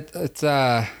that, it's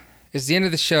the end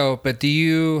of the show. But do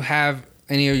you have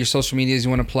any of your social medias you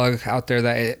want to plug out there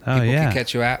that people can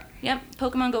catch you at? Yep.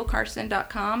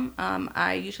 PokemonGoCarson.com.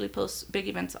 I usually post big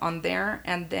events on there,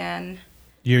 and then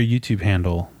Your YouTube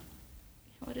handle.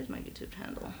 what is my YouTube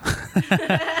handle?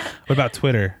 What about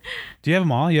Twitter? Do you have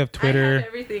them all? You have Twitter. I have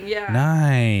everything. Yeah.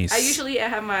 Nice. I usually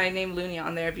have my name Looney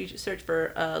on there. If you search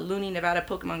for Looney Nevada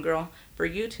Pokemon Girl for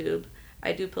YouTube,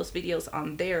 I do post videos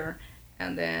on there.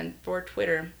 And then for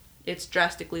Twitter, it's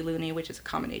Drastically Looney, which is a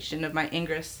combination of my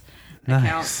Ingress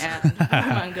account and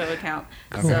Pokemon Go account.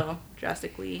 Cool. So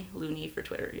Drastically Looney for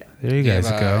Twitter, yeah. There you guys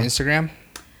go. Instagram?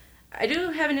 I do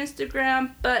have an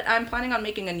Instagram, but I'm planning on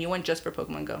making a new one just for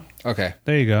Pokemon Go. Okay.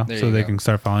 There you go. So they can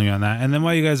start following you on that. And then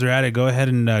while you guys are at it, go ahead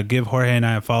and give Jorge and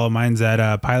I a follow. Mine's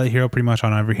at Pilot Hero pretty much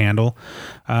on every handle.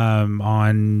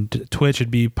 On Twitch,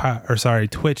 it'd be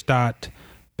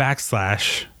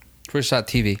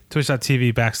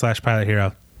twitch.tv/Pilot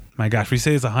Hero. My gosh, we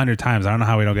say this 100 times. I don't know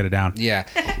how we don't get it down. Yeah.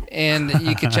 And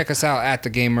you can check us out at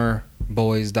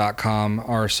thegamerboys.com.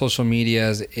 Our social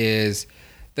medias is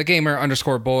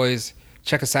thegamer_boys.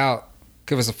 Check us out.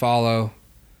 Give us a follow.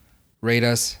 Rate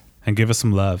us. And give us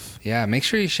some love. Yeah, make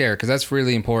sure you share because that's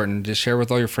really important. Just share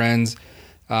with all your friends.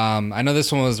 I know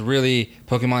this one was really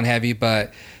Pokemon heavy,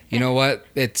 but you know what?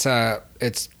 It's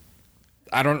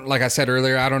like I said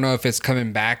earlier, I don't know if it's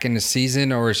coming back in the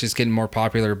season or it's just getting more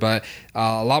popular, but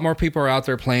a lot more people are out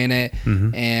there playing it.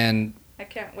 Mm-hmm. And I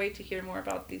can't wait to hear more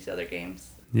about these other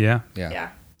games. Yeah.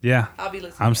 I'll be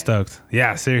listening. I'm stoked.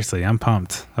 Yeah, seriously. I'm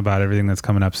pumped about everything that's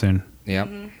coming up soon. Yeah.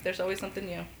 Mm-hmm. There's always something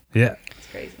new. Yeah. It's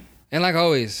crazy. And like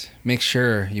always, make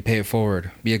sure you pay it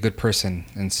forward. Be a good person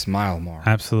and smile more.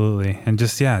 Absolutely. And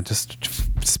just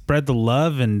spread the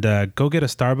love and go get a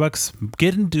Starbucks.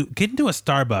 Get into a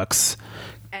Starbucks.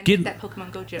 And hit that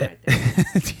Pokemon Go gym right there.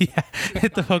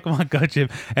 Hit the Pokemon Go gym.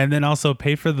 And then also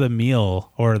pay for the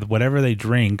meal or whatever they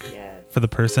drink for the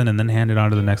person and then hand it on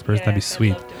to the next person. That'd be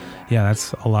sweet. Yeah,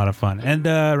 that's a lot of fun. And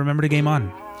remember to game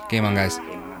on. Game on, guys.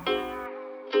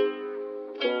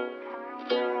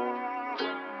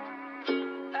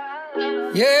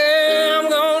 Yeah, I'm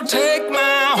gonna take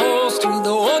my horse to the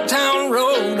old town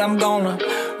road. I'm gonna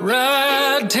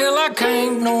ride till I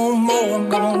can't no more. I'm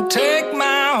gonna take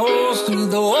my horse to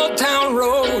the old town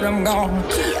road. I'm gonna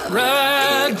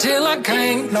ride till I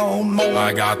can't no more.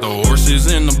 I got the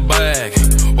horses in the bag,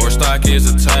 horse stock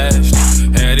is attached.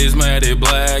 Head is matted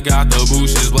black, got the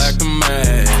bushes black to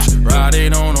match.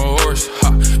 Riding on a horse,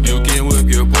 you can whip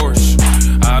your Porsche.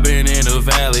 I've been in the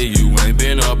valley, you ain't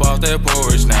been up off that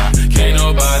porch now. Can't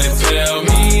nobody tell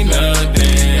me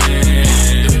nothing.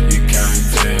 You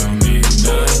can't tell me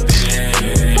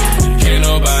nothing. Can't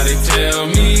nobody tell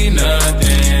me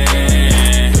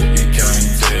nothing. You can't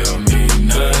tell me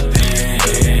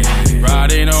nothing.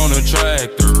 Riding on a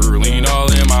tractor, lean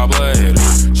all in my bladder.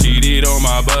 Cheated on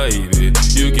my baby,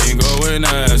 you can go and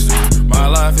ask her. My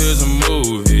life is a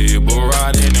movie, bull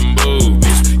riding in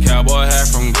boobies. Cowboy hat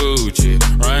from Gucci,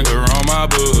 Wrangler on my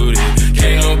booty.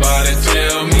 Can't nobody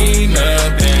tell me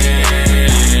nothing.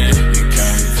 You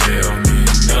can't tell me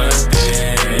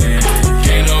nothing.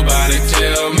 Can't nobody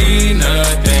tell me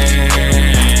nothing.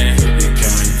 You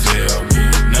can't tell me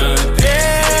nothing.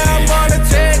 Yeah, I'm gonna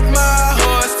take my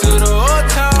horse to the old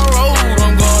town road.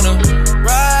 I'm gonna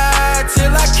ride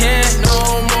till I can't no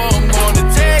more. I'm gonna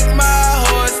take my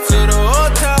horse to the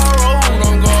old town road.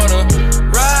 I'm gonna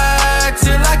ride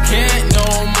till I can't no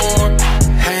more.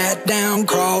 Hat down,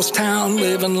 cross town,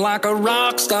 living like a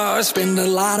rock star. Spend a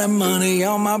lot of money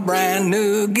on my brand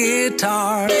new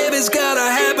guitar. Baby's got a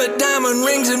habit, diamond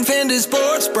rings and Fendi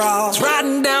sports bras.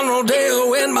 Riding down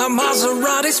Rodeo in my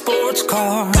Maserati sports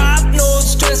car. Got no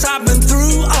stress, I've been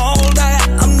through all that